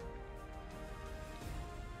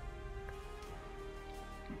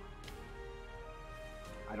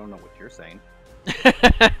 I don't know what you're saying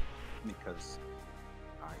because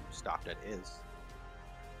I stopped at is.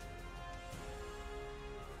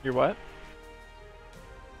 You're what?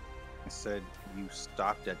 I said you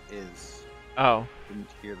stopped at is. Oh. Didn't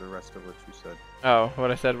hear the rest of what you said. Oh,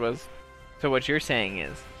 what I said was, so what you're saying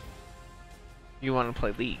is, you want to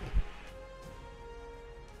play League.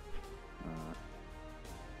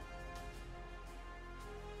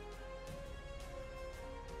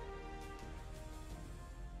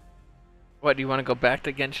 What, do you want to go back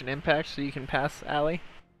to Genshin Impact so you can pass Allie?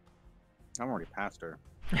 I'm already past her.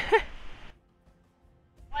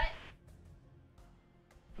 What?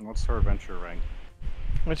 And what's her adventure rank?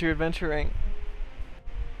 What's your adventure rank?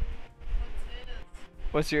 What's his?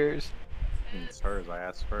 What's yours? It's hers. I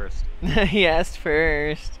asked first. He asked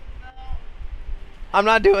first. No. I'm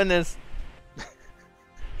not doing this.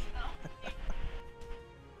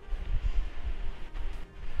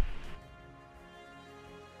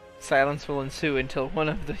 Silence will ensue until one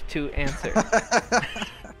of the two answers.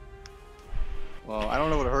 Well, I don't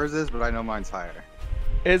know what hers is, but I know mine's higher.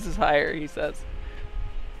 His is higher, he says.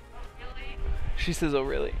 Oh, really? She says, oh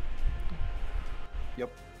really?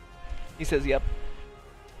 Yep. He says, yep.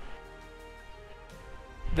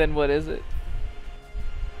 Then what is it?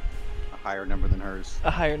 higher number than hers.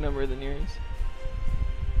 A higher number than yours.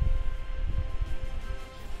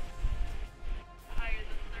 Higher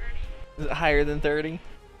than 30. Is it higher than 30?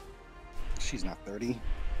 She's not 30.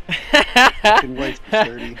 Fucking way she's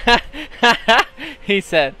 30. he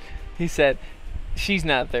said, she's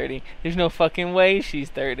not 30. There's no fucking way she's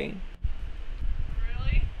 30.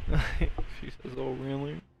 Really? She says, oh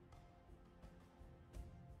really?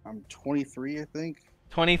 I'm 23, I think.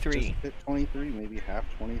 23. Just hit 23, maybe half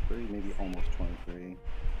 23, maybe almost 23.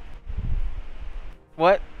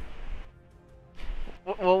 What?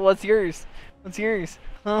 Well, what's yours? What's yours?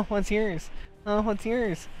 Huh? What's yours? Huh? What's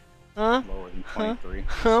yours? Huh? Lower than Huh? 23.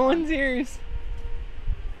 Huh? What's yours?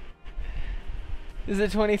 Is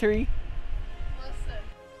it 23? Listen,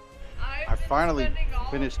 I finally spending all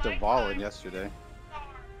of finished my Dvalin time yesterday. with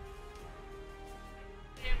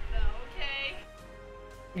Stamina, okay?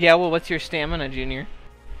 Yeah, well, what's your stamina, Junior?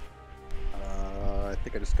 I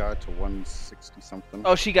think I just got it to 160 something.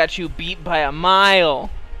 Oh, she got you beat by a mile.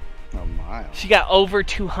 A mile. She got over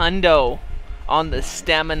 200 on the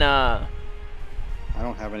stamina. I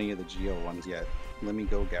don't have any of the Geo ones yet. Let me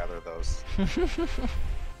go gather those.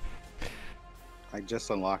 I just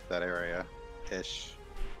unlocked that area. Ish.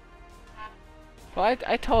 Well,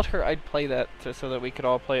 I told her I'd play that so that we could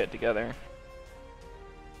all play it together.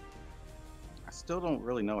 I still don't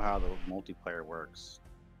really know how the multiplayer works,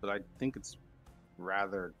 but I think it's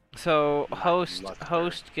rather... So Not host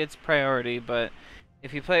luster. gets priority, but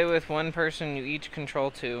if you play with one person, you each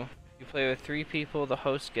control 2. If you play with 3 people, the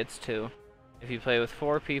host gets 2. If you play with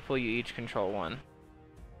 4 people, you each control 1.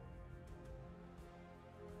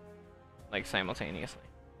 Like simultaneously.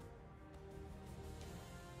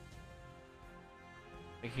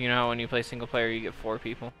 Like, you know how when you play single player, you get 4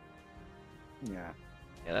 people? Yeah.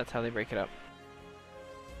 Yeah, that's how they break it up.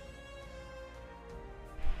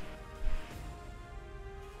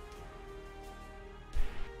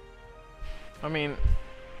 I mean, you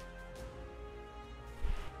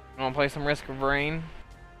wanna play some Risk of Rain?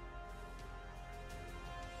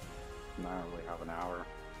 I don't really have an hour.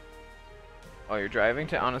 Oh, you're driving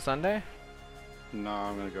to on a Sunday? No,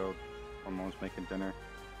 I'm gonna go. My mom's making dinner.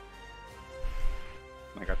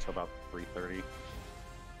 I got till about 3:30.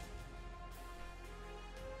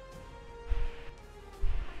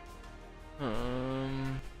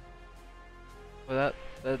 Well,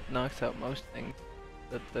 that knocks out most things.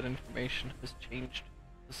 That information has changed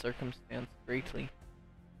the circumstance greatly.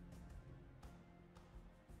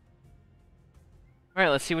 All right,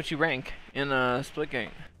 let's see what you rank in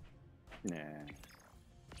Splitgate. Nah.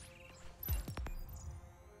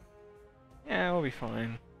 Yeah, we'll be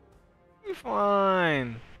fine. We'll be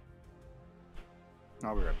fine.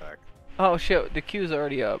 I'll be right back. Oh shit, the queue's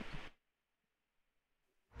already up.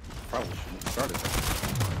 Probably shouldn't have started that.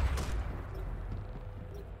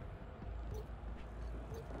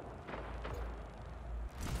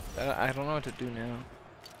 I don't know what to do now.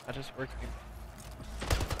 I just work here.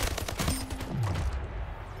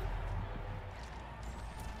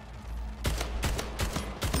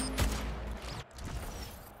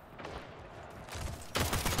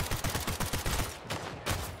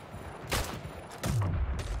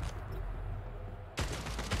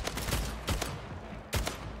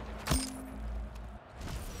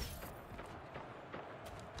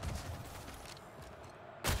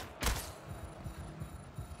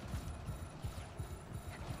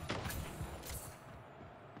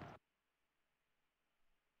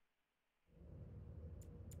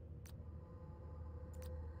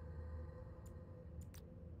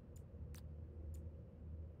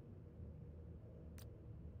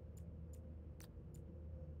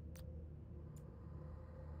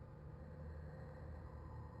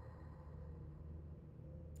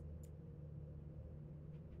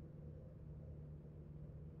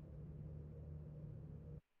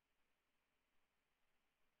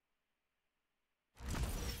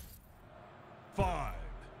 Five,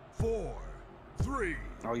 four, three,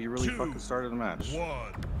 Oh, you really two, fucking started the match.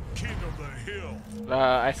 1. King of the Hill.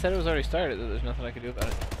 I said it was already started. There's nothing I can do about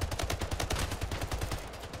it.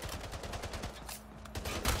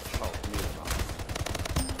 Oh,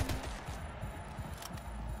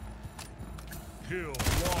 Hill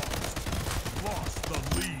lost the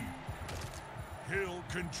lead. Hill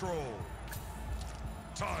control.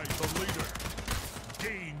 Tied the leader.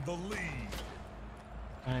 Gained the lead.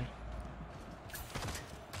 Fine.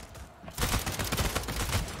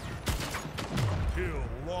 Hill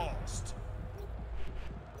lost.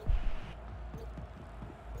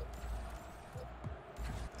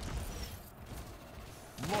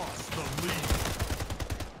 Lost the lead.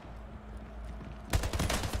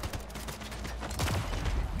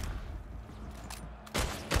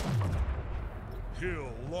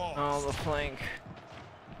 Hill lost. Oh, the flank.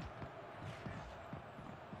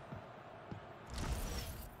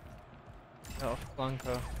 Oh,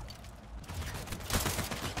 Blanco. Hill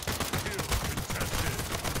contested.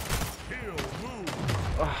 Hill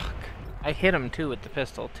moved. Ugh. I hit him too with the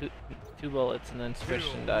pistol. Two bullets and then switched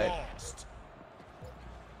Hill and died. lost.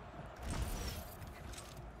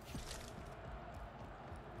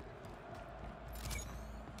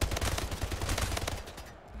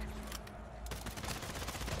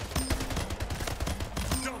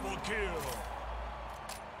 Double kill.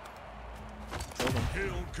 Killed him.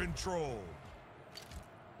 Hill control.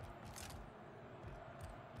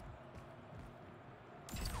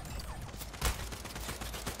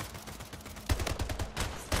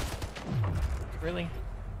 Really?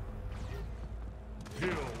 Hill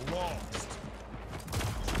lost.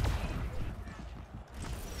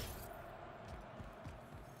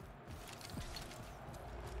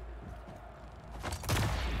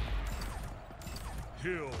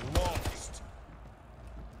 Hill lost.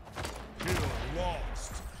 Hill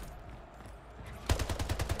lost.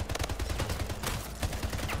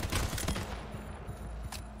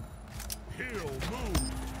 Hill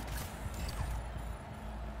moved.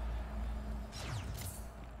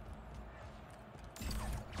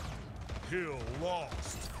 Hill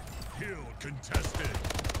lost. Hill contested.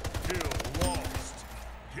 Hill lost.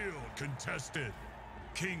 Hill contested.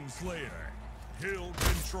 Kingslayer. Hill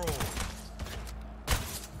control.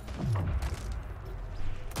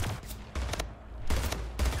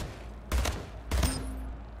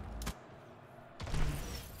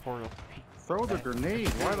 Portal. Throw the grenade.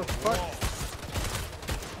 Why the fuck?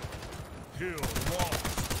 Hill lost.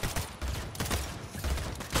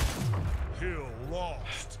 Hill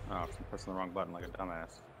lost. Oh, I'm pressing the wrong button like a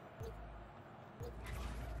dumbass.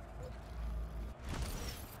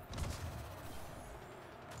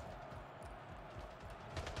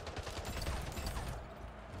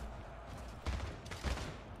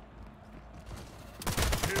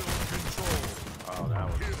 Hill control. Oh, that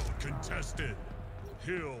was. Hill contested.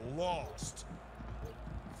 Hill lost.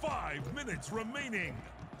 5 minutes remaining.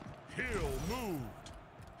 Hill moved.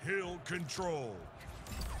 Hill control.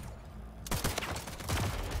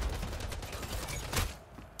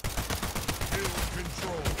 Hill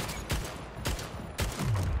control.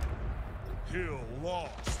 Hill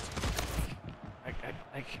lost.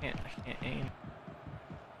 I can't aim.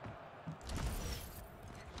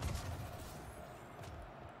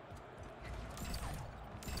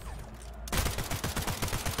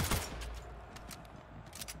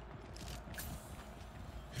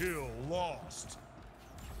 Hill lost.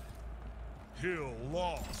 Hill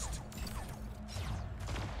lost.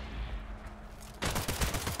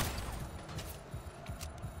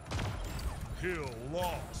 Hill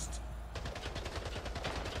lost.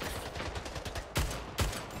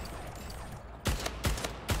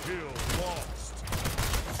 Hill lost.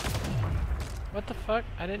 What the fuck?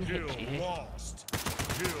 I didn't hit Hill GA. lost.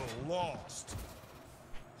 Hill lost.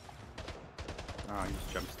 Oh, he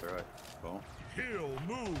just jumps through it. Cool. Hill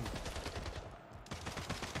moved.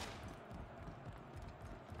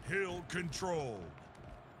 Hill control.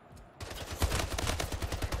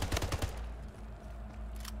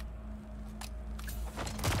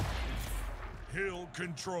 Hill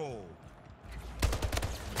control.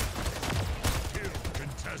 Hill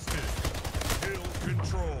contested. Hill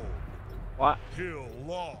control. What? Hill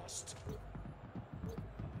lost.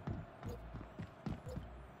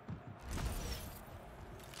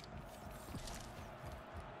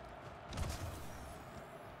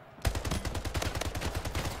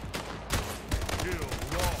 Hill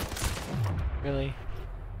lost. Really?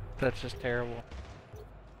 That's just terrible.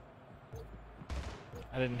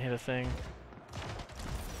 I didn't hit a thing.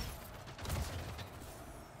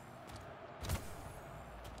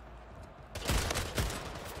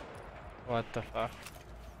 What the fuck?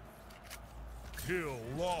 Hill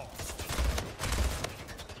lost.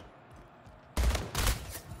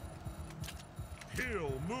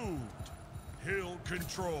 Hill moved. Hill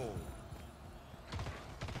control.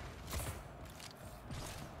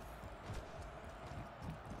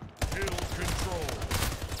 Hill control.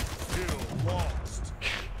 Hill lost.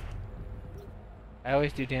 I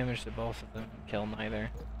always do damage to both of them, kill neither.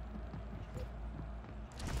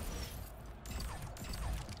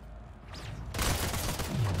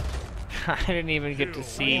 I didn't even get to Hill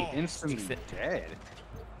see lost. Instantly dead.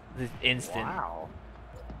 the instant. Wow.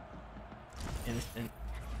 Instant.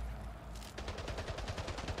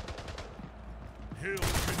 Hill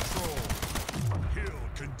control. Hill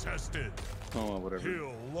contested. Oh, whatever.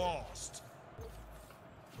 Hill lost.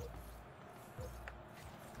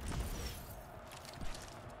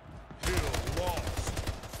 Hill lost.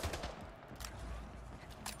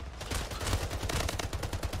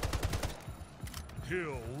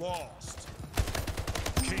 Kill lost.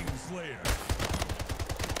 Kingslayer.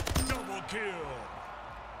 Double kill.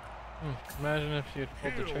 Imagine if you'd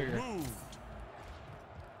pulled the Kill trigger. moved.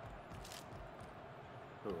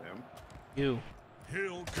 Who him? You.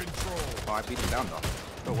 Hill control. Oh, I beat him down though.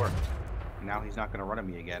 Still worked. Now he's not gonna run at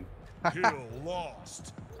me again. Kill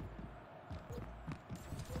lost.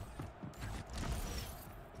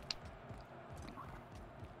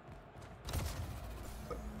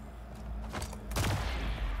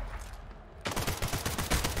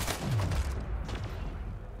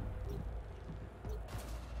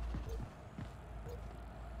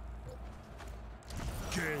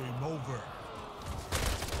 Game over.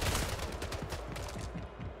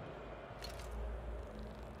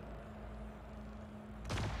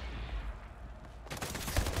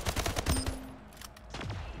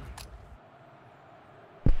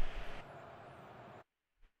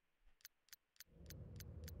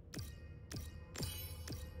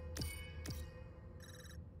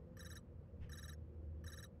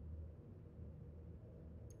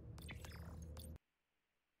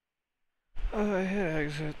 Oh, I hit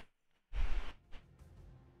exit.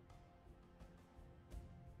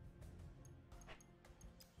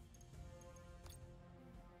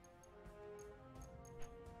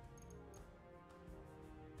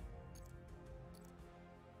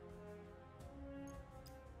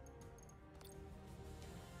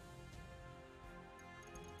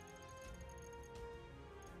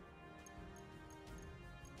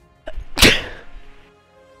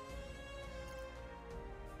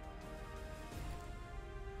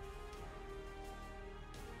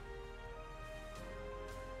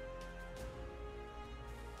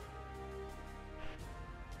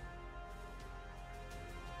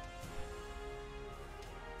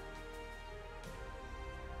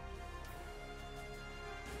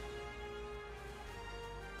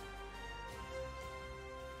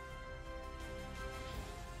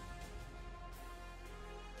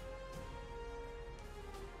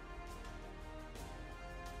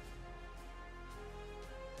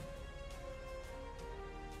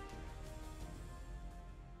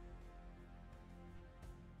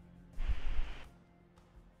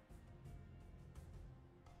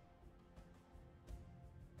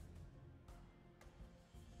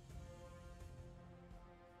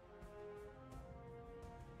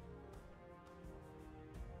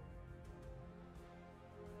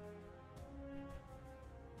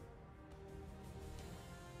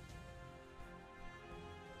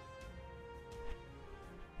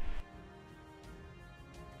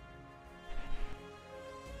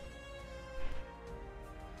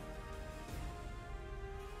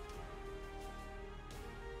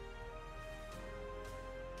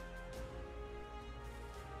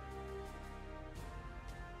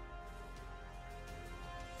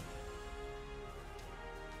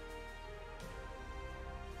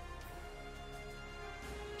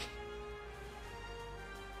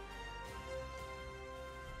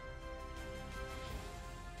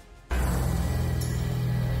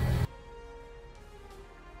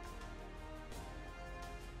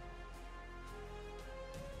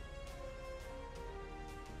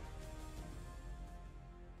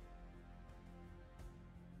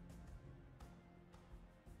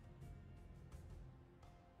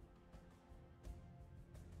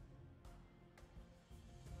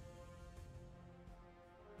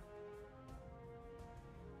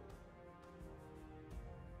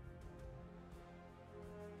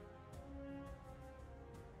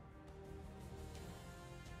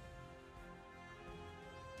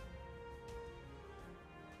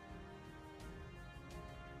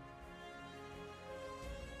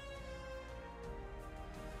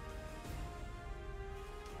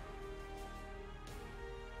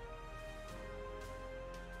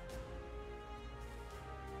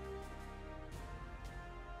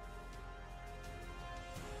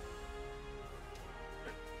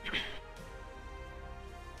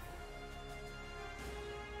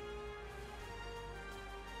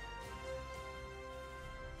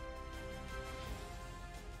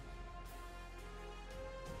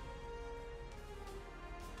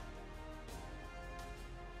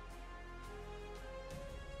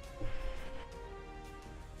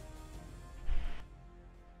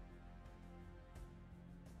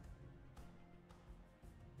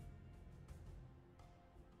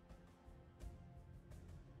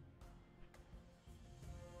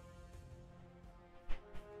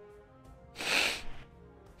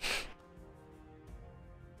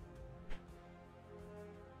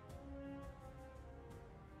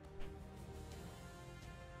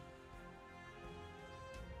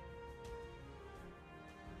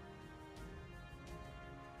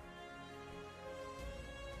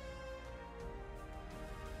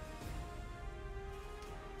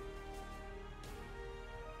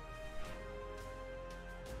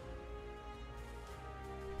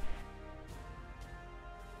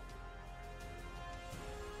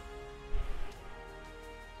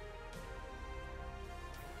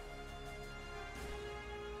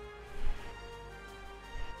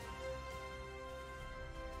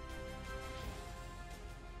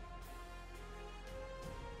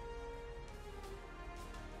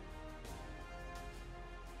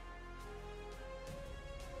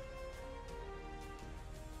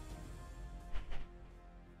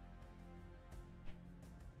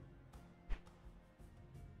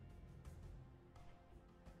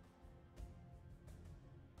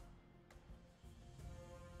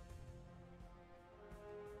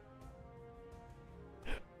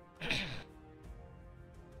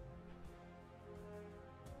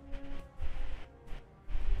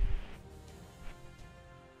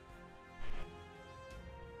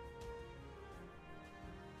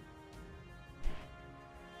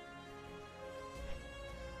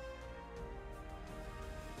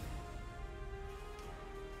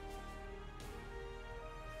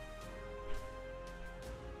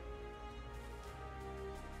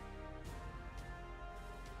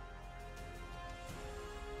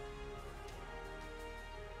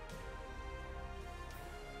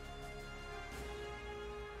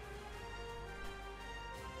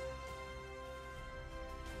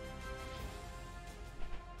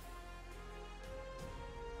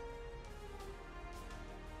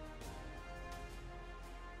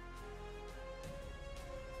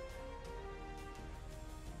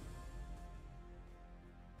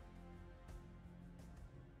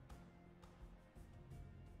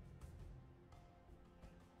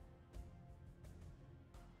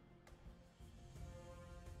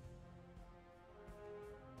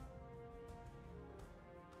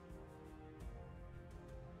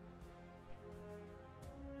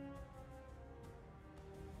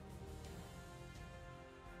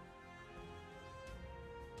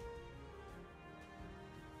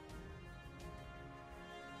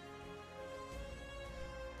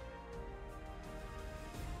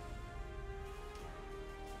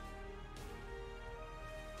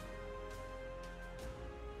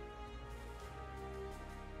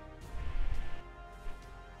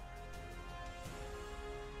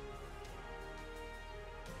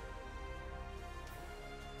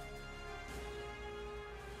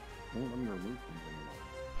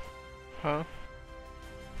 Huh?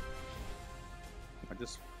 I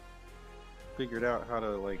just figured out how to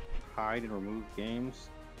like hide and remove games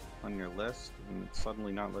on your list, and it's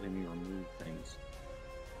suddenly not letting me remove things.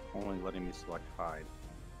 Only letting me select hide.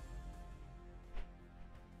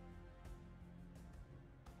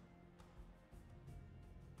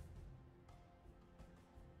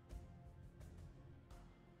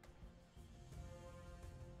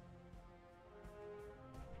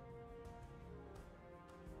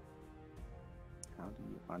 How do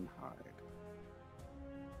you unhide?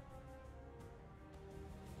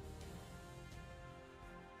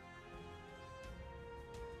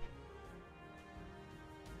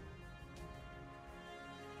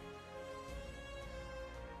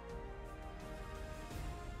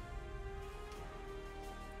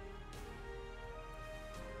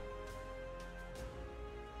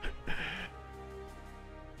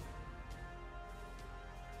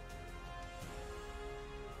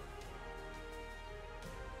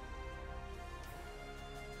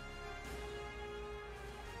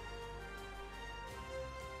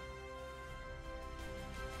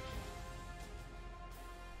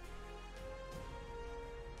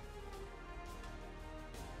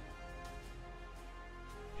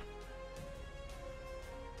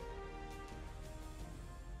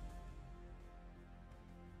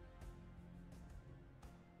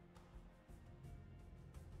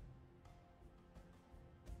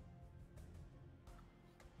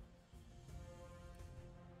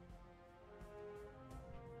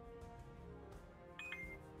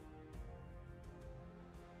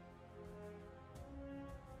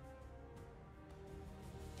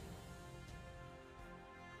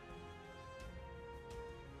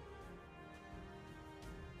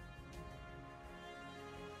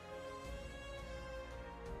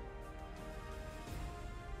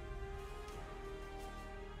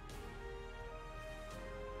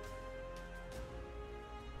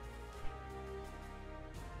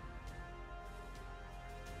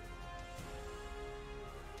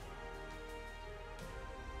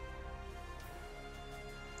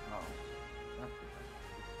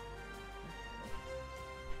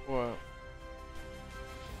 What?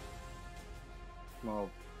 Well,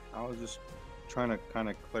 I was just trying to kind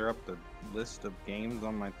of clear up the list of games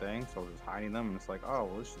on my thing, so I was just hiding them, and it's like, oh,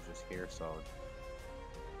 well, this is just here, so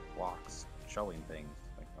it blocks showing things.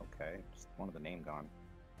 Like, okay, just wanted the name gone.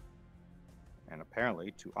 And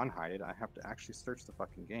apparently, to unhide it, I have to actually search the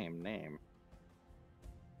fucking game name.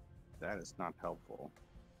 That is not helpful.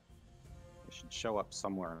 It should show up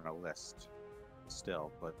somewhere in a list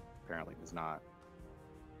still, but apparently it does not.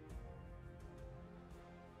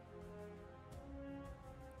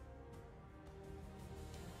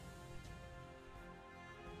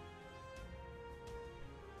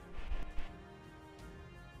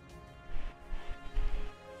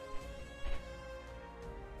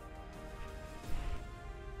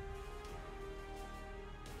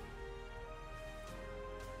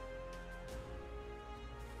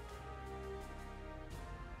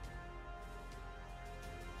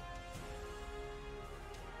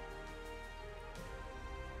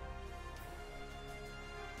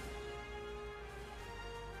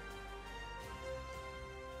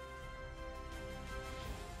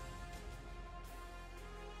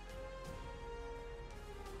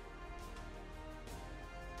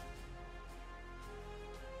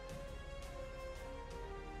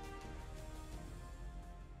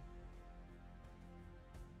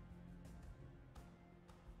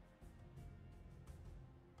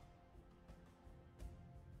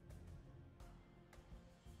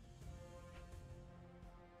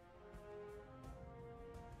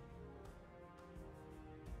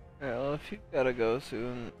 Yeah, well, if you've gotta go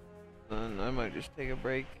soon, then I might just take a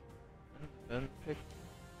break and pick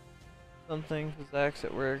something, because Zach's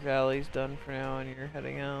at work, Allie's done for now, and you're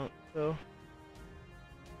heading out, so...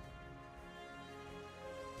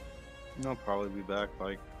 I'll probably be back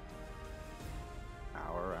like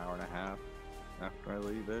hour and a half after I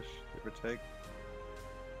leave-ish, give or take.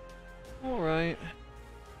 Alright.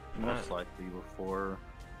 Most likely before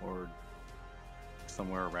or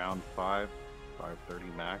somewhere around 5:30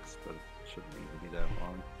 max, but it shouldn't even be that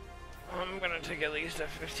long. I'm gonna take at least a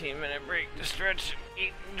 15-minute break to stretch,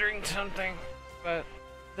 eat, and drink something, but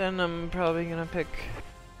then I'm probably gonna pick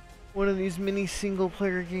one of these mini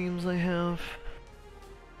single-player games I have.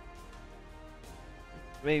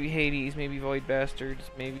 Maybe Hades, maybe Void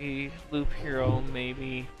Bastards, maybe Loop Hero,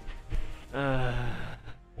 maybe...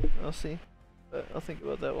 I'll see. But I'll think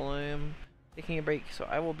about that while I am taking a break, so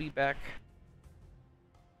I will be back